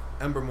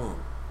Ember Moon,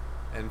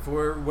 and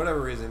for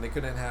whatever reason they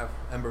couldn't have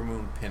Ember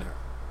Moon pin her,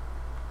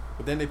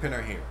 but then they pin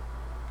her here.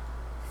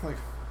 Like,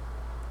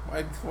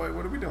 why?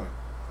 What are we doing?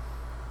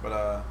 But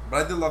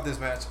I did love this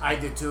match. I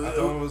did too. I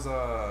thought it was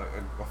a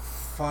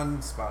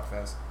fun spot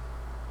fest.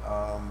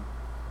 I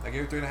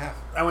gave it 3.5.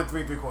 I went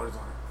 3 3/4 on it.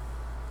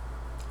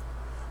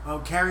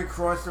 Karrion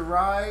Kross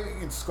arrived,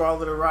 and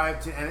Scarlett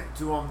arrived to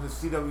the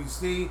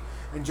CWC,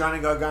 and Johnny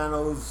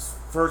Gargano's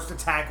first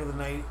attack of the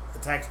night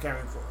attacks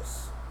Karrion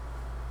Kross.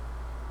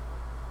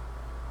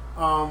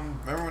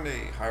 Remember when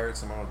they hired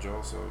Samoa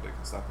Joe so they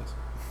can stop this?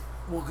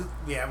 Well,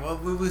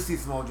 we'll see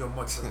Samoa Joe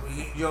much.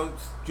 Joe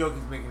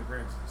keeps making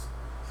appearances.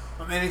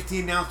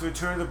 NXT announced the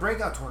return of the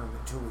Breakout Tournament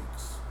in 2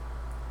 weeks.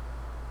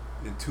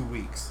 In 2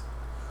 weeks.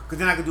 Because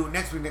they're not going to do it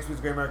next week. Next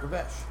week's Great American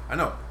Bash. I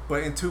know,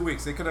 but in 2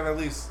 weeks, they could have at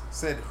least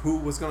said who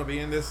was going to be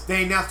in this.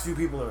 They announced a few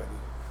people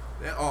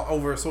already.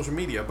 Over social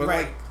media, but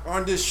right. like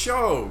on this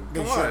show.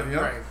 Come on, you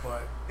know? Right,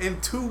 but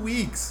in 2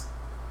 weeks,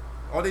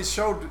 all they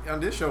showed on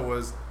this show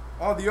was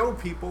all the old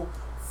people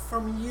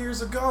from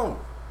years ago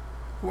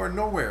who are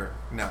nowhere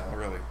now,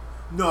 really.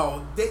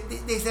 No,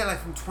 they said like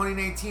from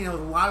 2019, there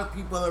was a lot of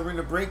people that were in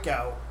the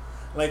Breakout.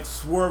 Like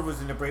Swerve was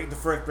in the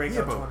first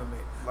Breakout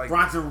tournament. Like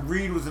Bronson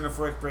Reed was in the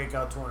first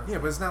Breakout tournament. Yeah,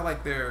 but it's not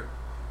like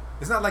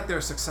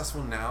they're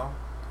successful now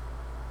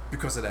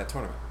because of that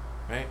tournament,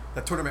 right?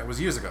 That tournament was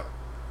years ago.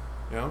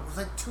 You know? It was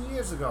like 2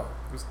 years ago.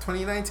 It was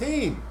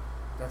 2019.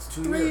 That's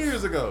 2 3 years.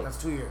 years ago. That's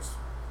 2 years.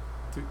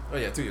 2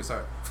 years,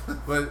 sorry.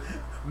 But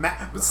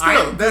still,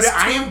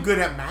 I am good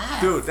at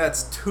math. Dude,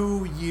 that's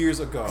 2 years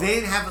ago. They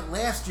didn't have it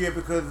last year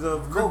because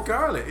of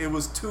regardless. It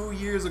was 2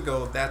 years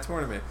ago, that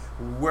tournament.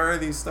 Where are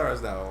these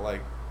stars now?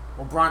 Like,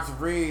 well, Bronson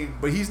Reed.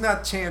 But he's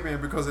not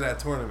champion because of that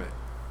tournament.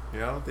 You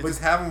know? They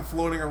just have him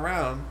floating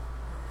around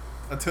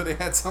until they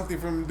had something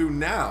for him to do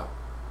now.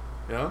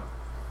 You know?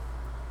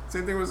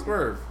 Same thing with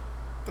Swerve.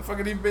 What the fuck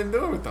have he been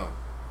doing with them?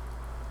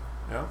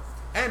 You know?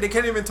 And they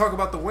can't even talk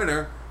about the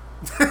winner,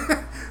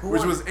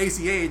 which was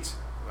ACH.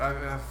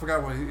 I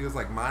forgot what he was,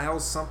 like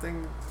Miles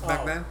something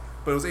back then.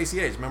 But it was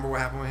ACH. Remember what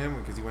happened with him?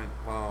 Because he went,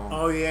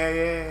 oh,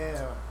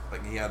 yeah.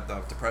 Like he had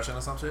depression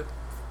or some shit.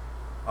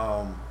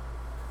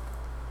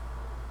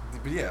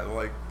 But yeah,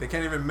 like they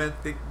can't even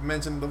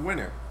mention the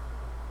winner.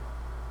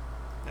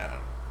 I don't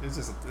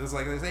know. It's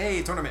like they say,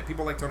 hey, tournament.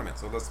 People like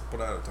tournaments, so let's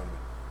put out a tournament.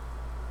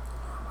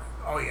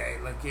 Oh yeah,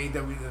 like AEW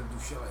doesn't do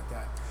shit like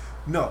that.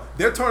 No,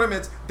 their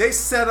tournaments they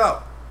set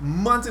up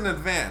months in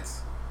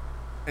advance,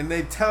 and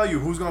they tell you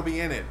who's gonna be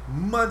in it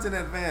months in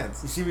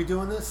advance. You see me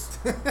doing this?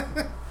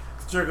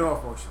 It's jerking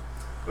off motion.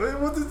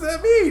 What does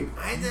that mean?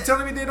 You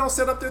telling me they don't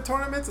set up their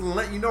tournaments and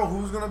let you know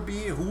who's gonna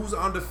be, who's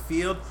on the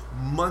field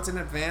months in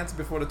advance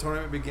before the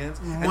tournament begins?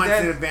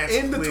 Months in advance,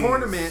 in the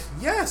tournament,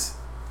 yes,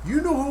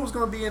 you knew who was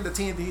gonna be in the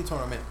TNT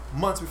tournament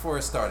months before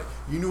it started.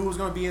 You knew who was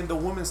gonna be in the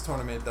women's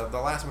tournament, the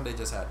last one they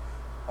just had,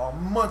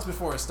 months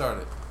before it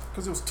started,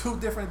 because it was 2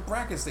 different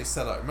brackets they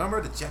set up.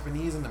 Remember the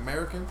Japanese and the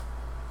American,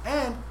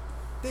 and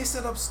they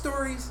set up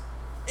stories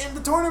in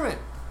the tournament,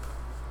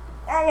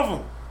 all of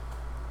them.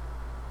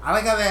 I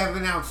like how they've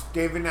announced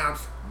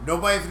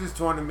nobody's in this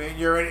tournament.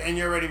 You're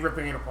already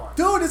ripping it apart.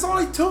 Dude, it's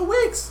only 2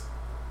 weeks.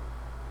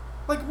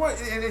 Like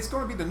what? And it's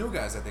going to be the new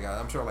guys that they got.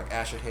 I'm sure, like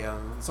Asher Hale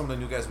and some of the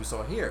new guys we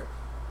saw here.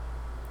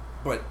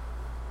 But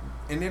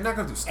and they're not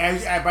going to do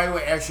stuff. By the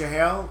way, Asher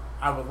Hale,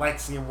 I would like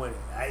to see him win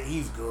it.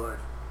 He's good.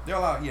 They're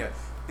allowed. Yeah,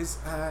 it's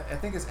I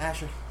think it's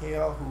Asher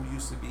Hale who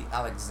used to be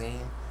Alex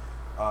Zane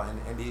in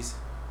the Indies.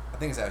 I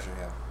think it's Asher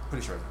Hale.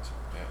 Pretty sure it's Asher.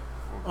 Yeah.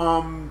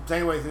 So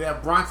anyway, so they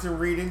have Bronson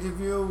Reed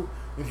interview.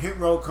 And Hit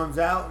Row comes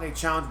out and they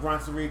challenge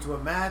Bronson Reed to a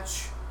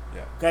match.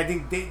 Yeah. I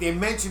think they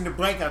mentioned the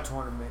Breakout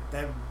tournament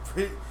that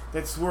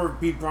Swerve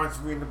beat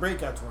Bronson Reed in the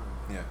Breakout tournament.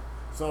 Yeah.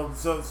 So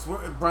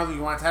Bronson,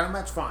 you want a title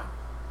match? Fine.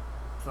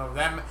 So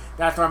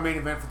that's our main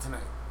event for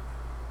tonight.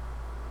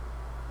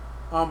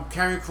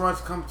 Karrion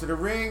Kross comes to the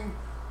ring.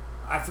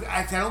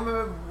 I don't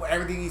remember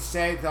everything he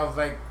said. I was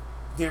like,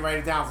 didn't write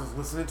it down. So I was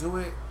listening to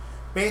it.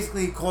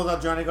 Basically, he calls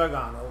out Johnny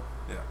Gargano.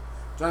 Yeah.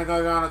 Johnny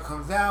Gargano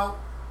comes out.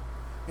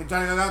 And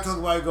Johnny Gargano talking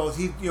about,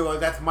 he goes,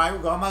 that's my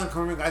world. I'm not gonna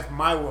come in, that's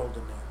my world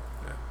in there.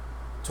 Yeah.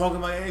 Talking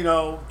about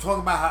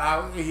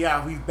how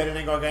he's better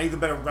than Gargano. He's a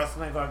better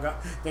wrestler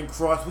than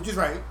Kross, which is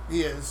right.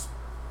 He is.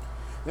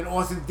 Then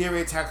Austin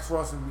Theory attacks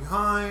Kross from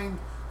behind.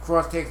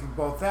 Kross takes them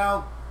both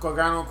out.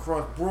 Gargano and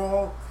Kross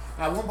brawl.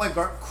 At one point,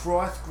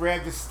 Kross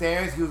grabbed the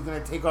stairs. He was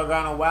gonna take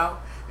Gargano out,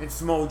 and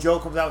Samoa Joe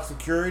comes out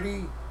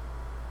security.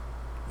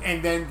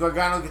 And then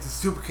Gargano gets a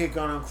super kick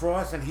on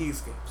Kross, and he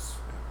escapes.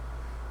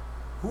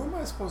 Who am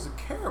I supposed to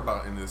care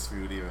about in this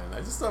feud even?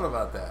 I just thought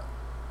about that.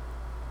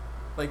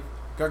 Like,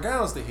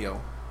 Gargano's the heel,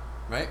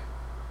 right?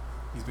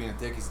 He's being a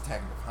dick, he's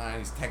attacking behind,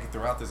 he's attacking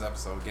throughout this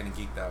episode, getting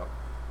geeked out.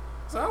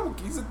 So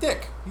he's a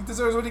dick. He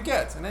deserves what he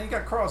gets. And then you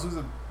got Kross,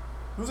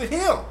 who's a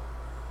heel.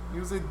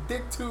 He was a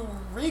dick to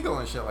Regal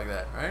and shit like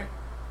that, right?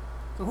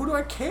 So who do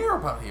I care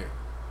about here?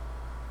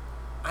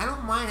 I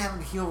don't mind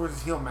having heel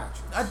versus heel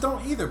matches. I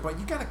don't either, but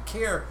you gotta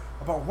care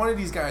about one of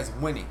these guys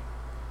winning,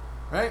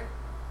 right?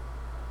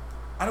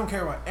 I don't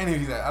care about any of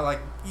these guys. I like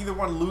either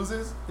one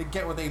loses, they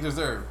get what they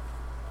deserve.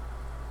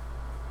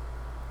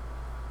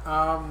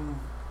 I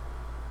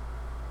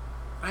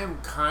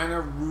am kind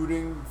of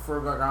rooting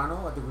for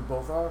Gargano. I think we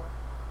both are.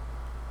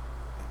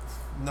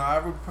 No, I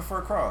would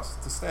prefer Cross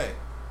to stay.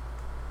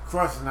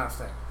 Cross is not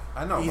staying.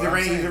 I know. He's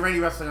already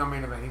wrestling on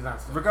main event. He's not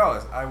staying.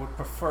 Regardless, I would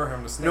prefer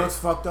him to stay. You know what's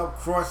fucked up?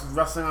 Cross is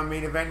wrestling on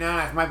main event now.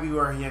 That might be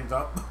where he ends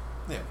up.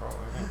 Yeah, probably.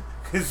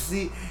 Because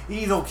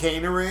he's okay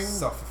in the ring.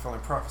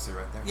 Self-fulfilling prophecy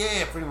right there.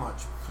 Yeah, pretty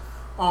much.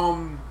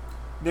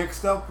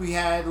 Next up,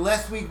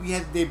 last week we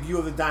had the debut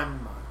of the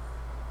Diamond Mine.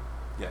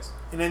 Yes.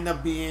 It ended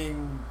up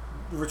being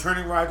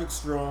returning Roderick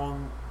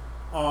Strong.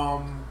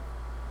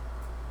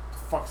 The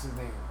fuck's his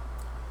name?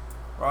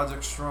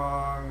 Roderick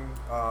Strong,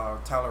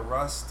 Tyler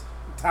Rust.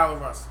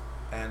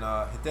 And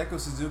Hideko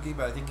Suzuki,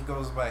 but I think he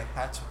goes by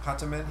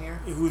Hataman here.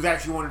 Who's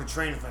actually one of the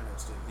trainers for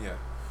NXT. Yeah.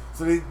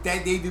 So they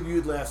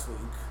debuted last week.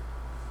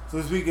 So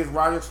this week is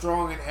Roderick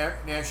Strong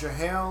and Asher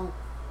Hale.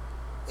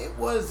 It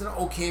was an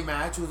okay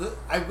match.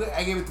 I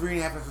gave it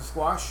 3.5 as a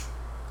squash.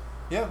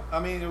 Yeah,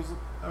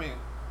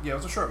 it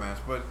was a short match,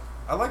 but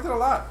I liked it a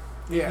lot.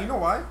 Yeah. You know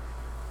why?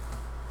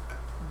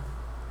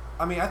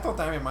 I thought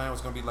Diamond Mine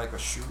was going to be like a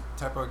shoot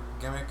type of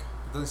gimmick.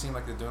 It doesn't seem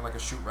like they're doing like a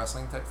shoot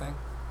wrestling type thing.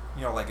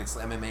 Like it's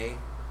MMA.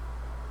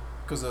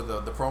 Because of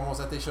the promos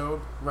that they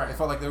showed. Right. It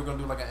felt like they were going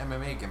to do like an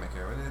MMA gimmick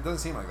here. It doesn't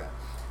seem like that.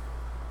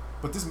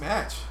 But this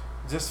match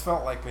just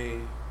felt like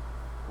a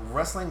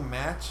wrestling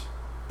match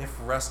if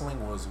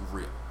wrestling was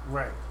real.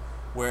 Right.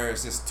 Where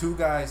it's just two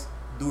guys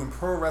doing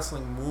pro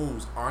wrestling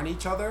moves on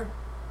each other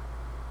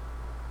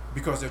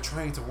because they're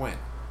trying to win.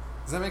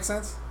 Does that make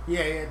sense?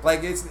 Yeah.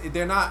 Like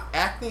they're not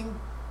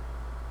acting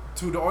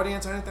to the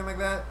audience or anything like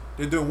that.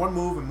 They're doing one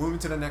move and moving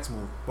to the next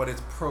move, but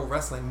it's pro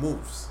wrestling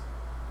moves.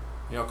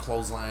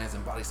 Clotheslines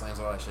and body slams,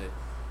 all that shit.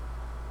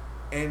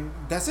 And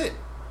that's it.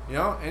 And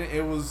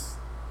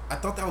I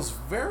thought that was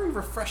very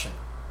refreshing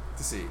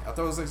to see. I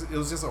thought it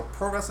was just a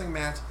pro wrestling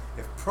match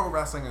if pro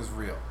wrestling is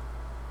real.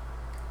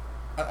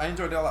 I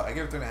enjoyed it a lot. I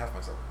gave it 3.5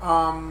 myself.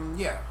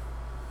 Yeah.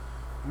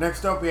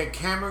 Next up, we had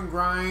Cameron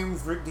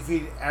Grimes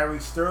defeated Ari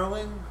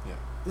Sterling. Yeah.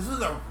 This was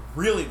a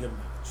really good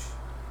match.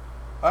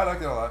 I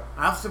liked it a lot.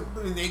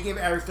 They gave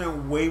Ari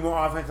Sterling way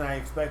more offense than I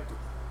expected.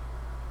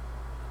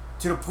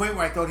 To the point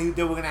where I thought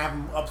they were going to have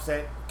him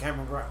upset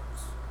Cameron Grimes.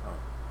 Oh.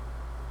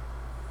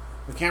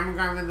 But Cameron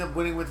Grimes ended up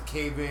winning with the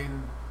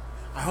cave-in.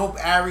 I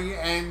hope Ari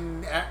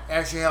and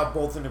Ashley Hale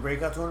both in the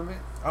breakout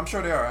tournament. I'm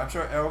sure they are. I'm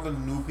sure all the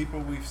new people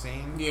we've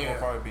seen will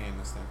probably be in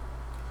this thing.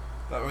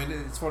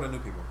 It's for the new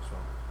people as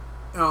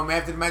well.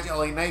 After the match,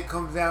 LA Knight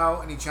comes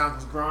out and he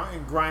challenges Grimes,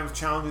 and Grimes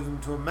challenges him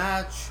to a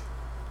match.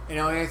 And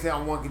LA Knight said,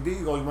 I want to do.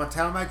 You go, you want a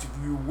title match? If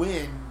you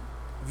win,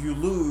 if you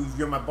lose,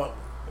 you're my butler.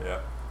 Yeah.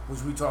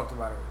 Which we talked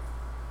about already.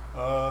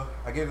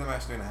 I gave the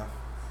match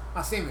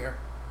 3.5. Same here.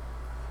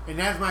 And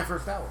that's my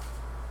first hour.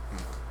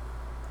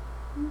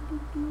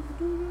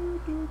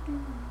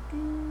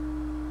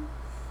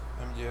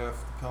 MJF,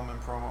 the Pillman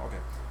promo. Okay.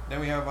 Then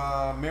we have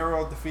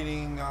Miro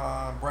defeating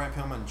Brian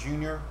Pillman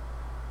Jr.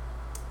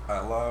 I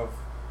love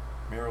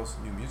Miro's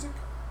new music.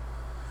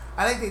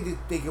 I think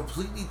they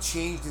completely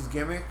changed his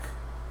gimmick.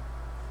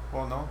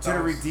 Well, no. To the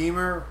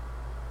Redeemer.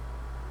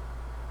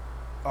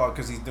 Oh,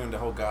 because he's doing the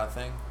whole God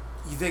thing?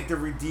 He's like the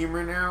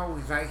Redeemer now?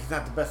 He's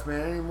not the best man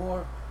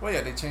anymore? Well,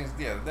 yeah, they changed.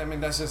 Yeah,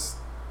 that's just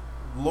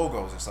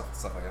logos and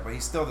stuff like that. But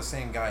he's still the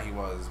same guy he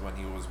was when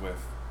he was with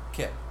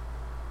Kip.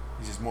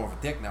 He's just more of a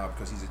dick now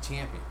because he's a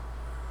champion,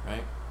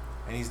 right?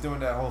 And he's doing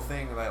that whole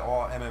thing that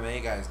all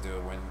MMA guys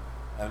do. When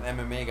an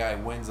MMA guy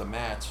wins a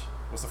match,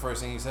 what's the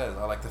first thing he says?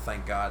 I like to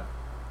thank God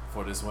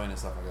for this win and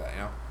stuff like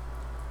that,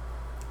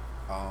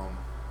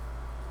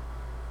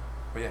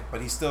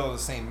 But he's still the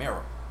same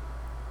Miro.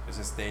 It's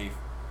just they've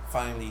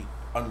finally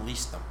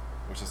unleashed them,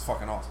 which is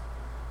fucking awesome.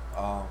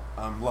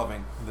 I'm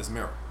loving this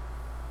Miro.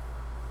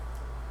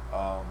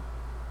 I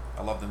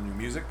love the new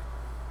music.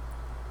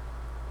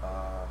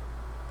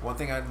 One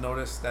thing I've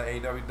noticed that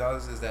AEW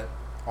does is that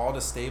all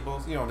the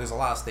stables, there's a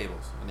lot of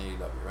stables in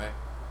AEW, right?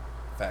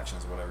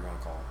 Factions, whatever you want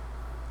to call them.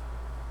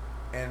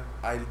 And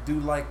I do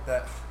like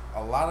that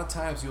a lot of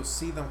times you'll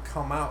see them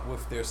come out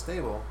with their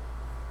stable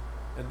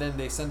and then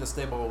they send the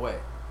stable away.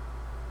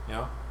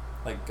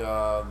 Like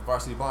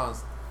Varsity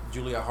Blondes,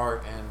 Julia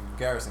Hart and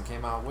Garrison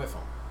came out with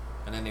them,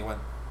 and then they went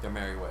their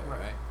merry way.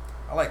 Right?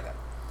 I like that.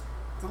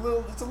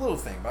 It's a little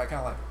thing, but I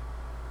kind of like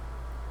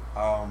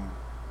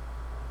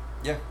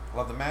it. Yeah,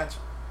 love the match.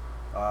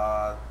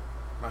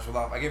 Match was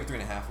I gave it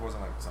 3.5. It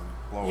wasn't like some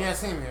blow. Yeah,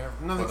 same here.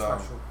 Nothing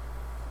special.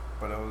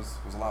 But it was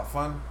a lot of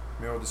fun.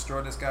 Miro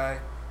destroyed this guy.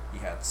 He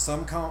had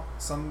some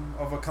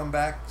of a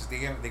comeback. Just they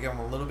gave him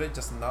a little bit,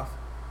 just enough,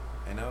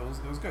 and it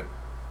was good.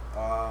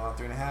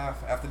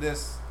 3.5. After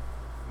this,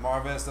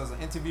 Marvez does an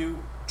interview,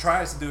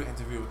 tries to do an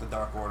interview with the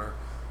Dark Order,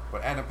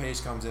 but Adam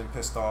Page comes in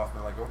pissed off.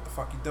 They're like, "What the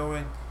fuck you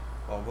doing?"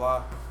 Blah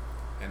blah,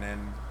 and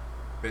then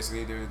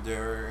basically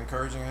they're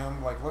encouraging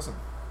him, like, "Listen,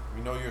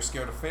 we know you're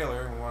scared of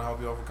failure, and we want to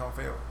help you overcome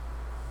failure."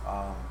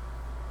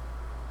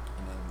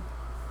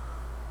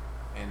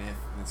 And if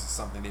this is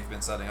something they've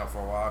been setting up for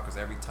a while, because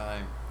every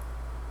time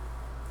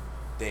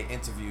they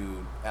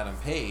interviewed Adam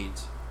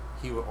Page,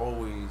 they'll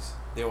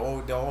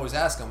always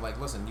ask him, like,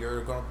 "Listen, you're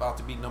about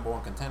to be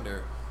 #1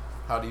 contender.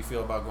 how do you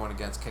feel about going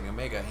against Kenny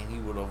Omega? And he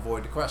would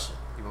avoid the question.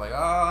 He'd be like,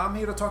 oh, I'm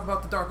here to talk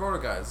about the Dark Order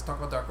guys. Let's talk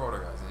about Dark Order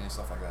guys and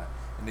stuff like that.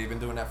 And they've been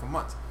doing that for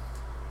months.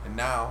 And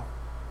now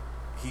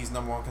he's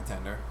 #1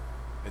 contender.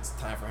 It's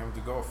time for him to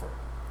go for it.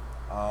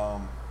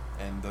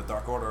 And the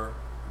Dark Order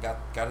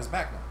got his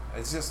back now.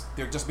 It's just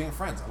they're just being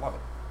friends. I love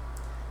it.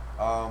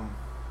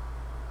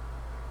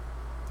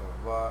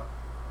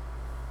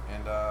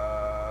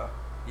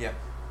 Yeah,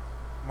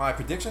 my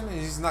prediction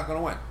is he's not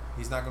gonna win.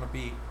 He's not gonna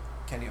beat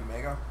Kenny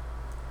Omega,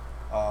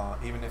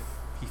 even if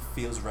he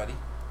feels ready.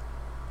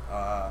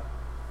 I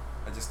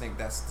just think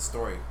that's the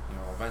story.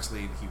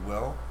 Eventually he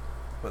will,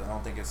 but I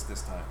don't think it's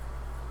this time.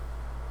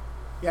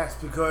 Yes,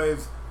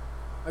 because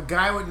a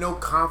guy with no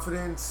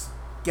confidence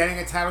getting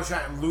a title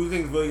shot and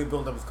losing is really gonna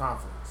build up his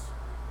confidence.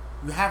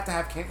 You have to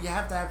have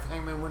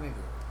Hangman winning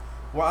here.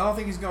 Well, I don't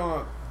think he's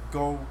gonna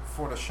go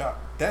for the shot.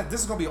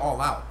 This is gonna be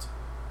all out.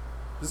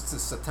 This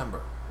is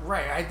September.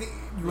 Right. I think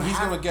he's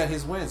gonna get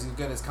his wins. He's gonna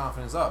get his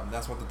confidence up, and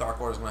that's what the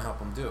Dark Order is gonna help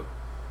him do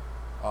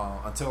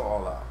until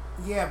all out.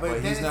 Yeah,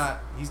 but he's not.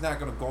 He's not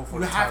gonna go for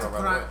the title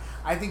right away.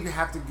 I think you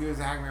have to give it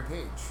to Hangman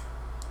Page.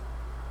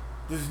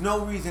 There's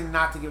no reason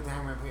not to give it to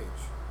Hangman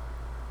Page.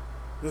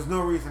 There's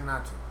no reason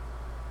not to.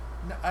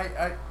 No,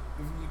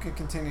 you can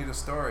continue the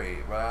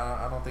story, but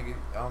I don't think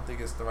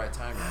it's the right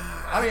time yet.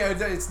 I mean,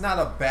 it's not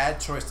a bad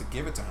choice to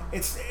give it to him.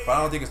 But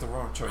I don't think it's the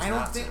wrong choice. I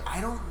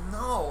don't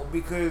know,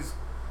 because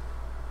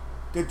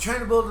they're trying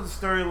to build a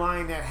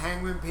storyline that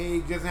Hangman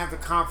Page doesn't have the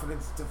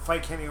confidence to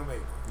fight Kenny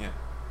Omega. Yeah.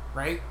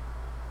 Right.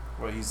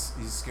 Well, he's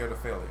scared of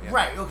failure. Yeah.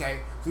 Right.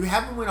 Okay. So you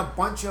have him win a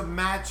bunch of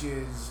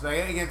matches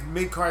against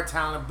mid-card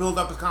talent and build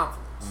up his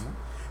confidence. Mm-hmm.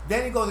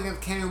 Then he goes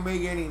against Kenny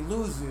Omega and he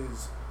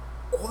loses.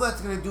 All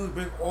that's going to do is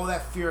bring all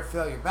that fear of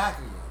failure back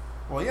again.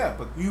 Well, yeah,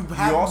 but you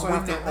also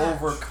have to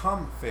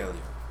overcome failure.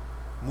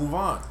 Move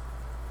on.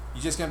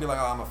 You just can't be like,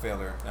 oh, I'm a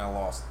failure and I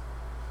lost.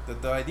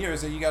 The idea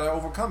is that you got to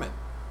overcome it.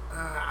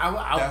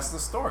 That's the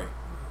story.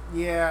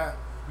 Yeah.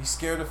 He's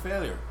scared of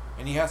failure,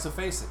 and he has to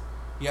face it.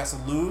 He has to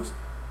lose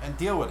and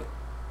deal with it,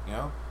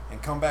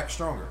 and come back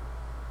stronger.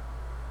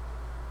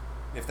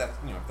 If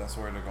that's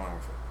where they're going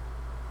with it.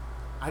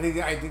 I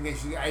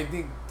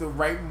think the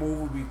right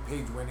move would be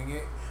Page winning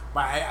it.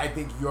 But I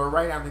think you're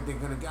right. I don't think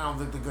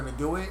they're gonna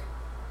do it.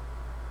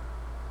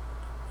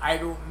 I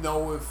don't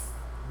know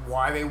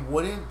why they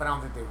wouldn't, but I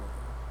don't think they will.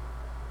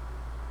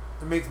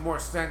 It makes more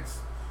sense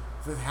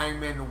for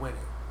Hangman to win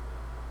it.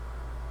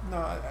 No,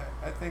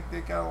 I think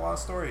they got a lot of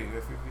story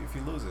if he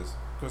loses,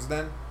 because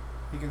then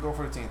he can go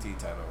for the TNT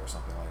title or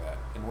something like that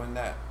and win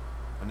that,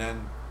 and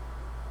then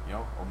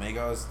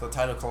Omega is the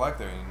title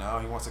collector, and now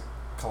he wants to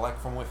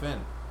collect from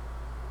within.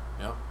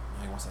 Now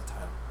he wants that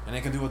title, and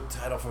they can do a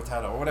title for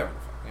title or whatever.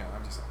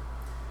 I'm just saying.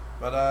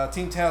 But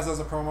Team Taz does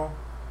a promo,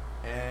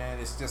 and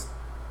it's just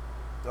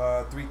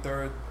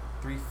 3/5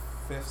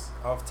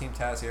 of Team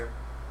Taz here,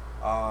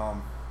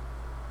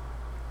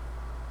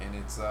 and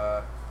it's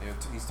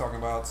he's talking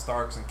about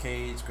Starks and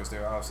Cage because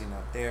they're obviously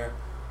not there,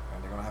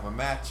 and they're gonna have a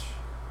match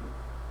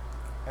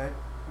at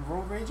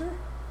Road Rager.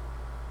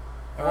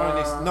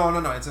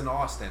 No, it's in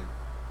Austin,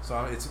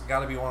 so it's got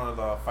to be one of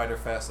the Fyter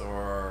Fest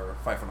or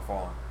Fight for the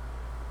Fallen.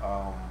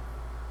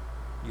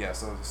 Yeah,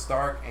 so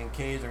Stark and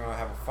Cage are going to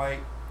have a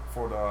fight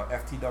for the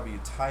FTW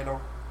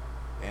title.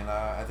 And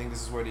I think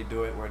this is where they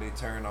do it, where they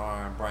turn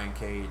on Brian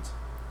Cage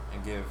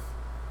and give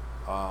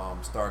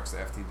Starks the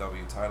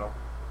FTW title.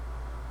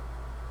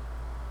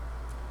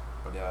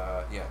 But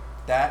yeah,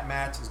 that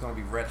match is going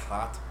to be red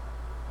hot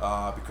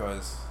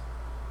because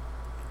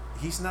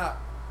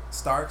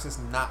Starks is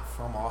not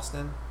from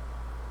Austin,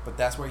 but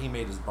that's where he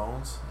made his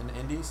bones in the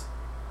Indies.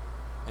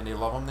 And they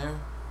love him there.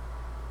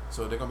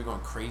 So they're going to be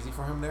going crazy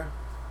for him there.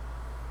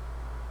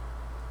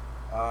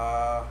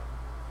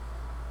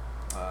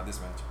 This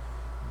match.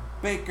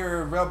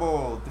 Baker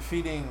Rebel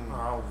defeating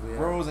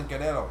Rose and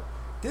Guerrero.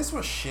 This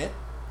was shit.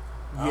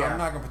 I'm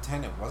not going to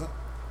pretend it wasn't.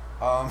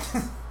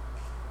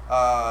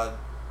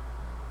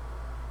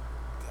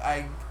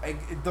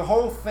 The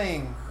whole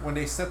thing, when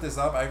they set this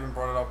up, I even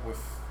brought it up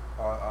with,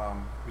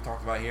 we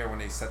talked about here when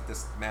they set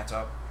this match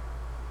up,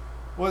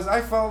 was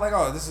I felt like,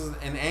 oh, this is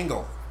an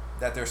angle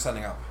that they're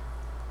setting up.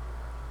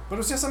 But it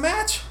was just a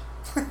match.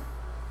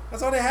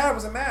 That's all they had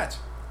was a match.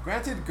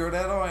 Granted,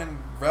 Guerrero and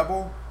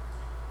Rebel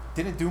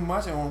didn't do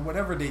much, and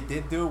whatever they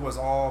did do was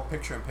all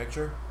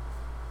picture-in-picture.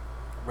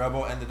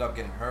 Rebel ended up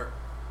getting hurt,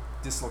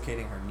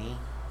 dislocating her knee.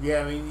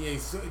 Yeah, I mean,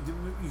 so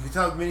you can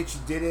tell the minute she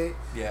did it.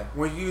 Yeah.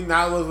 When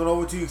Nyla went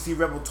over to you, see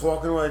Rebel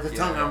talking to her at the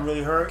tongue, I'm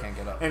really hurt. Can't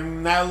get up.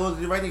 And Nyla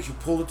did the right thing. She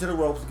pulled her to the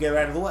ropes to get her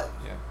out of the way.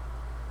 Yeah.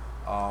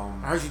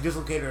 I heard she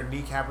dislocated her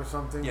kneecap or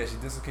something. Yeah, she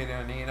dislocated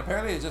her knee, and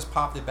apparently it just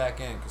popped it back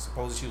in because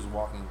supposedly she was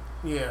walking.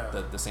 Yeah.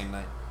 The same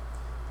night.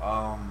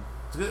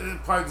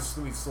 It probably just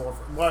gonna be sore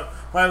for.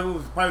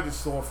 Probably just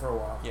sore for a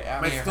while. Yeah,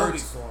 I mean, it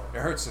hurts. It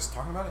hurts just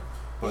talking about it.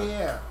 But,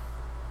 yeah.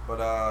 But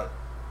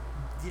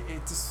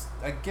it just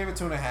I gave it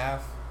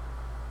 2.5.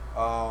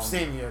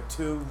 Same here,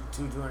 2.5.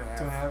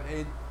 2.5.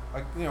 It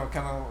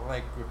kind of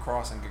like with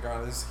Cross and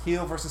Gargano. This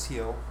heel versus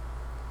heel.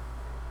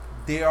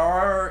 they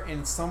are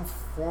in some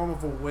form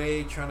of a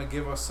way trying to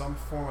give us some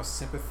form of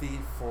sympathy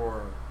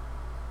for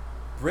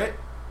Britt,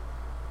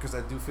 because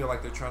I do feel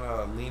like they're trying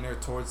to lean her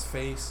towards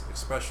face,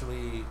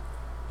 especially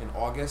in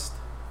August,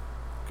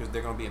 because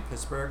they're going to be in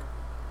Pittsburgh.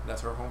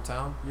 That's her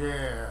hometown.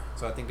 Yeah.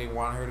 So I think they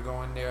want her to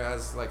go in there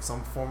as like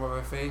some form of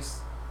a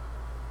face.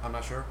 I'm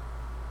not sure.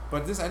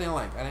 But this I didn't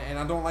like. And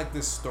I don't like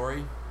this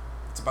story.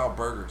 It's about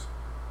burgers.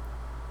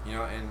 You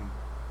know, and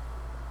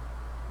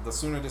the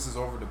sooner this is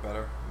over, the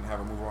better. And have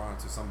her move on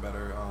to some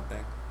better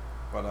thing.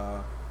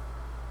 But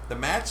the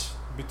match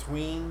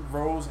between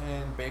Rose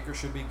and Baker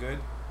should be good.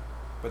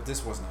 But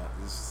this was not.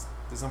 This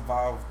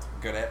involved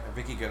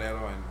Vicky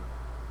Guerrero and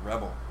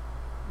Rebel.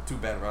 Two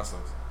bad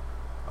wrestlers.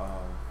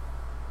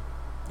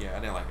 Yeah,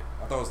 I didn't like it.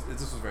 I thought this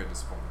was very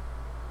disappointing.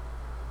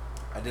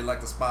 I did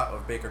like the spot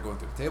of Baker going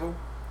through the table.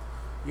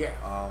 Yeah.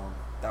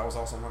 That was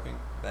awesome looking.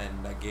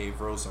 And that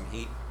gave Rose some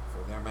heat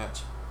for their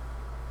match.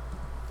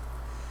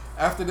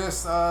 After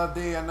this,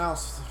 they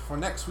announced for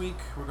next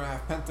week we're gonna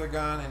have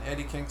Pentagon and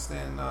Eddie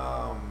Kingston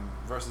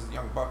versus the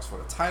Young Bucks for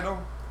the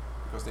title,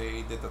 because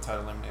they did the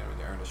title eliminator.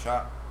 They earned a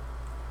shot.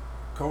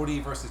 Cody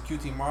versus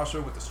QT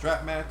Marshall with the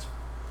strap match.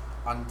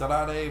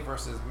 Andrade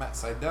versus Matt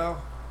Sydal.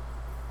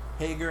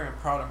 Hager and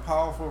Proud and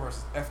Powerful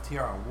versus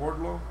FTR and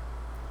Wardlow.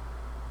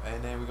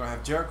 And then we're going to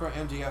have Jericho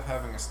and MJF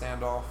having a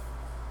standoff.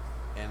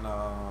 And,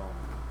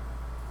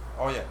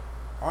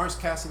 Orange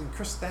Cassidy and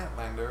Chris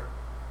Statlander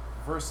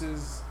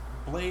versus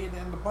Blade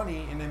and the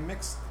Bunny in a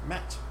mixed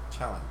match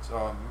challenge.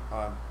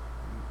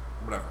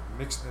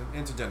 Mixed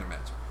intergender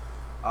match.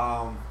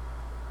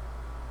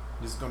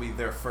 This is going to be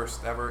their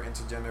first ever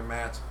intergender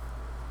match.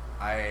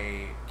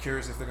 I'm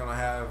curious if they're going to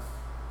have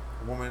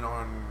a woman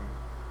on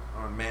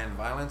man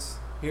violence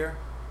here,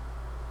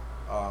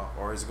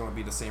 or is it going to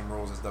be the same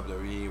rules as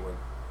WWE where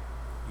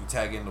you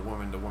tag in the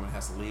woman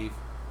has to leave,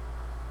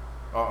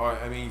 or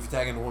if you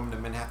tag in the woman, the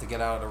men have to get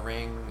out of the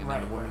ring, and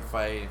then the women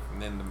fight,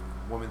 and then the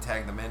women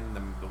tag the men,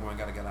 and the women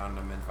got to get out and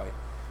the men fight,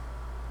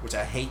 which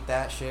I hate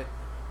that shit.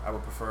 I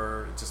would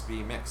prefer it just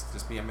be mixed,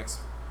 just be a mixed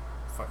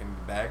fucking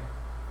bag.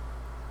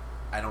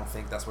 I don't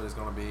think that's what it's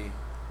going to be. I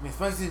mean,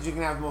 especially since you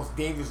can have the most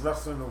dangerous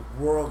wrestler in the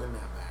world in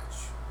that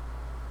match.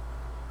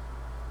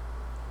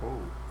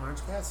 Oh,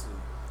 Orange Cassidy.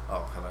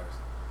 Oh, hilarious.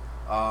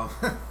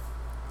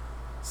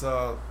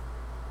 So,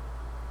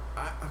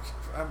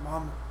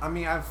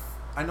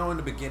 I know in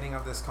the beginning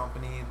of this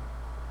company,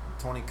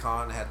 Tony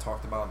Khan had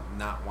talked about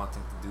not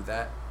wanting to do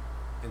that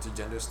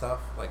intergender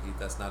stuff. Like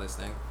that's not his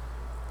thing.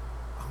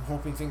 I'm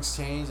hoping things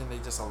change and they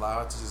just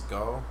allow it to just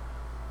go,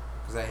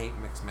 because I hate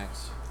mixed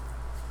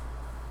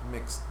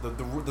the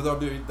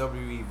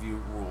WWE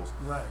view rules,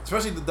 right?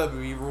 Especially the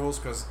WWE rules,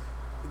 because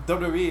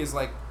WWE is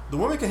like the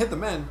women can hit the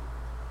men,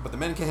 but the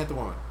men can't hit the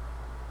woman.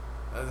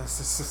 It's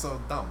just so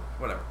dumb.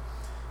 Whatever.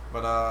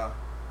 But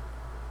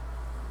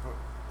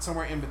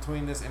somewhere in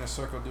between this, Inner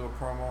Circle do a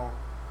promo.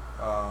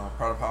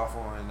 Proud and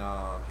Powerful and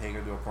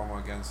Hager do a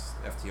promo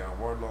against FTR and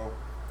Wardlow.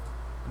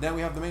 And then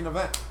we have the main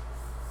event,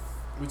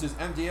 which is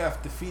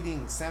MJF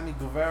defeating Sammy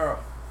Guevara.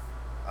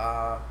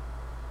 I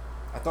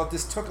thought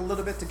this took a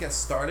little bit to get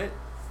started,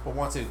 but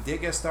once it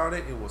did get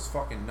started, it was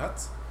fucking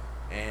nuts,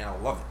 and I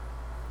love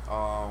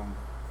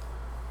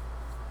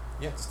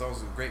it. This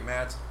was a great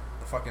match.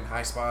 The fucking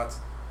high spots,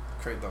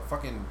 the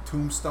fucking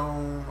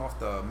tombstone off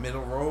the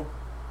middle rope.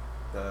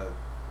 It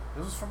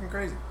was fucking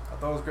crazy. I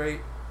thought it was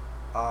great.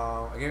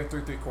 I gave it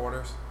 3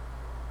 3/4.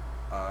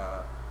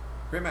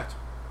 Great match.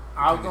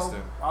 I'll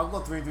go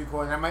 3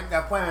 3/4.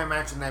 That point I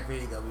match in that for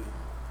AEW.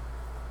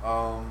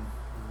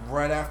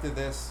 Right after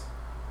this,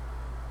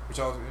 which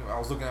I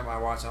was looking at my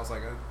watch and I was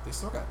like, they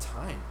still got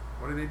time.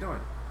 What are they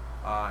doing?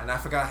 And I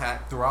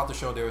forgot throughout the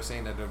show they were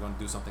saying that they're going to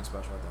do something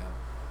special at the end.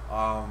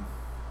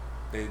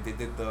 They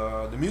did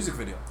the music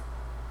video,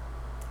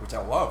 which I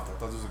loved. I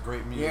thought it was a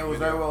great music video. Yeah, it was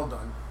very well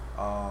done.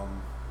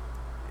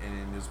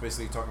 And it was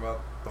basically talking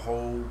about the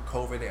whole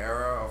COVID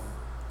era of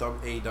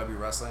AEW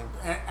wrestling.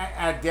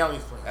 At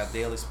Daly's place. At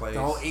Daly's place.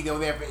 The whole AEW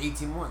there for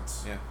 18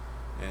 months. Yeah.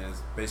 And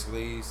it's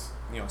basically,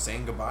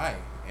 saying goodbye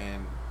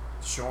and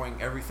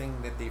showing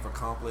everything that they've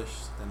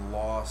accomplished and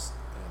lost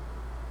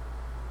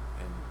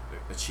and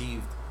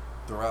achieved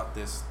throughout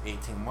this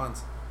 18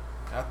 months.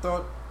 And I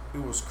thought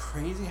it was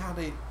crazy how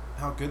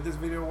good this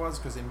video was,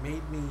 because it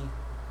made me,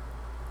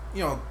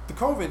 the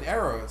COVID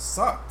era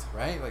sucked,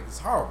 right? Like, it's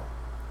horrible.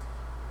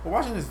 But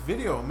watching this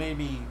video made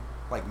me,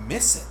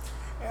 miss it.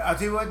 I'll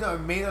tell you what, though,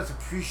 it made us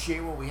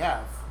appreciate what we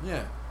have.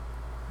 Yeah.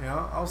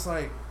 I was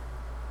like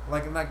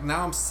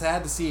now I'm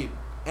sad to see it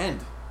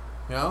end,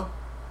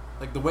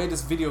 Like, the way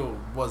this video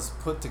was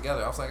put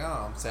together, I was like,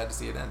 oh, I'm sad to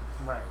see it end.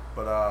 Right.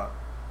 But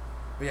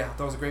yeah,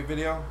 that was a great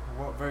video.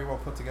 Very well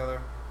put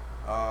together.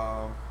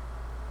 Yeah.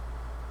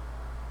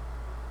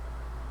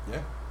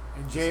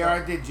 And JR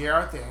did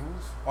JR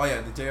things. Oh,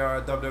 yeah, the JR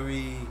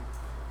WWE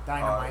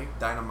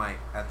Dynamite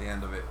at the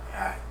end of it.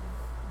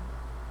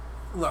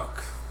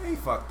 Look. He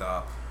fucked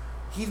up.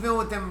 He's been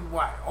with them,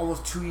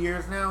 almost 2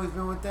 years now he's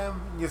been with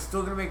them? You're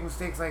still going to make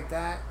mistakes like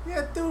that?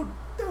 Yeah, dude.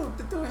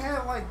 The dude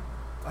had,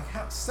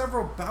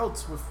 several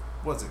bouts with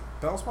what's it?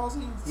 Bell's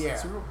palsy? Yeah.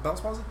 Cerebral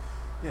Bell's palsy?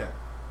 Yeah.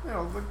 You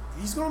know, look,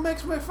 he's gonna make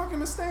some fucking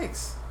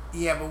mistakes.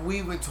 Yeah, but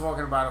we've been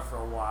talking about it for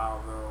a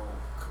while, though.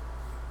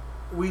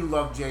 We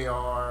love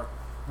JR.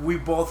 We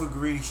both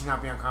agree he should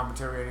not be on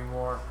commentary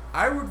anymore.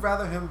 I would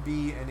rather him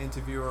be an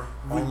interviewer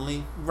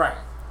only. Right.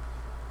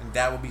 And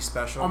that would be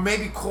special. Or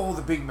maybe call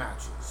the big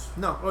matches.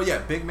 No. Oh, yeah.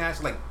 Big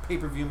match, like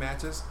pay-per-view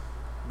matches.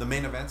 The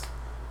main events.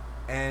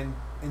 And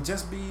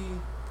just be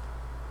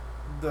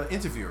the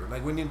interviewer.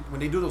 Like, when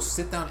they do those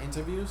sit-down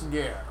interviews.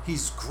 Yeah.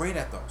 He's great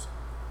at those.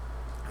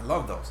 I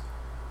love those.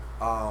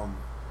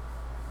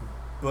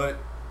 But,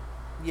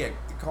 yeah,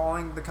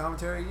 calling the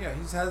commentary, yeah,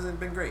 he hasn't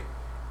been great.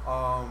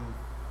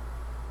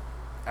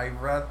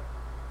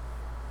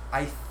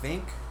 I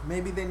think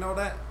maybe they know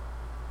that,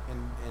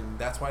 and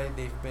that's why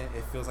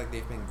it feels like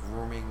they've been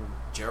grooming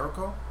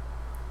Jericho,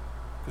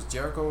 because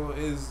Jericho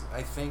is,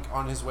 I think,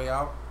 on his way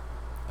out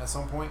at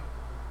some point.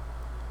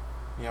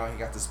 You know, he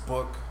got this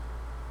book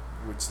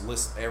which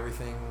lists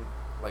everything,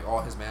 like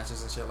all his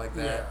matches and shit like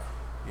that. Yeah.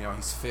 You know,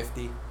 he's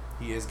 50.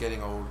 He is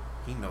getting old.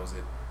 He knows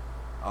it.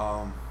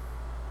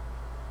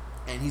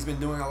 And he's been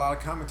doing a lot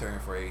of commentary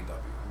for AEW,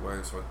 whether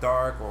it's for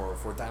Dark or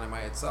for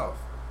Dynamite itself.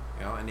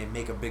 You know, and they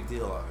make a big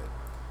deal of it.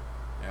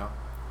 You know?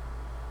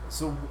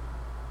 So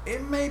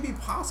it may be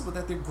possible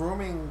that they're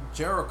grooming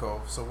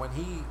Jericho, so when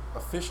he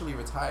officially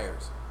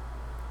retires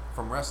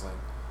from wrestling,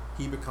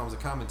 he becomes a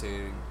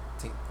commentating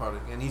part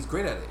of, and he's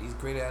great at it. He's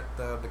great at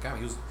the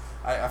commentary.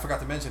 I forgot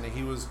to mention that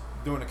he was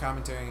doing the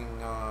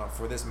commentating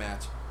for this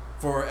match,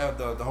 for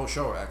the whole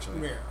show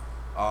actually. Yeah.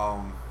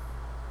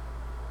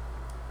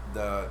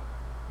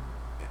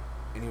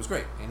 And he was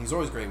great, and he's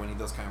always great when he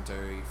does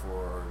commentary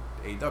for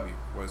AEW,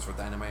 whether it's for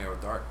Dynamite or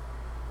Dark.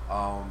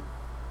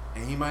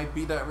 And he might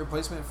be that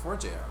replacement for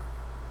JR.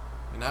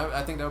 And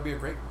I think that would be a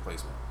great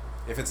replacement.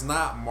 If it's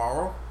not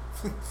Morrow,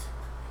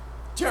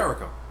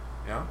 Jericho,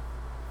 you know?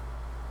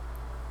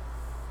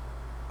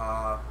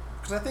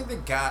 Because I think they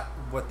got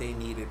what they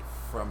needed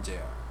from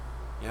JR.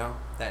 You know?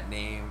 That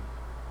name,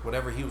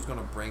 whatever he was going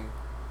to bring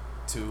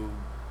to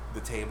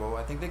the table,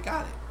 I think they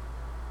got it.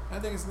 I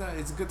think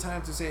it's a good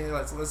time to say, hey,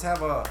 let's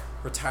have a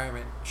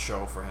retirement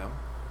show for him.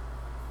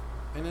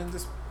 And then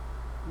just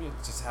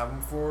have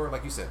him for,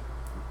 like you said,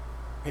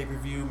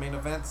 pay-per-view main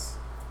events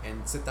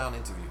and sit-down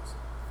interviews.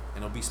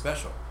 And it'll be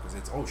special because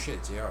it's, oh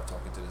shit, JR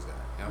talking to this guy.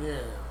 You know?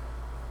 Yeah.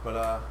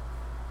 But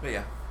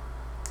yeah.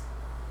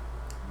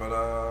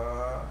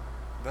 But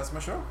that's my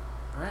show.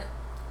 Alright.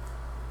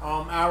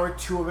 Hour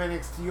 2 of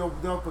NXT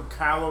opened up with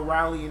Kyle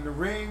O'Reilly in the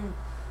ring,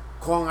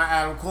 calling out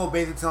Adam Cole,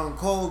 basically telling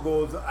Cole,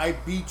 goes, I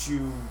beat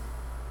you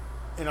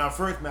in our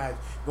first match.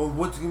 Goes,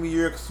 what's going to be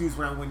your excuse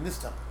when I win this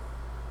time?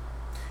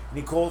 And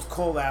he calls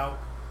Cole out.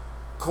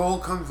 Cole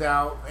comes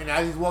out, and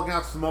as he's walking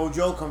out, Samoa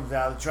Joe comes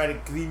out to try to,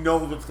 because he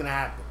knows what's going to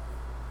happen.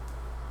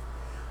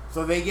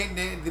 So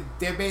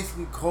they're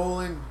basically, Cole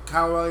and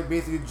Kyle O'Reilly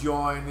basically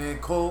join, and then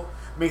Cole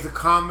makes a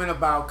comment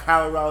about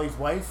Kyle O'Reilly's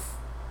wife.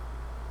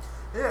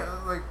 Yeah,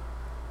 like,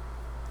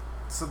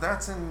 so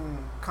that's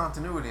in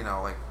continuity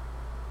now. Like,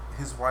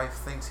 his wife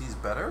thinks he's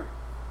better?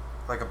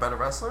 Like a better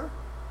wrestler?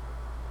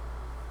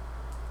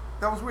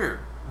 That was weird.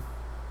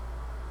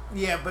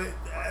 Yeah, but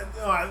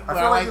I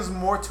feel like there's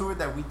more to it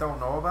that we don't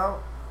know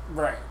about.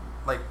 Right.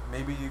 Like,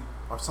 maybe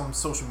on some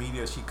social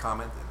media she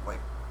commented, like,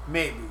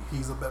 maybe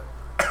he's a better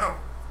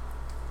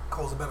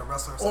Cole's a better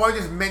wrestler or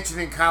just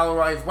mentioning Kyle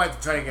O'Reilly's wife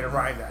to try to get a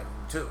rise at him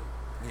too.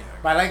 Yeah.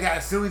 But I like that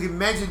as soon as he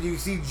mentioned you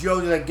see Joe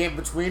just like get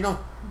between them.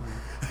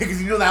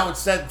 Because you know that would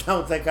set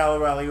Kyle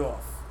O'Reilly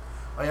off.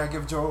 Oh yeah, I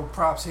give Joe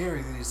props here.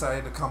 He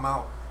decided to come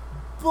out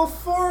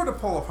before the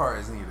pull apart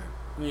is needed.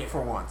 Yeah.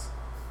 For once.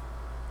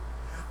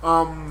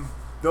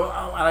 Though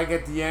I like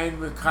at the end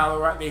with Kyle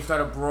O'Reilly, they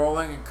started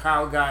brawling and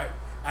Kyle got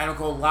Adam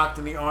Cole locked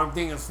in the arm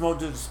thing and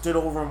Smoke just stood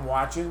over him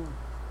watching.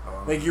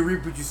 Like, you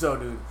reap what you sow,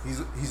 dude.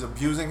 He's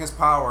abusing his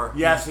power.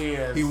 Yes, he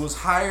is. He was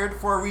hired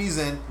for a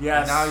reason.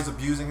 Yes. And now he's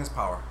abusing his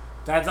power.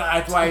 That's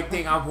why I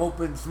think I'm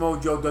hoping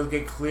Samoa Joe does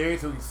get cleared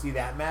so we can see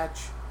that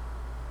match.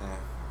 Yeah.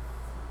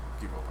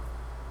 Keep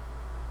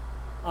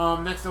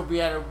open. Next up we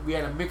had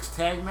a mixed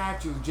tag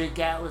match. It was Jake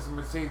Atlas and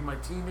Mercedes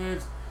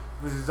Martinez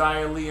versus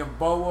Xia Li and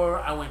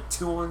Boa. I went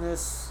 2 on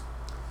this.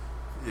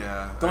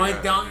 Yeah.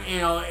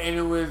 And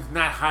it was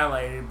not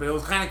highlighted, but it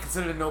was kind of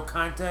considered a no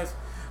contest.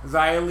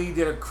 Xia Li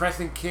did a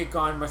crescent kick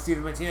on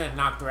Mercedes Martinez and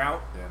knocked her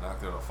out. Yeah,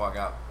 knocked her the fuck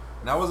out.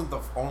 And that wasn't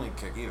the only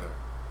kick either.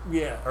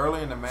 Yeah.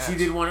 Early in the match. She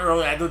did one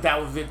early. I thought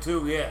that was it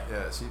too, yeah.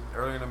 Yeah,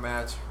 early in the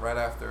match, right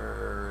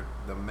after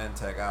the men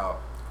tag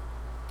out,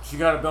 she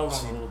got a belt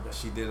on a little bit.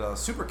 She did a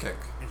super kick.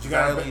 And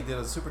Xia Li did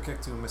a super kick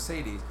to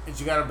Mercedes. And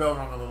she got a belt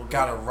on a little bit.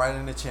 Got her right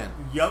in the chin.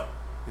 Yup.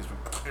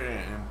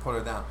 And put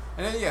her down.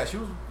 And then yeah,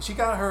 she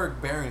got her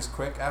bearings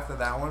quick after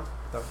that one.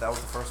 That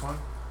was the first one.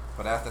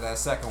 But after that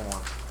second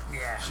one,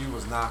 yeah, she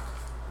was knocked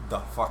the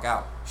fuck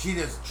out. She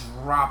just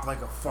dropped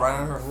like a fucking right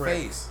on her brick.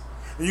 face.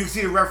 And you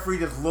see the referee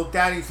just looked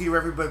at it. You see the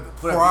referee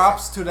put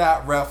props to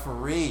that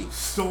referee.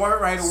 Saw it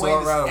right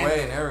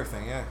away. And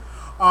everything. Yeah.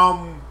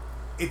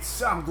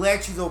 I'm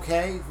glad she's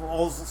okay. For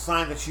all the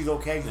signs that she's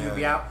okay, she's gonna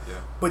be out. Yeah.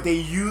 But they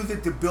use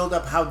it to build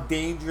up how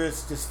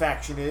dangerous this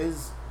faction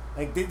is.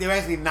 Like they're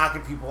actually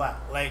knocking people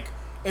out. Like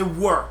it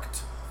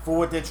worked for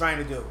what they're trying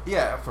to do.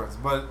 Yeah, of course.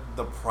 But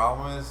the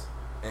problem is,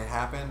 it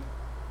happened,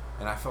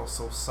 and I felt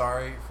so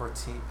sorry for what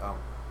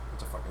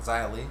the fuck,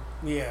 Xia Li?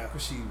 Yeah.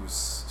 Because she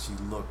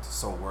looked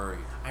so worried.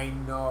 I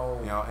know.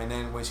 You know, and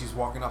then when she's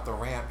walking up the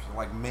ramp,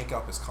 like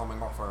makeup is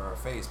coming off her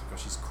face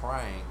because she's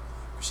crying.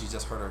 She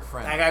just hurt her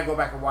friend. I gotta go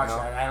back and watch you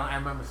know? that. I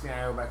remember seeing.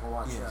 I go back and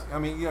watch that. I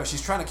mean,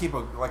 she's trying to keep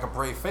a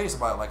brave face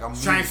about it. Like I'm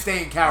trying to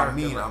stay in character. I'm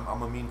mean.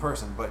 I'm a mean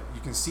person, but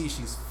you can see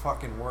she's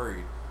fucking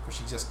worried because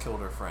she just killed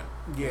her friend.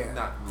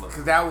 Yeah.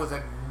 Because that was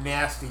a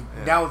nasty.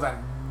 Yeah. That was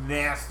a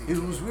nasty. It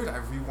was weird. I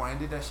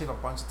rewinded that shit a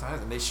bunch of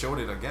times, and they showed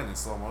it again in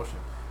slow motion.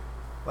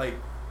 Like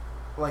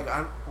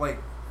I'm like.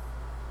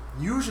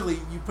 Usually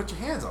you put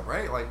your hands up,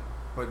 right? Like,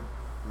 but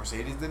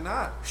Mercedes did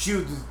not. She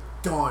was just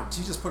done.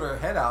 She just put her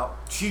head out.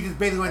 She just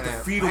basically went to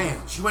fetal.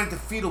 She went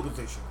into fetal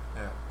position.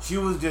 Yeah. She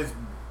was just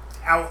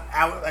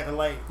out like a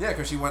light. Yeah,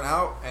 because she went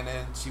out and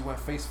then she went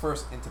face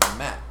first into the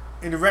mat.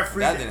 And the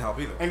referee that didn't help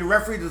either. And the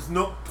referee does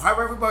no.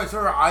 Everybody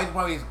saw her eyes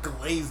probably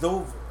glazed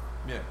over.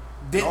 Yeah.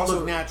 Didn't also,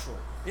 look natural.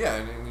 Yeah,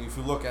 and if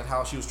you look at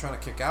how she was trying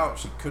to kick out,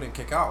 she couldn't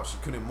kick out. She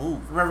couldn't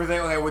move. Remember they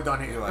like, we're done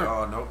here. You're like,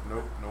 oh nope.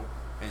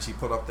 And she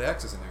put up the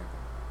X's and everything.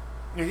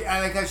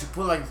 I like how she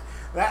put like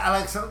that. I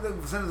like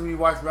sometimes when you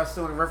watch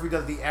wrestling, when the referee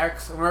does the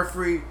X, and the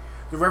referee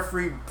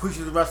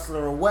pushes the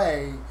wrestler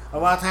away. A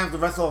lot of times the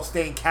wrestler will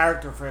stay in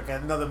character for like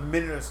another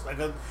minute or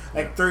so,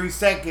 like 30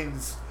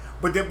 seconds.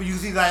 But then you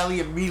see Xia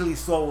Li immediately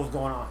saw what was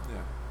going on.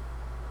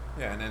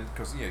 Yeah, and then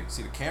because you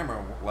see the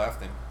camera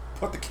left and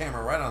put the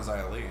camera right on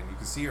Xia Li, and you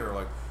can see her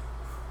like.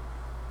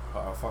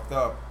 Fucked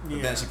up.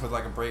 But then she put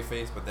like a brave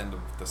face, but then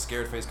the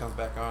scared face comes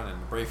back on,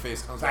 and the brave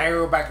face comes back. I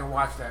gotta go back and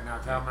watch that now.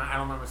 I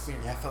don't remember seeing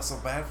it. Yeah, I felt so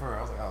bad for her.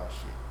 I was like, oh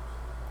shit.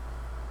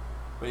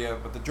 But yeah,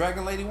 the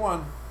Dragon Lady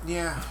won.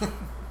 Yeah.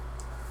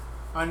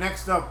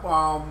 Next up,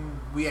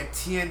 we had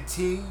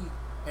TNT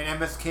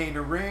and MSK in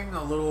the ring.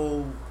 A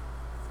little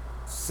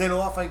sit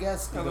off, I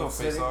guess. A little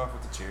face off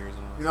with the chairs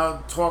and all. You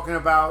know, talking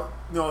about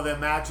their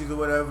matches or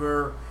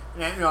whatever,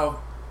 and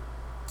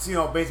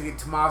basically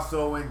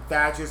Tommaso and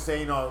Thatcher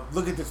say,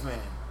 look at this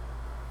man.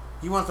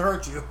 He wants to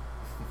hurt you.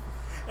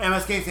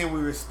 MSK saying,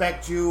 we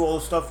respect you, all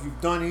the stuff you've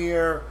done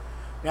here.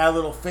 Now a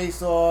little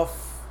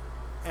face-off,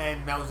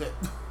 and that was it.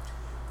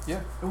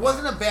 Yeah. It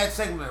wasn't a bad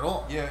segment at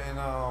all. Yeah,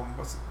 and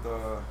what's it,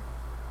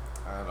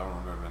 I don't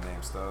remember the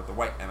names, the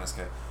white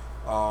MSK.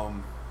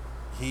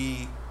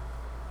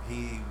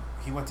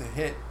 He went to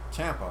hit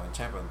Ciampa, and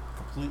Ciampa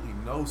completely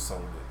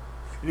no-sold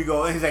it.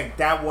 And he's like,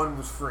 that one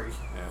was free.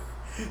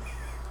 Yeah.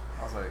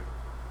 I was like,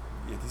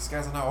 yeah, these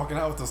guys are not walking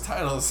out with those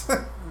titles.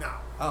 No.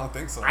 I don't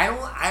think so.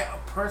 I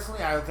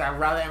personally, I'd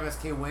rather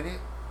MSK win it.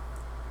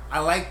 I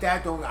like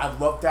that. I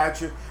love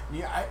Thatcher.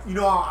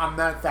 I'm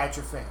not a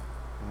Thatcher fan.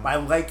 Mm-hmm. But I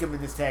like him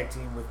in this tag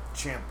team with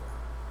Ciampa.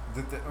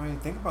 I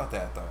mean, think about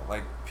that, though.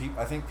 Like,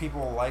 I think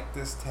people like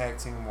this tag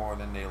team more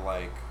than they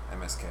like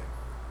MSK.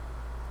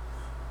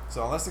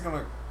 So unless they're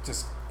going to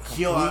just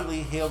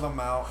completely heal them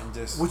out and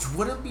just... Which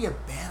wouldn't be a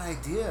bad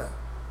idea.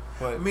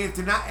 But, I mean, if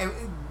they're not,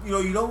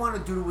 you don't want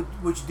to do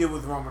what you did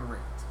with Roman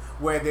Reigns,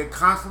 where they're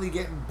constantly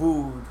getting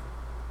booed.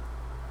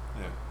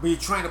 Yeah. But you're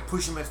trying to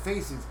push them as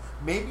faces.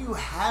 Maybe you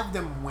have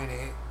them win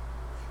it,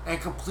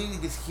 and completely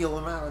just heal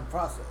them out in the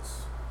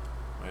process.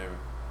 Maybe.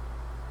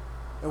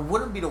 It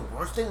wouldn't be the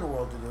worst thing in the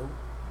world to do.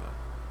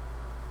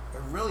 No.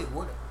 It really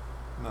wouldn't.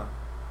 No.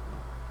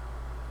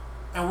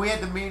 And we had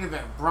the main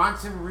event: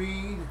 Bronson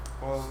Reed.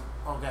 Well.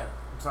 Okay,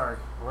 I'm sorry.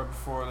 Right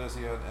before this,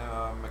 he had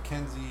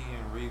Mackenzie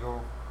and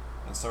Regal.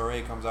 And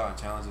Saray comes out and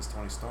challenges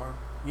Tony Storm.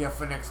 Yeah,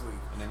 for next week.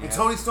 And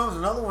Tony Storm's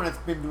another one that's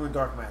been doing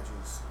dark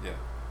matches. Yeah.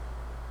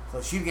 So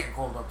she's getting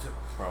called up too.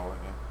 Probably,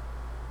 yeah.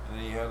 And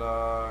then you had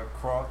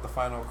the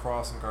final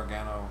Cross and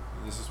Gargano.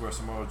 And this is where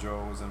Samoa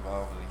Joe was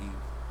involved, and he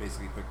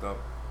basically picked up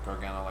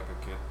Gargano like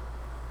a kid.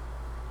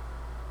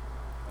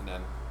 And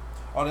then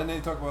they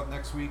talk about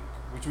next week,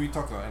 which we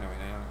talked about anyway.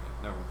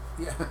 Never.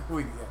 Yeah,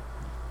 we did.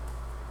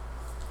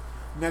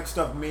 Next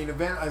up, main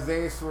event,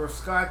 Isaiah Swerve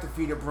Scott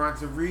defeated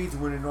Bronson Reed to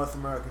win a North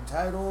American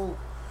title.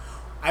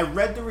 I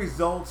read the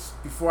results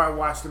before I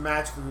watched the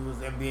match because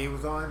NBA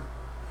was on.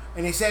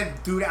 And they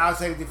said due to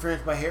outside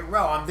interference by Hit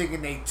Row. I'm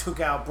thinking they took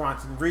out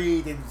Bronson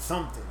Reed and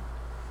something.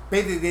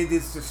 Basically, they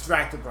just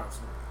distracted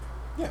Bronson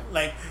Reed. Yeah.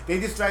 Like, they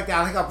distracted.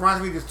 I think how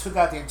Bronson Reed just took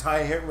out the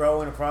entire Hit Row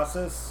in the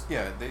process.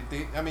 Yeah,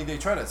 they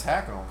tried to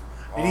attack him.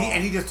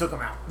 And he just took him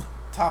out.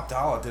 Top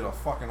Dollar did a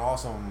fucking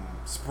awesome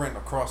sprint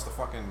across the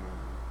fucking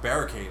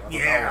barricade. I thought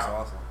that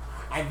was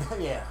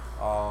awesome. Yeah.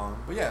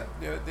 But yeah,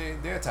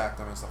 they attacked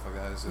them and stuff like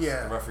that. It's just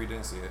the referee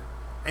didn't see it.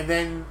 And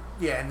then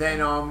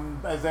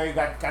Isaiah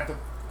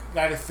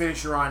got his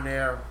finisher on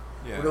there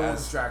with a little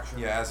distraction.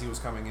 Yeah, as he was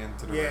coming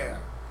into the ring,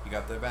 he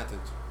got the advantage.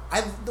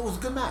 It was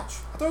a good match.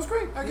 I thought it was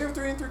great. I gave it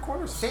 3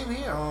 3/4. Same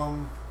here.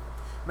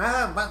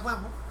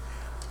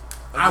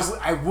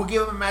 I would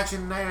give him a match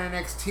in the night on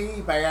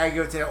NXT, but I gotta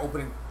give it to that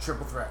opening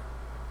triple threat.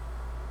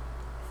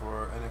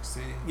 for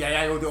NXT.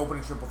 Yeah, I go with the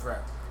opening triple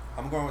threat.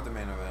 I'm going with the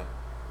main event.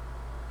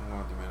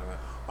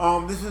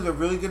 This is a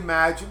really good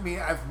match. I mean,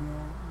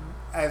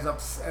 as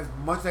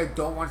much as I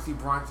don't want to see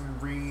Bronson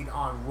Reed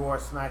on Raw or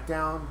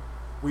SmackDown,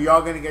 we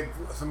are going to get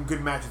some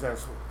good matches out of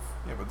Swerve.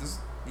 Yeah, but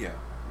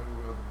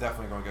we're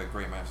definitely going to get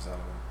great matches out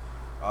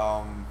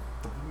of him.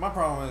 My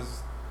problem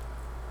is,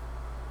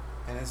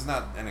 and it's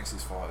not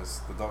NXT's fault, it's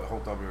the whole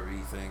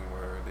WWE thing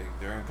where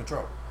they're in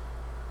control.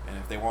 And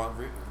if they want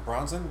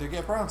Bronson, they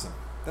get Bronson.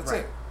 That's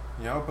it.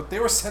 You know, but they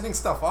were setting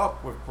stuff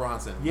up with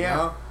Bronson. Yeah. You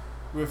know?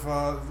 With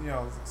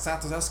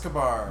Santos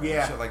Escobar and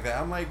shit like that.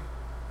 I'm like,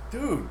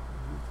 dude,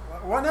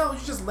 why not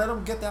you just let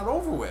them get that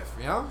over with,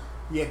 you know?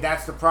 Yeah,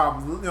 that's the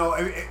problem.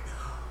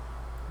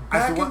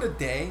 Back in the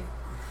day,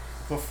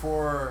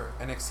 before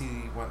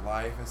NXT went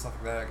live and stuff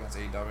like that against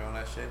AEW and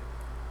that shit,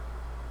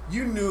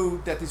 you knew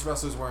that these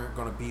wrestlers weren't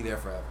going to be there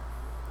forever.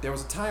 There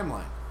was a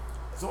timeline.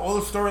 So all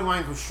the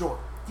storylines were short.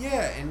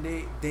 Yeah, and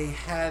they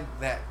had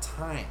that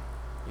time,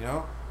 you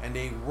know? And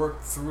they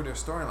worked through their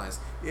storylines.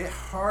 It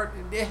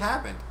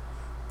happened.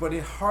 But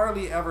it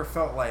hardly ever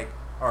felt like,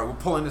 all right, we're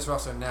pulling this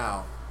wrestler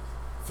now.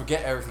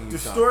 Forget everything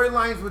you've done. The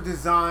storylines were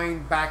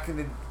designed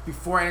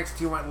before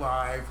NXT went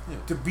live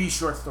to be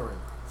short storylines.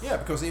 Yeah,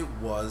 because it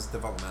was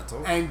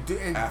developmental. And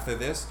after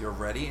this, you're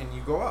ready and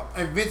you go up.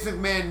 And Vince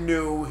McMahon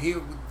knew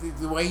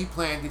the way he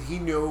planned it. He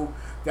knew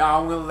that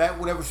I'm going to let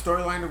whatever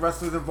storyline the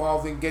wrestlers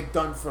involved in get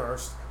done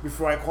first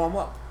before I call them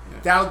up. Yeah.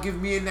 That'll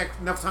give me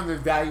enough time to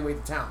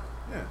evaluate the talent.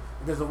 Yeah,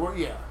 it doesn't work.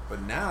 Yeah,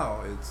 but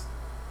now it's,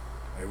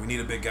 hey, we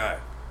need a big guy.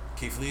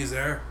 Keith Lee's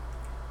there.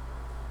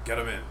 Get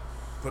him in.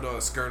 Put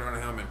a skirt on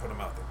him and put him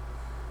out there.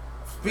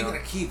 Speaking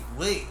of Keith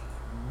Lee,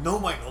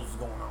 nobody knows what's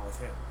going on with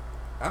him.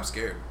 I'm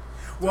scared.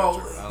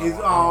 Well, I don't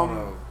want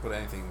to put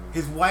anything.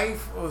 His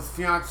wife or his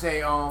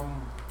fiance,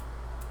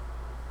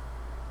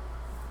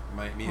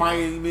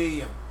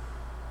 Mia.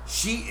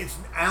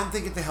 I don't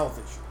think it's a health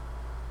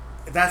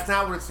issue. That's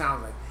not what it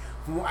sounds like.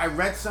 From what I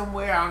read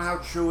somewhere, I don't know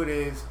how true it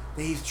is,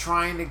 that he's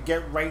trying to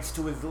get rights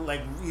to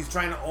he's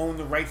trying to own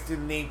the rights to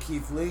the name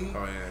Keith Lee.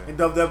 Oh, yeah. And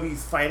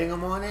WWE's fighting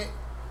him on it.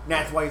 And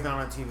that's why he's not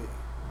on TV.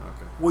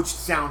 Okay. Which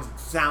sounds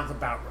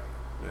about right.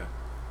 Yeah.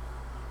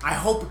 I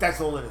hope that's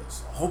all it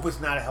is. I hope it's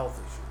not a health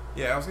issue.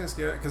 Yeah, I was getting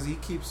scared because he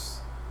keeps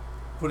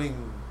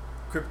putting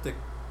cryptic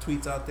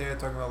tweets out there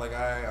talking about like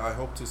I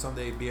hope to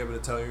someday be able to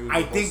tell you.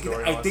 I think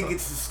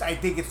it's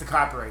the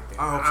copyright thing.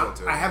 I hope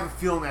so too. I have a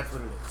feeling that's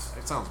what it is.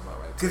 It sounds about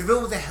right. Because if it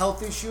was a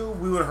health issue,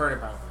 we would have heard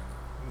about it.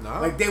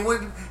 No. Like they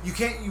wouldn't.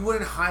 You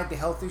wouldn't hide the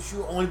health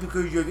issue only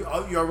because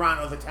you're around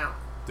other talent.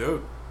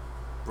 Dude,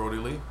 Brody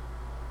Lee.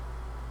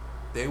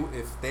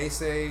 If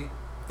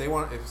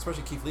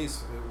especially Keith Lee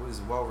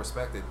is well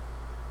respected,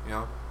 you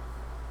know,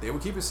 they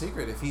would keep it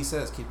secret if he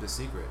says keep this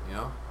secret, you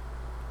know.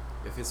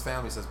 If his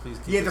family says please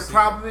keep. Yeah, this the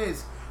secret. problem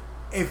is,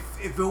 if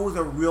it was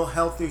a real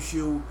health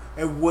issue,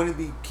 it wouldn't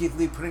be Keith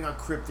Lee putting out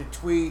cryptic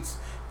tweets.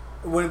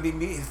 It wouldn't be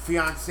his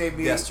fiance.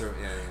 That's true.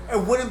 Yeah.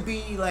 It wouldn't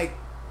be like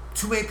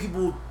too many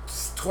people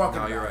talking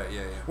about it. No, you're right.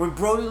 Yeah. When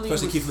Brody Lee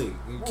especially Keith Lee.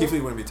 Keith Lee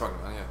wouldn't be talking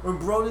about it. Yeah. When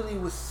Brody Lee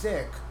was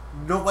sick,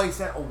 nobody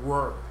said a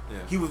word. Yeah.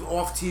 He was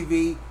off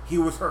TV. He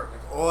was hurt.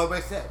 That's all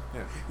everybody said.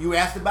 Yeah. You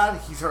asked about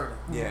it, he's hurt.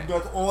 Yeah.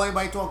 That's all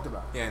anybody talked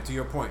about. Yeah, and to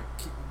your point,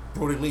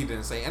 Brody Lee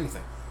didn't say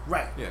anything.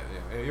 Right. Yeah,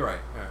 you're right.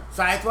 Yeah.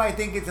 So that's why I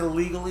think it's a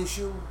legal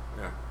issue.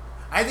 Yeah.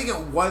 I think it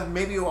was,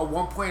 maybe at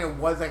one point it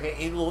was like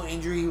a little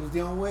injury he was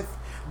dealing with.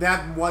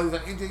 That while he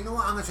was injured, you know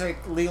what, I'm going to try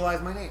to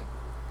legalize my name.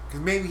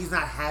 Because maybe he's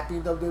not happy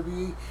in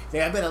WWE.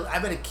 Like, I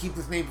better keep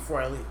this name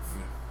before I leave.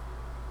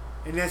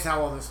 Yeah. And that's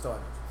how all this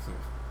started. Yeah.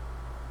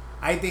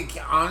 I think,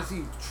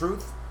 honestly,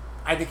 truth,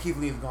 I think Keith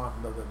Lee is gone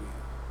from WWE.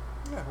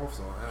 Yeah, I hope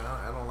so.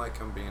 I don't like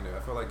him being there. I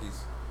feel like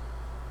he's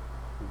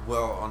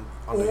well on.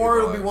 Or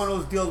it'll be one of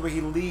those deals where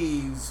he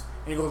leaves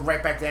and he goes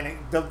right back to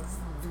NXT.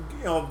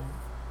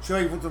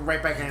 He puts him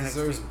right back in NXT. He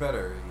deserves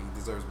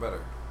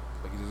better.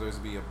 Like, he deserves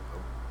to be a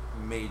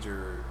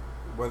major,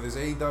 whether it's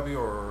AEW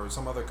or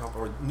some other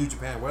company or New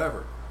Japan,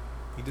 whatever.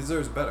 He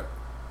deserves better.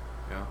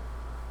 You know?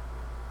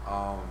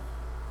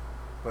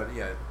 But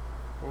yeah,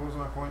 what was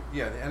my point?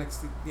 Yeah, the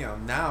NXT, you know,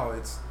 now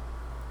it's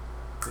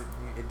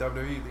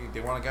WWE, they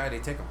want a guy, they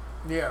take him.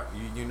 Yeah.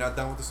 You're not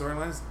done with the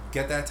storylines?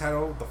 Get that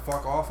title the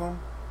fuck off him,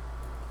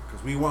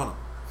 because we want him.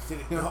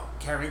 You know,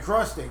 Karrion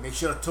Kross thing.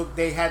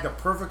 They had the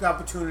perfect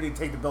opportunity to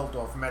take the belt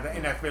off him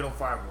in that fatal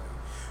 5-way.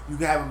 You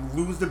could have him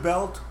lose the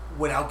belt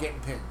without getting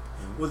pinned.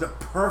 Mm-hmm. It was a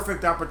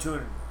perfect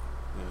opportunity.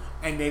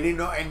 Yeah. And they didn't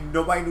know, and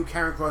nobody knew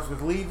Karrion Kross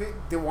was leaving.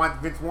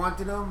 Vince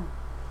wanted him,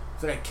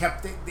 so they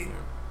kept it.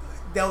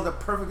 That was a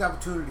perfect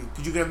opportunity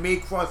because you could have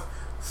made Kross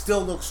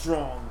still look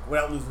strong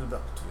without losing the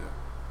belt. Yeah.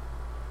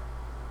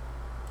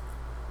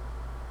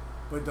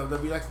 But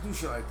WWE likes to do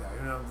shit like that.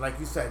 You know, like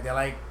you said, they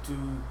like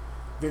to.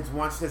 Vince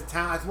wants this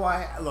talent. That's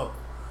why, look,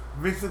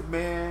 what Vince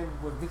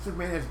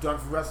McMahon has done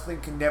for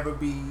wrestling can never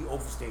be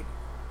overstated.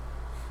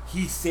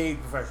 He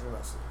saved professional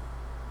wrestling.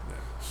 Yeah.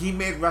 He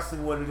made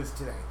wrestling what it is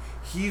today.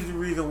 He's the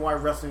reason why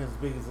wrestling is as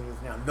big as it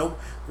is now.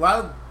 A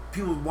lot of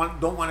people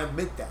don't want to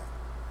admit that.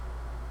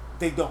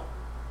 They don't.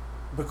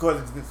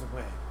 Because it's Vince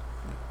McMahon.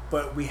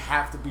 but we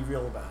have to be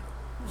real about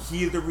it.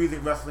 He is the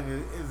reason wrestling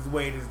is the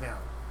way it is now.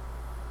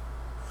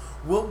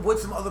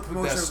 What's some other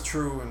promotions? That's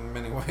true in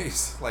many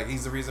ways. Like,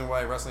 he's the reason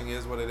why wrestling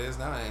is what it is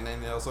now, and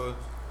then also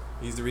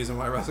he's the reason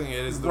why wrestling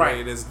is the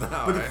way it is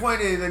now. But the point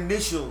is,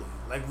 initially,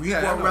 like, we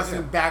brought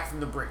wrestling back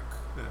from the brink.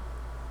 Yeah.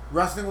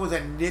 Wrestling was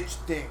a niche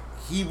thing.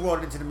 He brought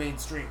it into the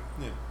mainstream.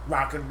 Yeah.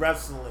 Rock and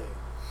wrestling.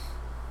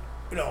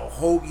 He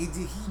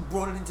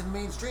brought it into the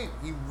mainstream.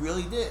 He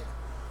really did.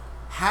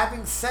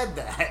 Having said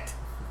that,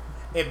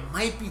 it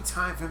might be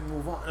time for him to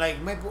move on. Like,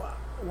 it might be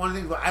one of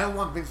the things. I don't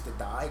want Vince to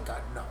die.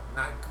 God, no.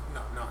 I'm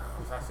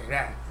not saying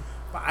that.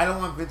 But I don't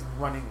want Vince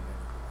running it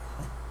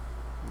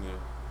anymore.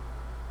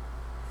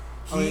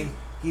 Yeah.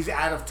 He's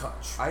out of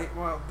touch.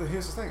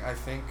 Here's the thing. I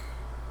think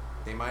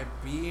they might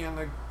be in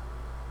a.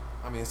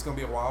 I mean, it's gonna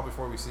be a while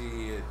before we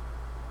see it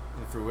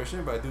in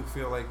fruition, but I do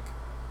feel like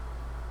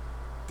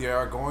they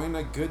are going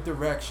a good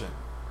direction.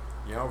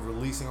 You know,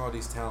 releasing all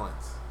these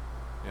talents.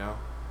 You know,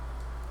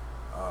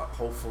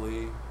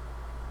 hopefully,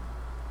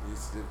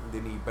 they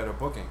need better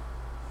booking.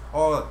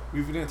 Oh,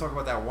 we didn't talk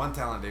about that one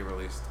talent they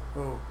released.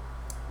 Who?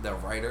 The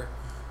writer.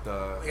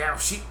 Yeah.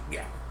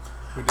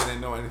 Who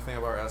didn't know anything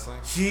about wrestling.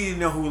 She didn't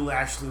know who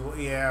Lashley was.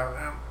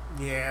 Yeah.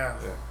 Yeah.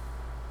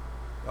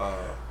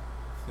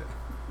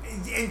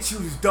 And she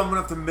was dumb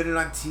enough to admit it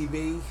on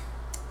TV.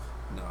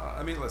 No,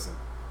 I mean, listen.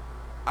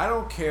 I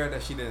don't care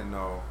that she didn't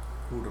know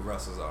who the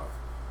wrestlers are.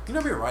 You know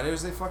how many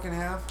writers they fucking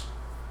have?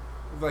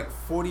 Like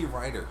 40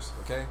 writers,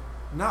 okay?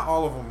 Not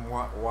all of them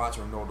watch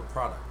or know the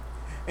product.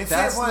 And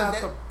that's not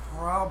the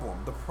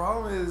problem. The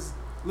problem is,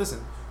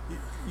 listen,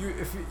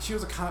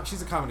 she's a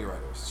comedy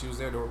writer. She was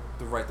there to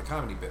write the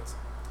comedy bits.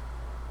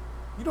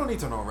 You don't need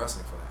to know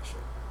wrestling for that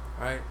shit,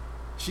 right?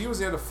 She was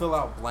there to fill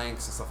out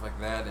blanks and stuff like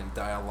that, and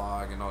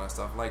dialogue and all that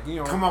stuff. Like, you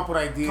know, come up with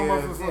ideas, come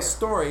up with a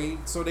story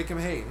so they can.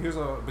 Hey, here's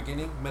a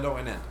beginning, middle,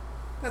 and end.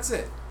 That's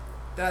it.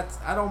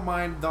 I don't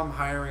mind them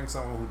hiring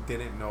someone who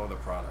didn't know the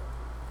product.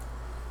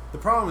 The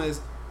problem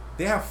is,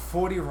 they have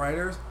 40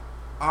 writers.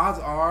 Odds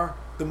are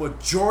the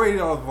majority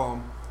of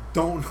them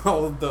don't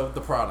know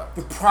the product.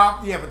 But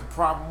the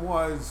problem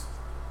was,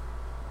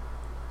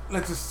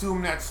 let's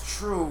assume that's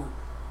true.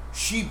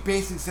 She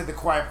basically said the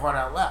quiet part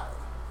out loud.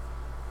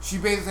 She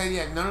basically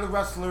said, none of the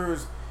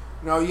wrestlers,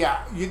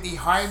 he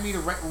hired me to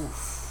write.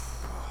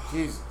 Oof,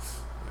 Jesus.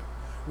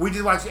 We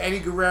just watched Eddie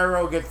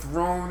Guerrero get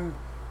thrown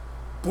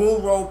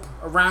bull rope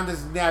around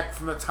his neck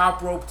from the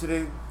top rope to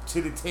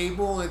the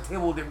table, and the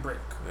table didn't break.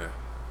 Yeah.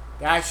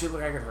 That shit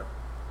looked like it hurt.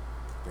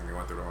 I think they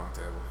went through the wrong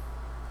table.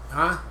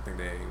 Huh? I think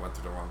they went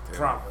to the wrong table.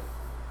 Probably.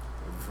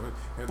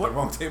 The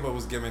wrong table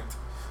was gimmicked.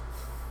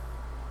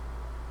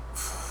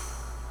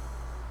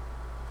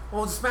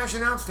 Well, the smash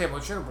announce table,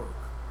 it should have broke.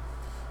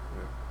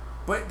 Yeah.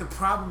 But the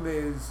problem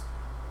is,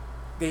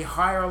 they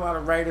hire a lot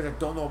of writers that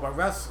don't know about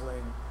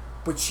wrestling,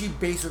 but she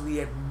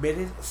basically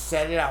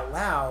said it out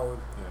loud.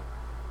 Yeah.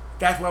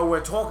 That's why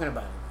we're talking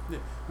about it. Yeah.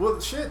 Well,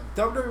 shit,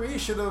 WWE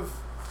should have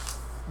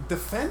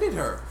defended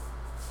her.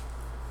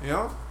 You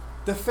know?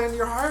 Defend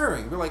your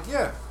hiring. Be like,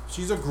 yeah,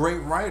 she's a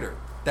great writer.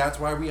 That's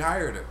why we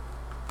hired her.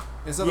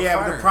 Instead of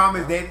but the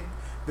problem her, is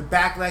the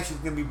backlash is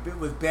going to be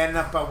was bad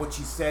enough about what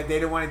she said. They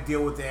didn't want to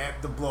deal with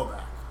the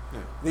blowback.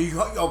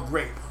 Yeah.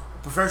 Great.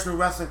 Professional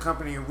wrestling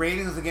company, and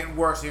ratings are getting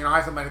worse, so you're going to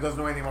hire somebody that doesn't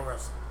know anything about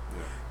wrestling.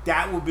 Yeah.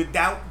 That would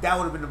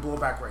have been the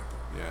blowback right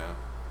there. Yeah.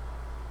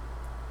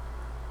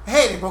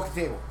 Hey, they broke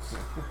the table.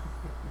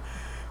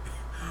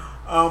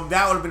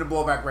 That would have been a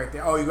blowback right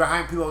there. Oh, you're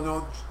hiring people who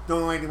don't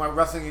know anything about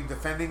wrestling and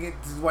defending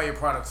it. This is why your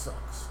product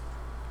sucks.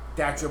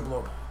 That's your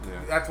blowback.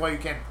 Yeah. That's why you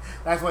can't.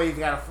 That's why you've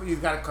got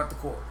to cut the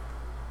cord.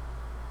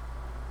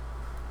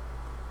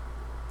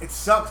 It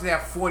sucks to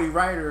have 40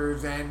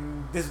 writers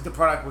and this is the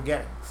product we're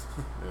getting.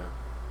 Yeah.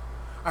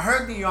 I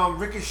heard the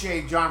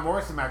Ricochet John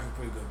Morrison match was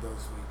pretty good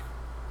this week.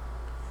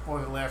 Or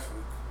was it last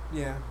week?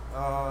 Yeah.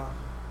 I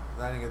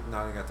didn't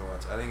get to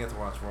watch. I didn't get to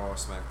watch Raw or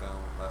SmackDown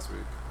last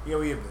week. Yeah,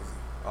 we are busy.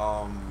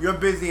 You're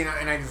busy, and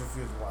I just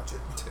refuse to watch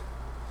it.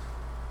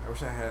 I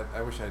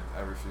wish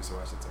I refused to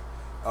watch it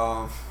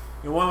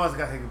too. One of us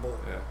got to take a bullet.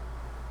 Yeah,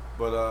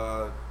 but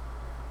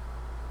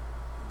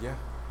yeah.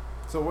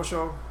 So what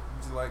show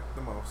did you like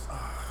the most?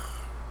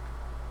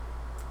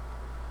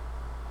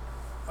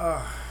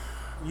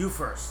 You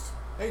first.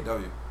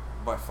 AEW,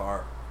 by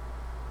far.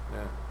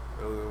 Yeah,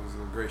 it was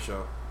a great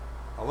show.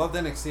 I loved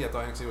NXT. I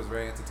thought NXT was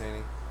very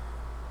entertaining.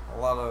 A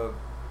lot of,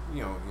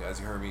 as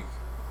you heard me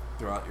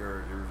throughout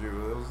your review,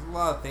 there was a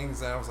lot of things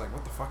that I was like,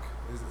 what the fuck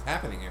is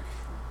happening here?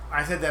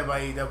 I said that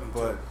about AEW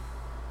but, too.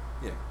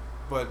 Yeah.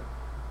 But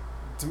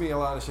to me, a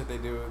lot of shit they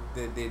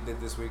did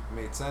this week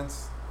made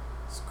sense.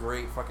 It's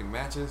great fucking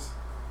matches.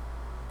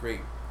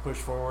 Great push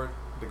forward.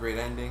 The great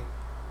ending.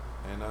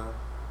 And,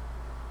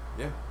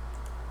 yeah.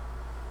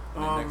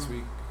 And then next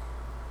week,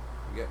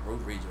 we get Road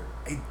Rager.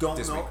 I don't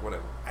this know. Week,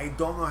 whatever. I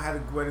don't know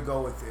where to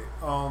go with it.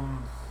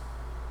 I'm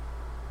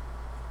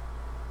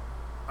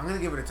going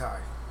to give it a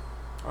tie.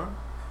 All right.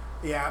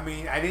 Yeah, I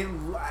mean,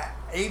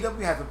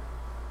 AEW has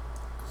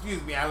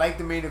I like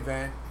the main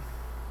event.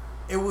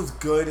 It was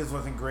good. It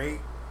wasn't great.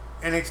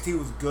 NXT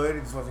was good.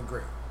 It just wasn't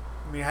great.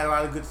 I mean, it had a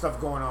lot of good stuff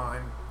going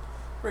on.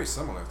 Very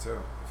similar too,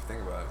 if you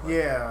think about it. Like,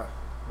 Yeah.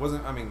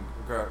 Wasn't the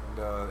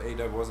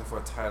AEW wasn't for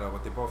a title,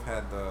 but they both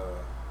had the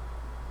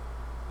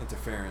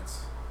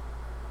interference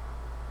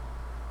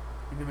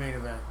In the main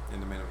event. in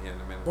the main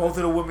event. Both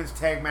of the women's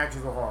tag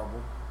matches were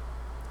horrible.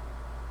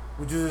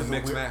 Which is the just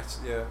mixed a weird, match,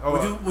 yeah.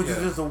 which is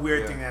just a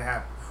weird yeah. thing that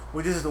happened.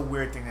 Which is just a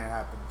weird thing that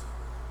happened.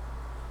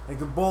 Like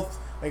they both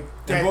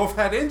They both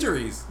had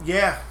injuries.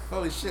 Yeah.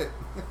 Holy shit.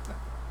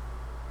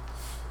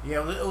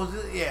 Yeah, it was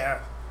yeah.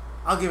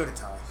 I'll give it a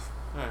tie.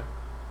 Alright.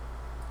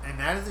 And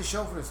that is the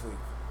show for this week.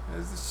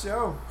 That's the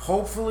show.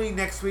 Hopefully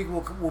next week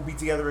we'll be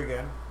together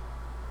again.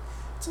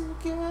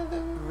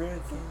 Together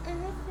again.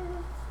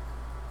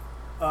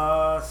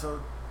 So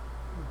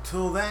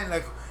until then,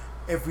 like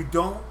if we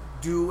don't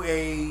do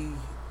see,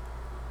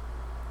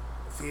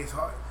 it's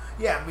hard.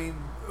 Yeah, I mean,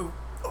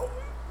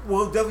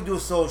 we'll definitely do a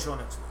solo show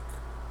next week.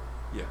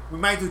 Yeah. We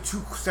might do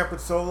 2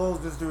 separate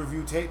solos just to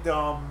review tape.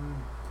 Because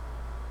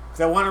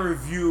I want to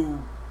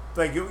review,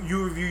 like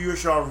you review your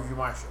show, I'll review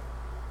my show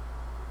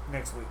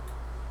next week.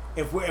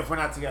 If we're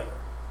not together.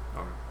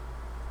 Okay.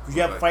 Because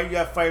you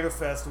have Fighter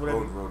Fest, or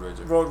whatever.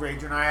 Road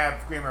Rager, and I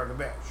have Great American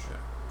Bash. Yeah.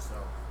 So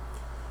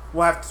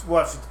we'll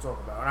have shit to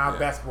talk about, and I have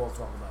basketball to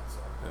talk about. So.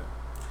 Yeah.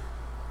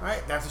 All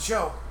right, that's the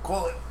show.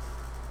 Call it.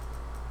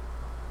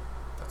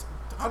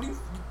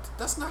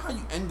 That's not how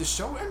you end the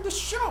show. End the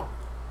show.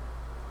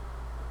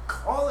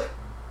 Call it,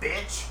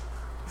 bitch.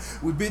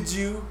 We bid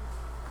you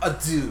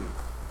adieu.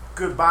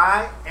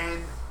 Goodbye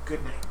and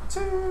good night.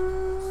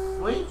 Cheers.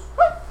 Wait.